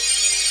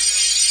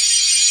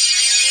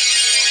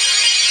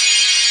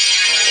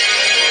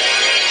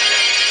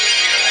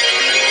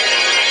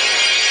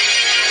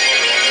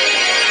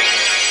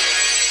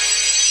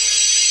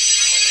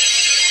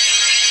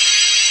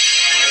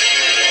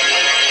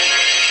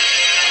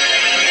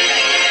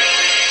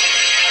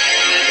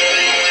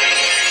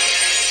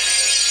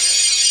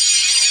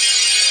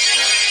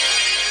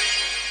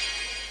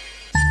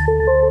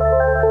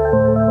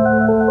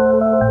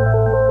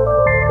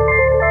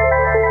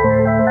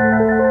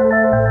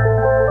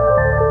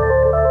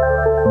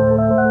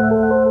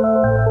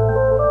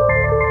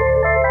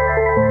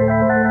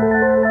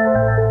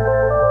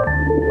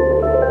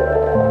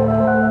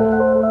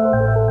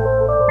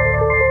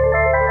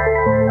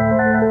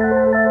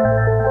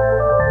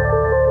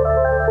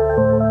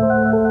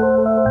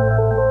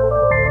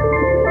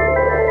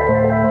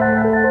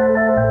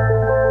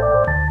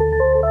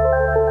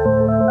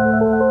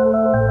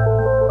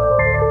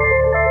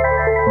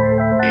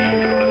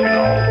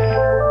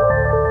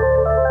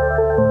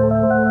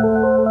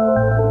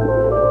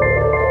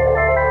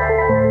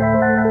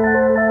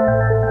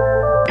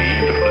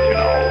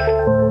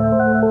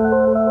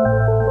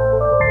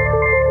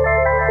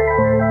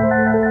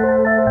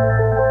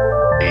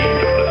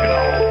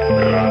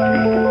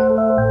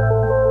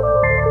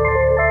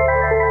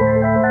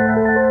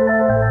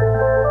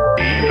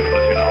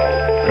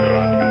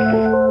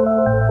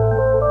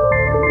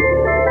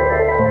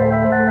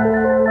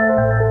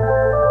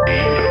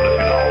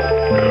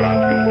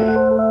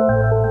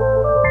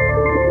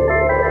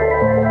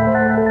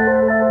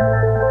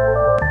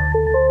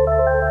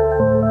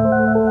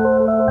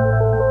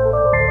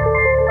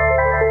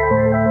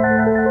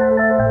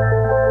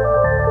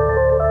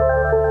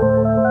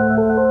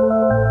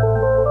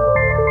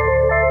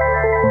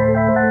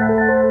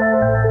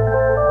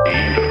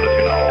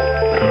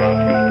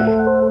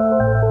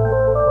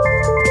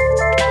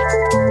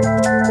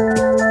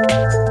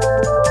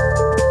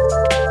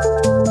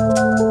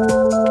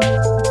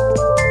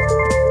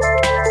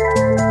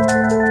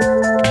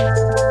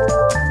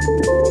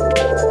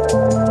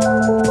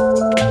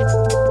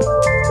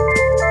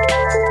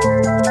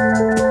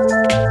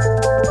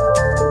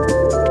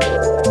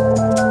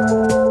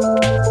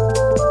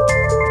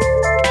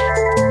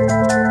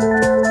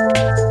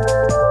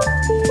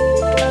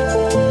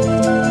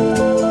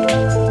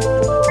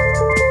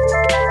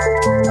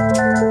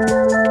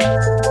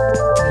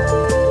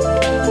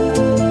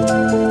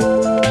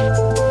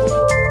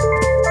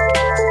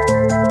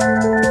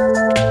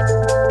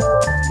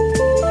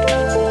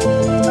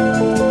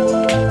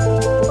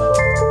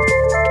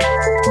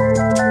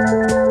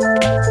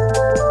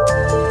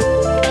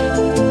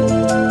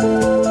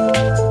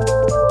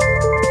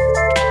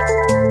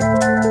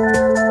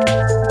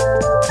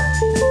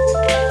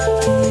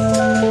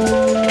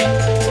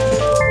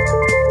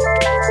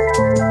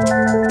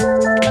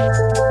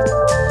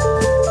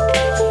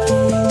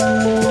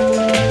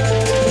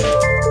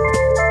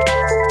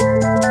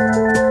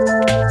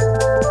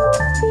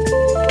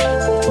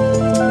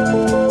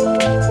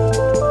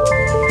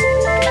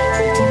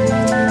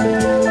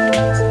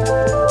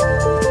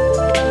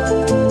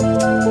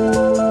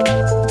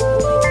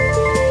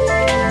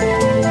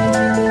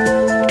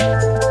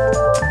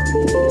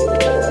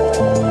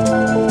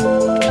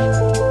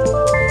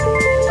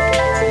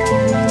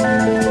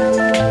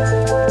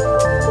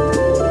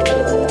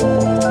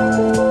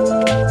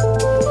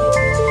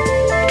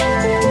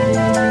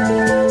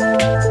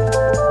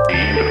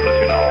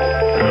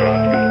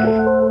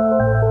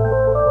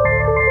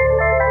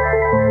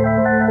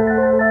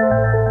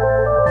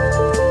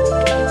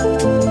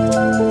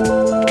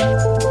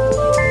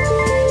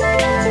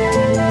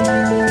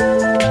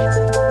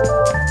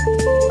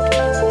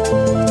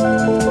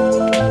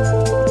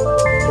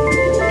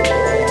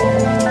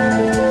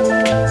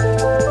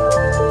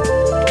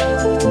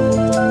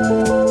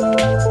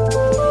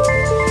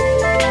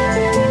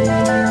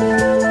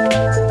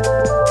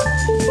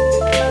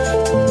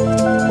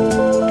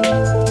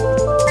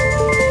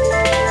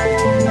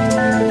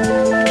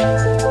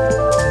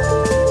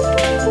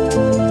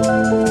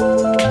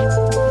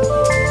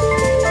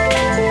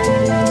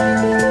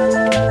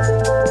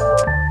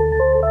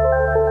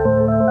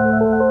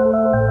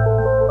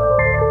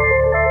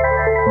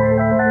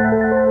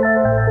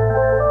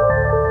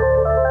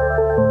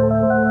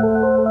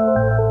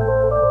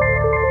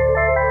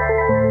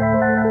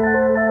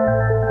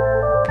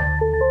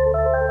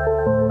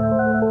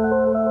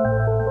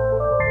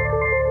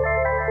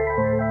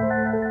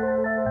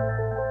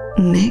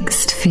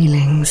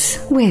 Feelings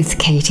with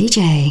Katy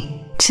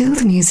Jay.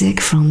 Chilled music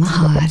from the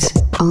heart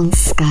on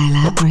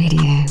Skylab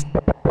Radio.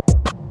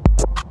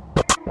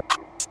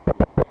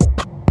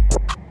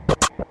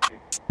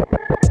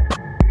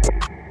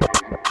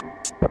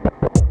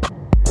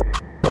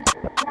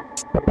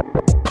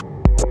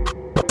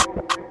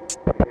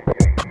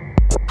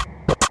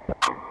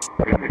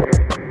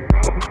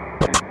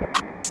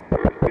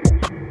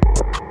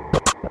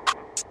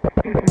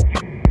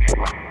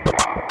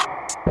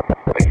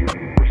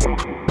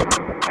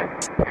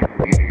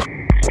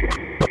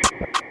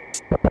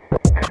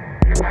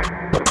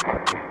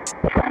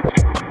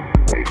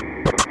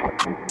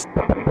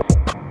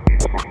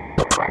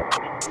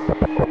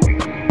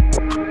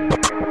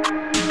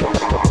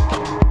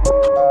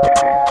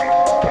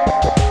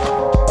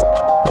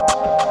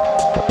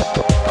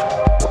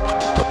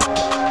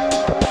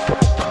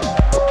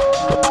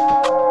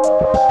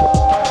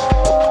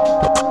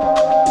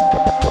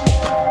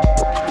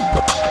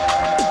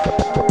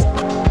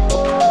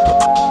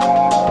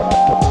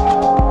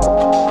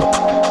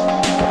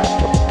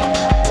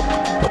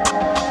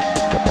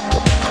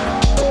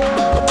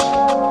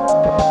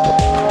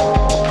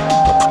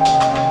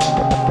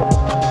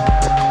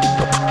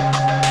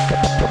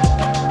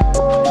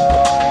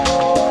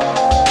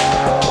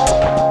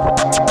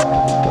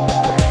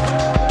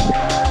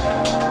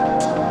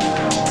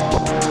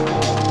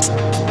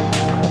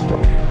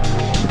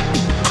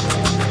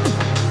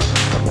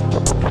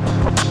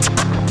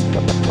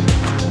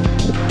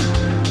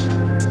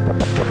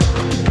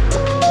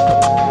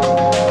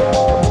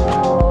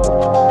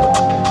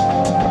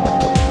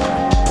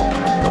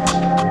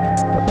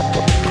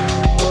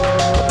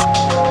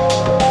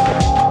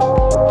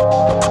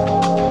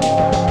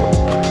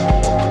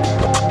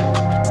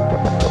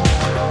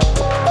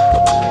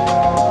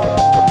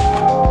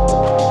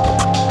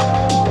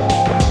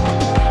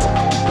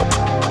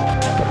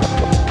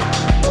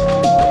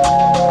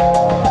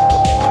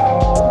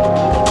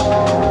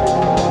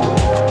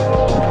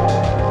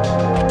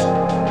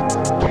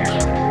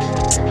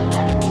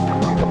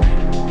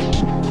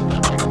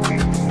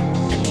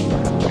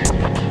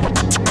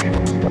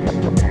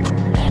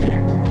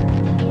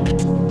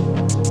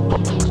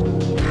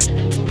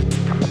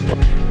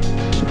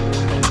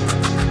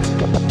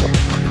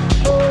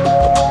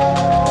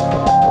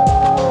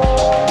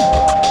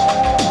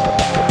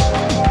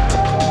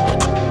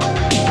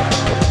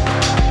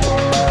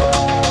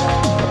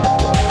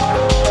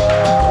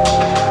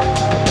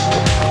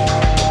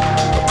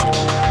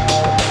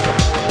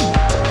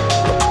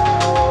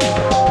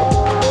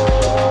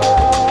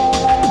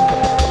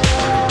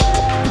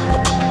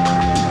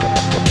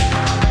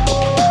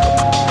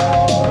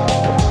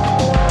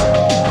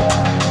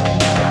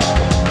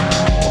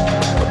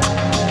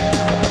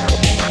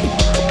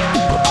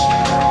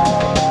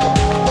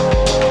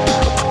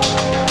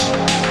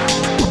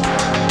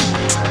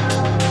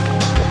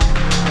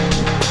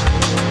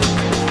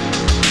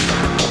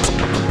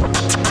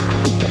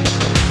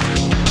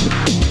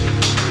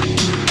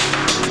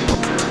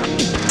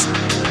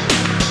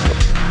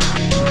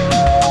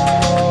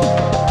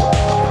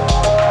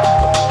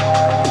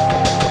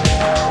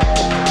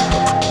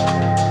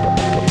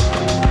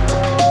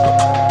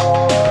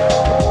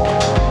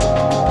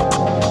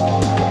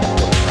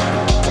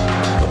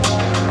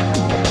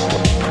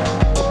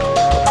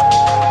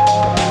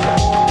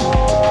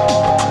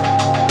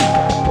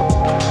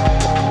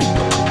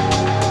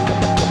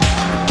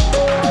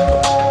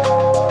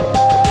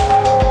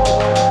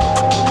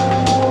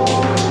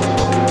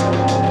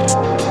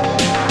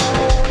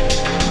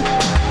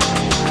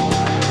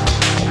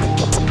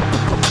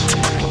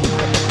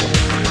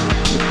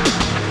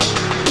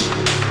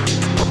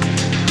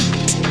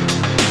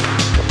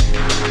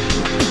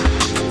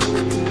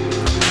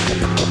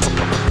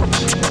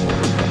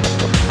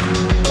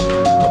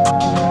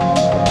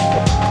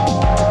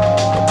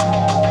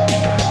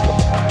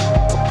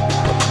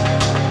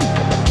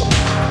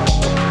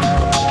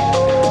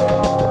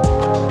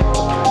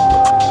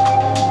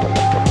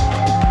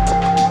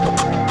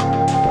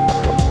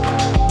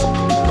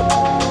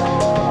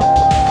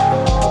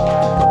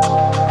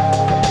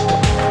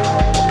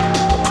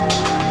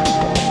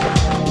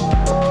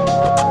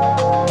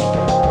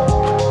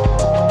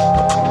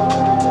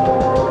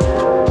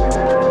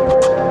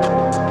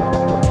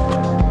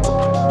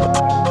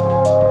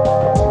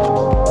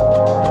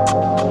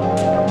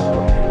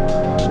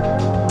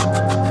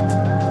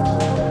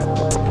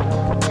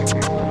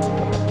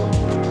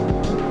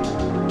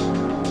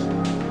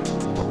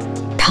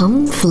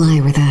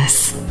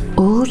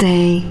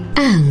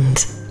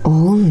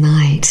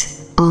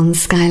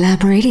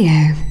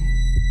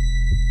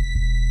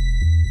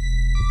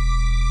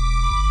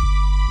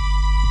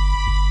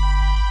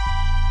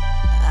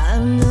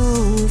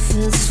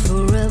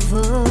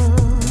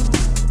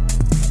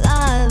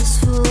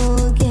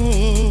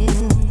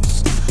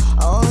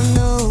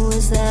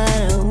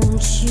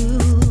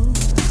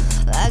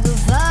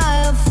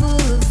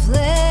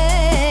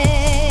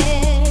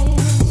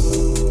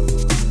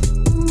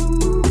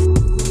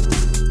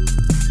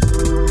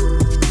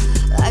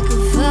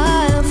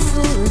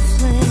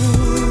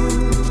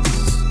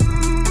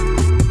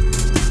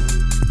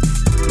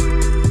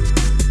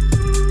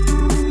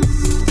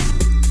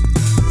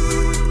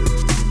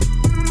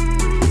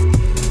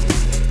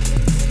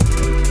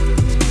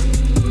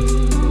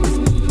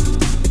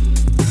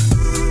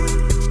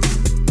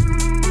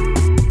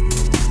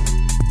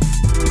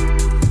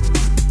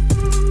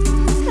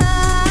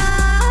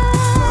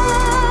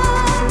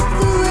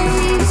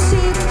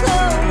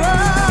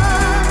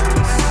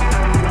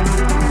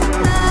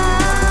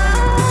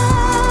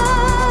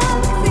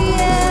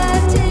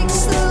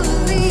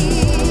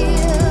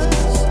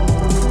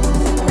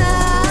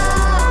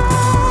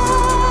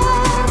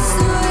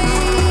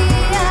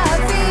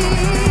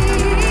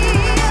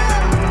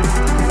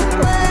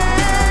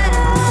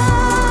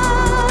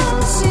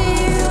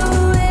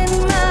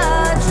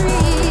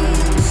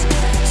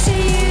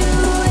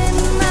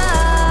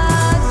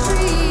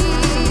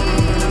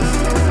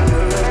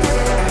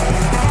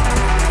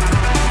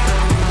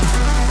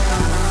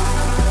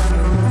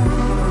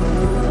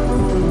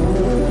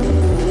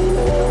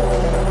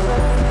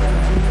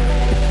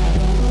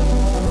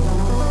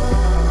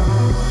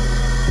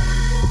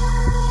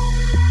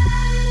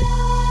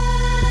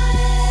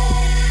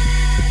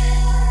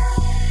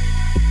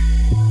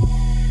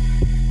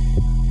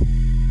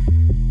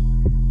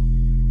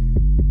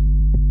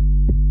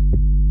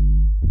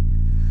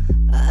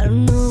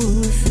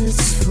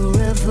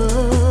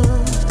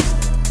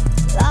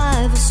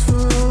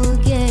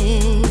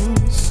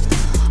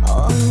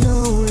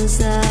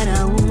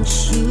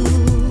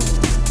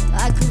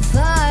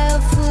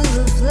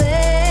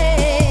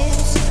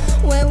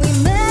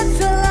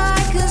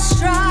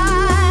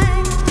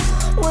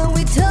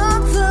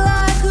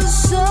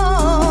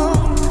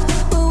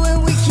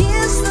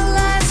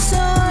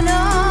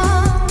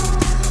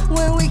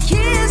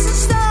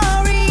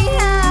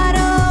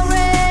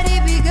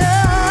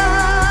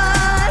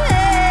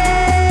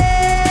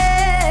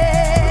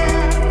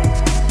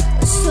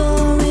 So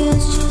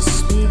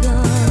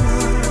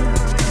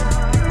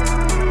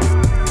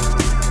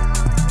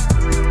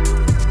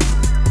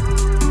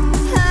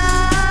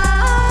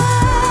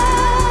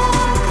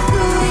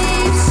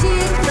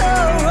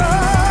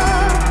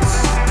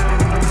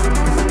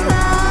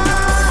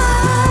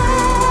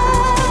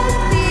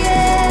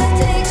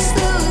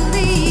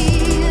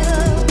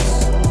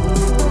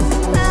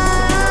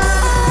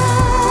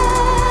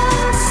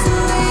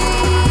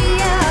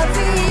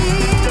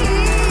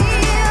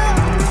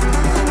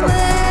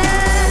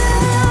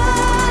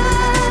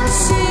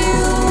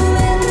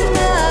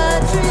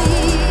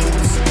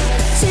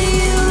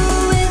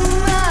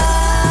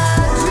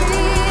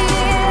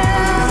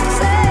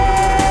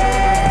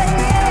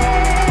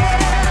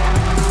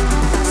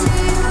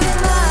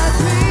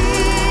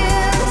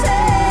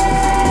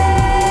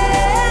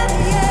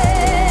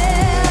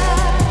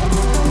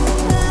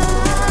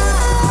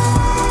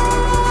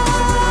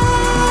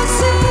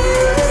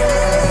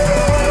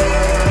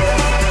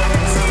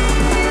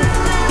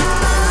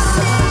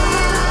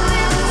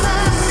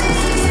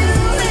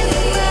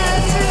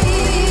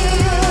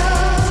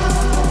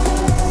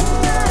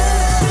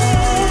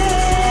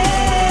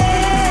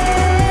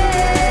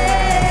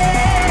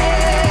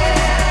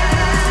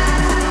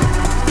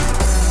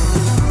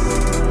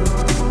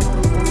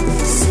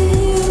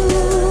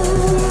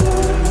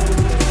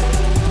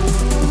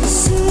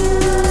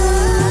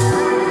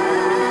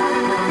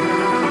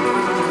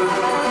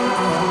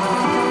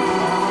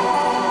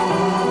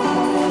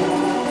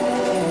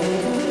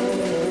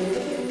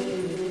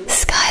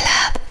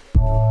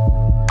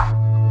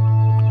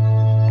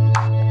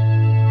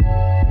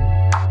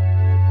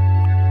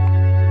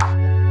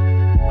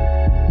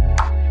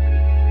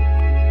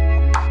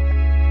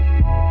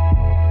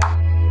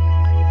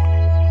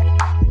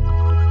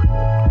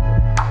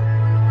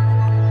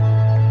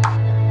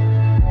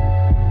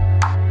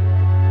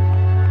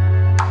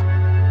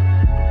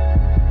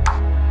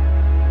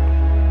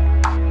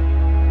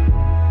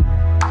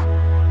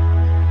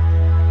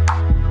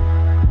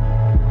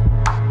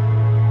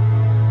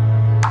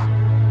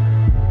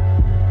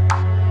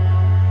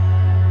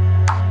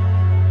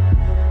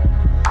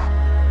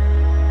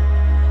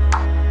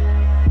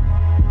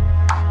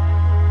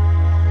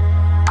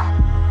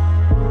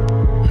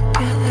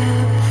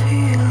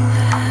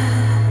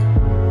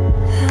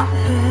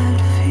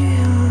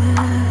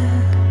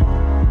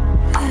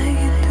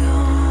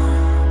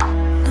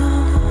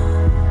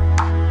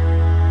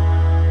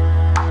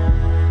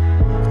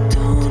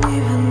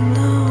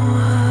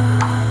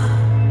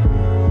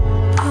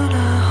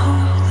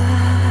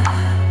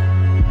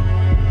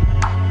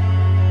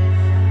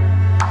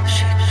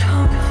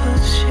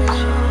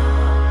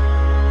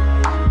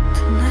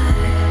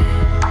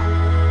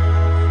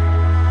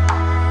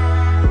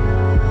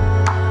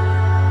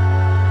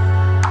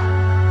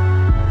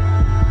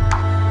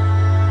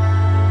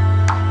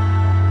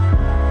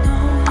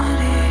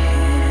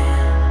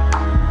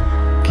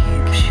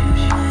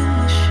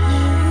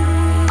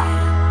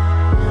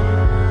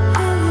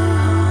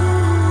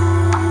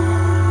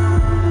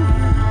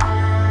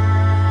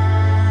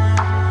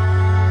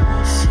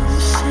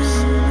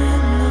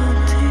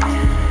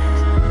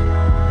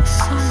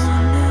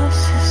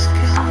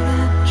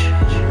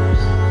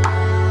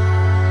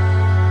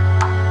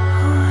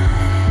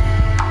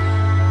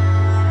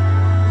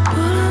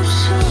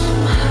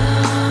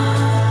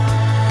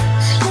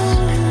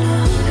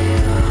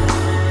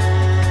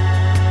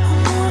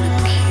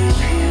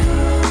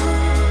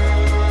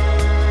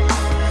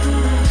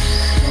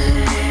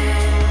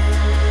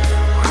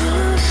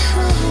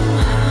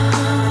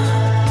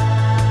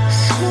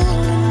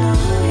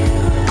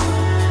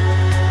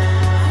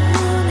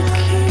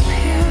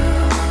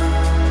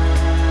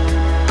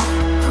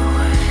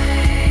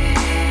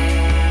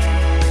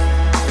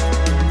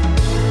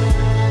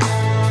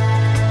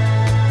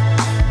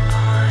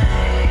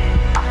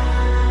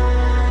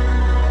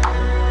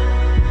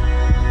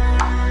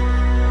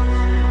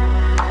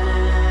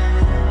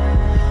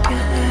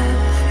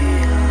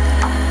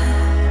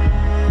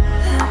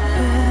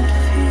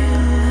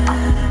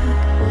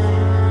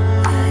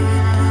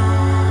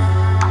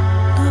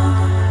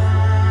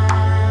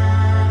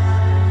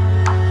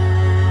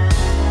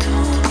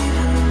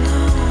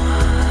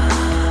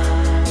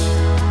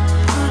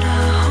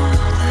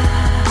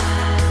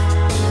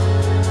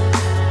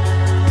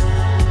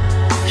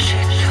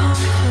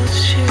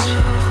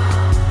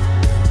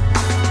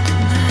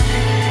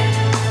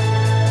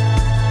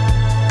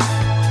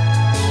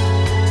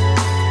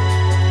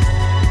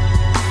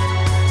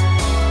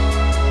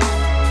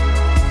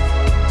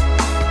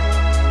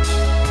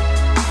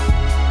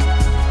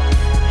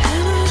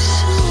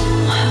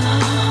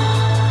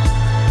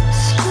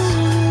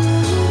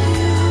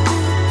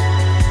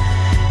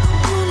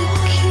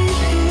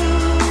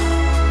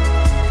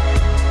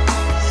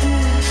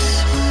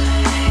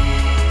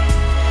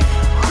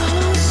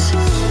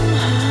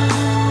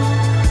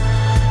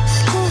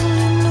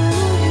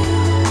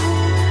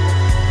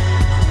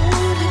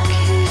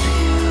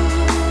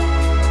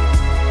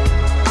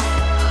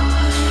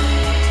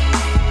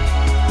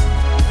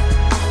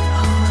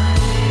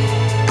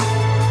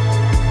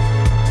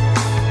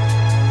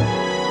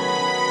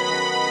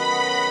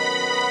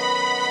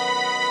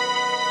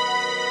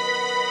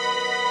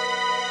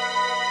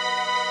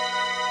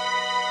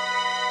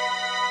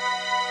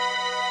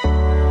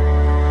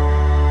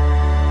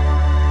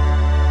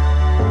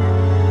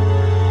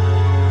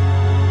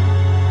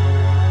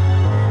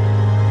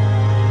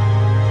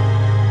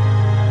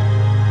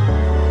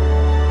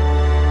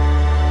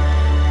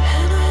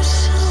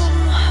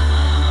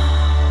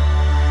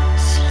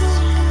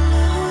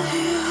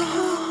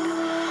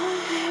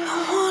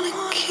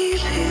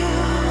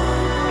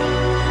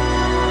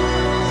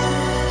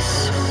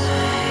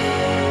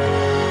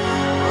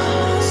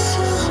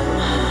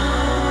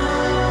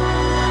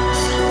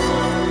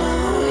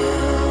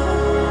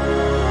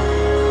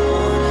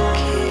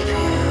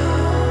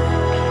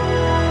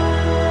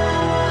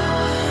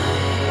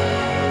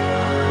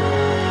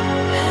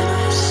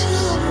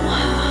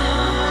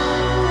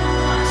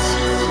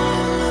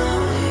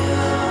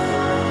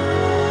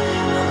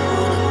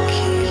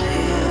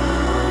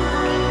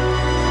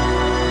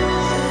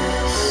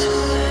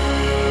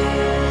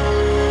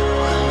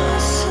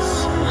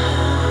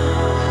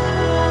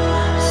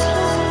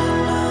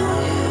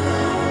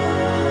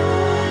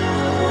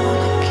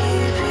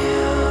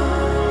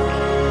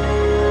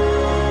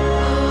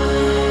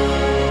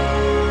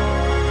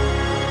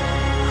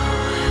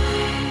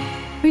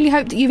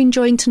hope that you're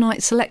enjoying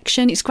tonight's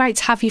selection. It's great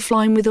to have you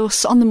flying with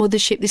us on the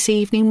mothership this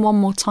evening one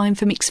more time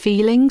for Mixed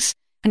Feelings,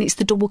 and it's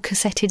the double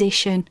cassette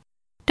edition.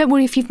 Don't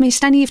worry if you've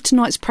missed any of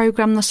tonight's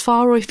programme thus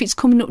far, or if it's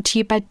coming up to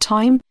your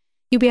bedtime.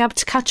 You'll be able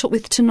to catch up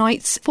with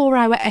tonight's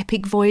 4-hour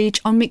epic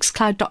voyage on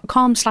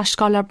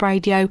mixcloud.com/Skylab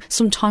Radio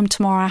sometime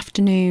tomorrow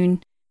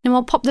afternoon. Now,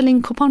 I'll pop the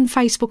link up on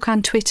Facebook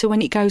and Twitter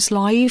when it goes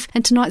live,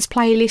 and tonight's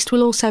playlist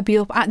will also be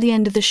up at the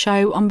end of the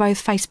show on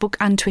both Facebook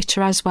and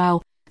Twitter as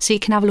well, so you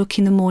can have a look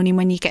in the morning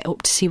when you get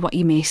up to see what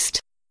you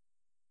missed.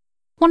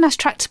 One last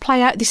track to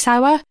play out this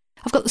hour.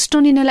 I've got the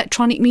stunning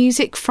electronic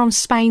music from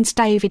Spain's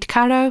David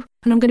Caro,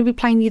 and I'm going to be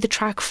playing you the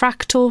track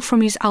Fractal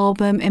from his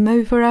album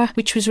Emobera,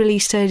 which was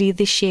released earlier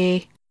this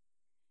year.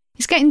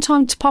 It's getting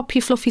time to pop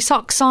your fluffy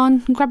socks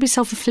on, and grab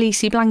yourself a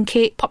fleecy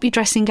blanket, pop your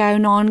dressing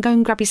gown on, go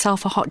and grab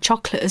yourself a hot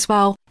chocolate as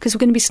well, because we're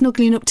going to be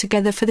snuggling up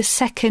together for the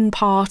second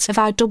part of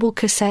our double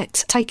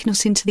cassette, taking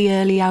us into the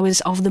early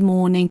hours of the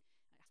morning.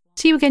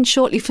 See you again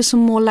shortly for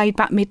some more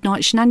laid-back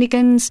midnight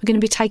shenanigans. We're going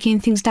to be taking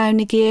things down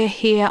a gear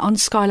here on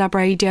Skylab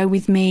Radio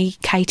with me,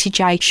 Katy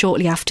Jay,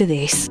 shortly after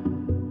this.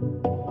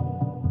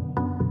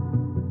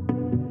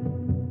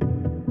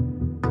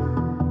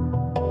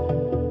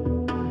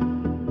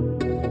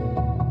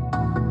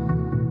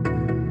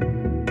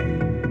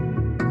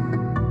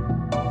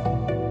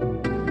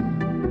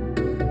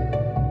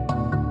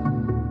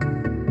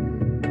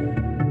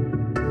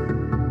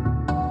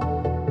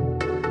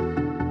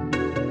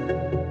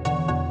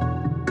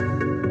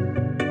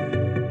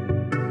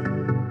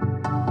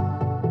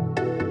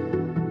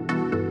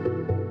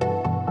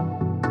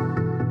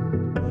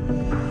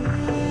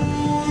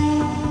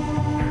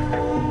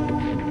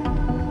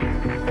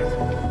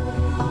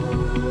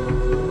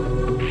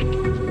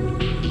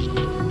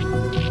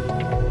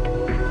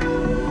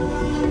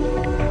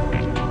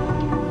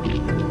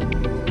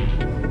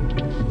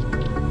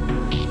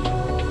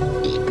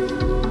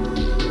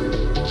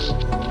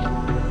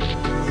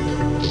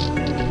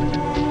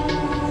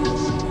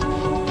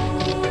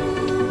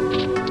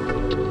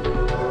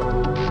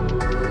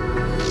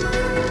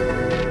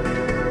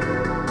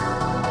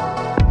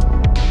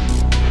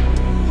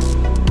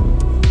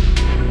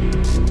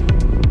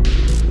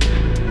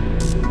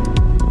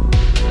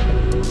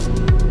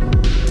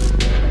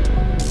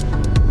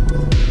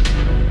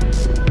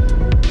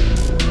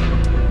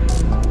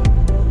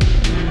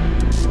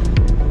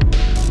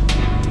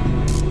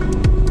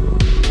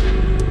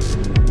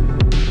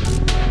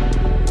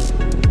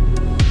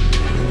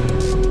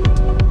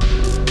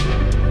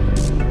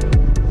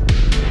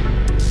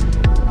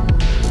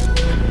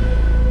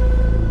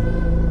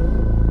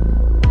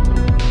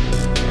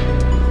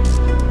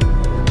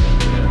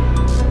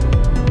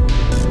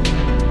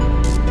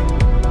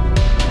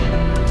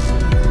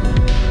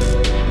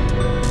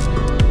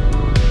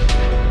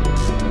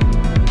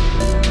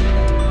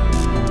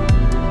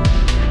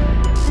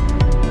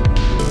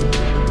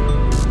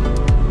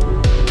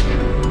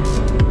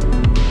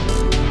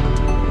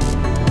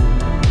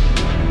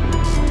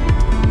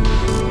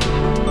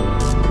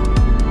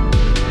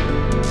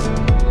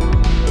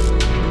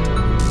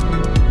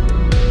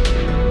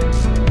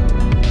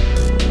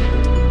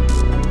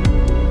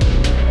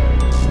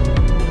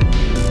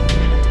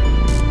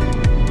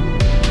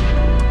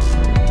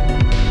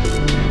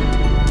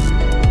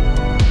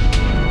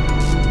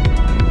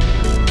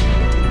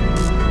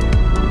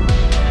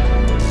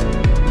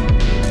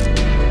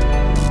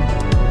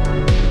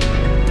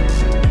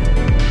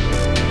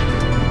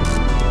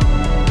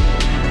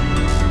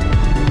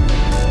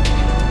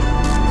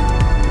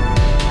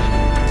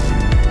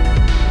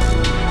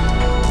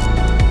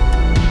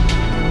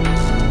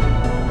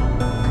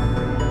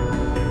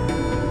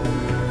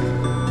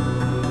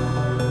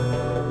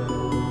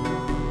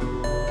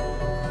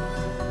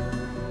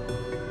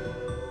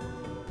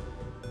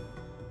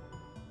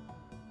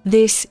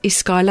 This is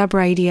Skylab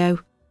Radio.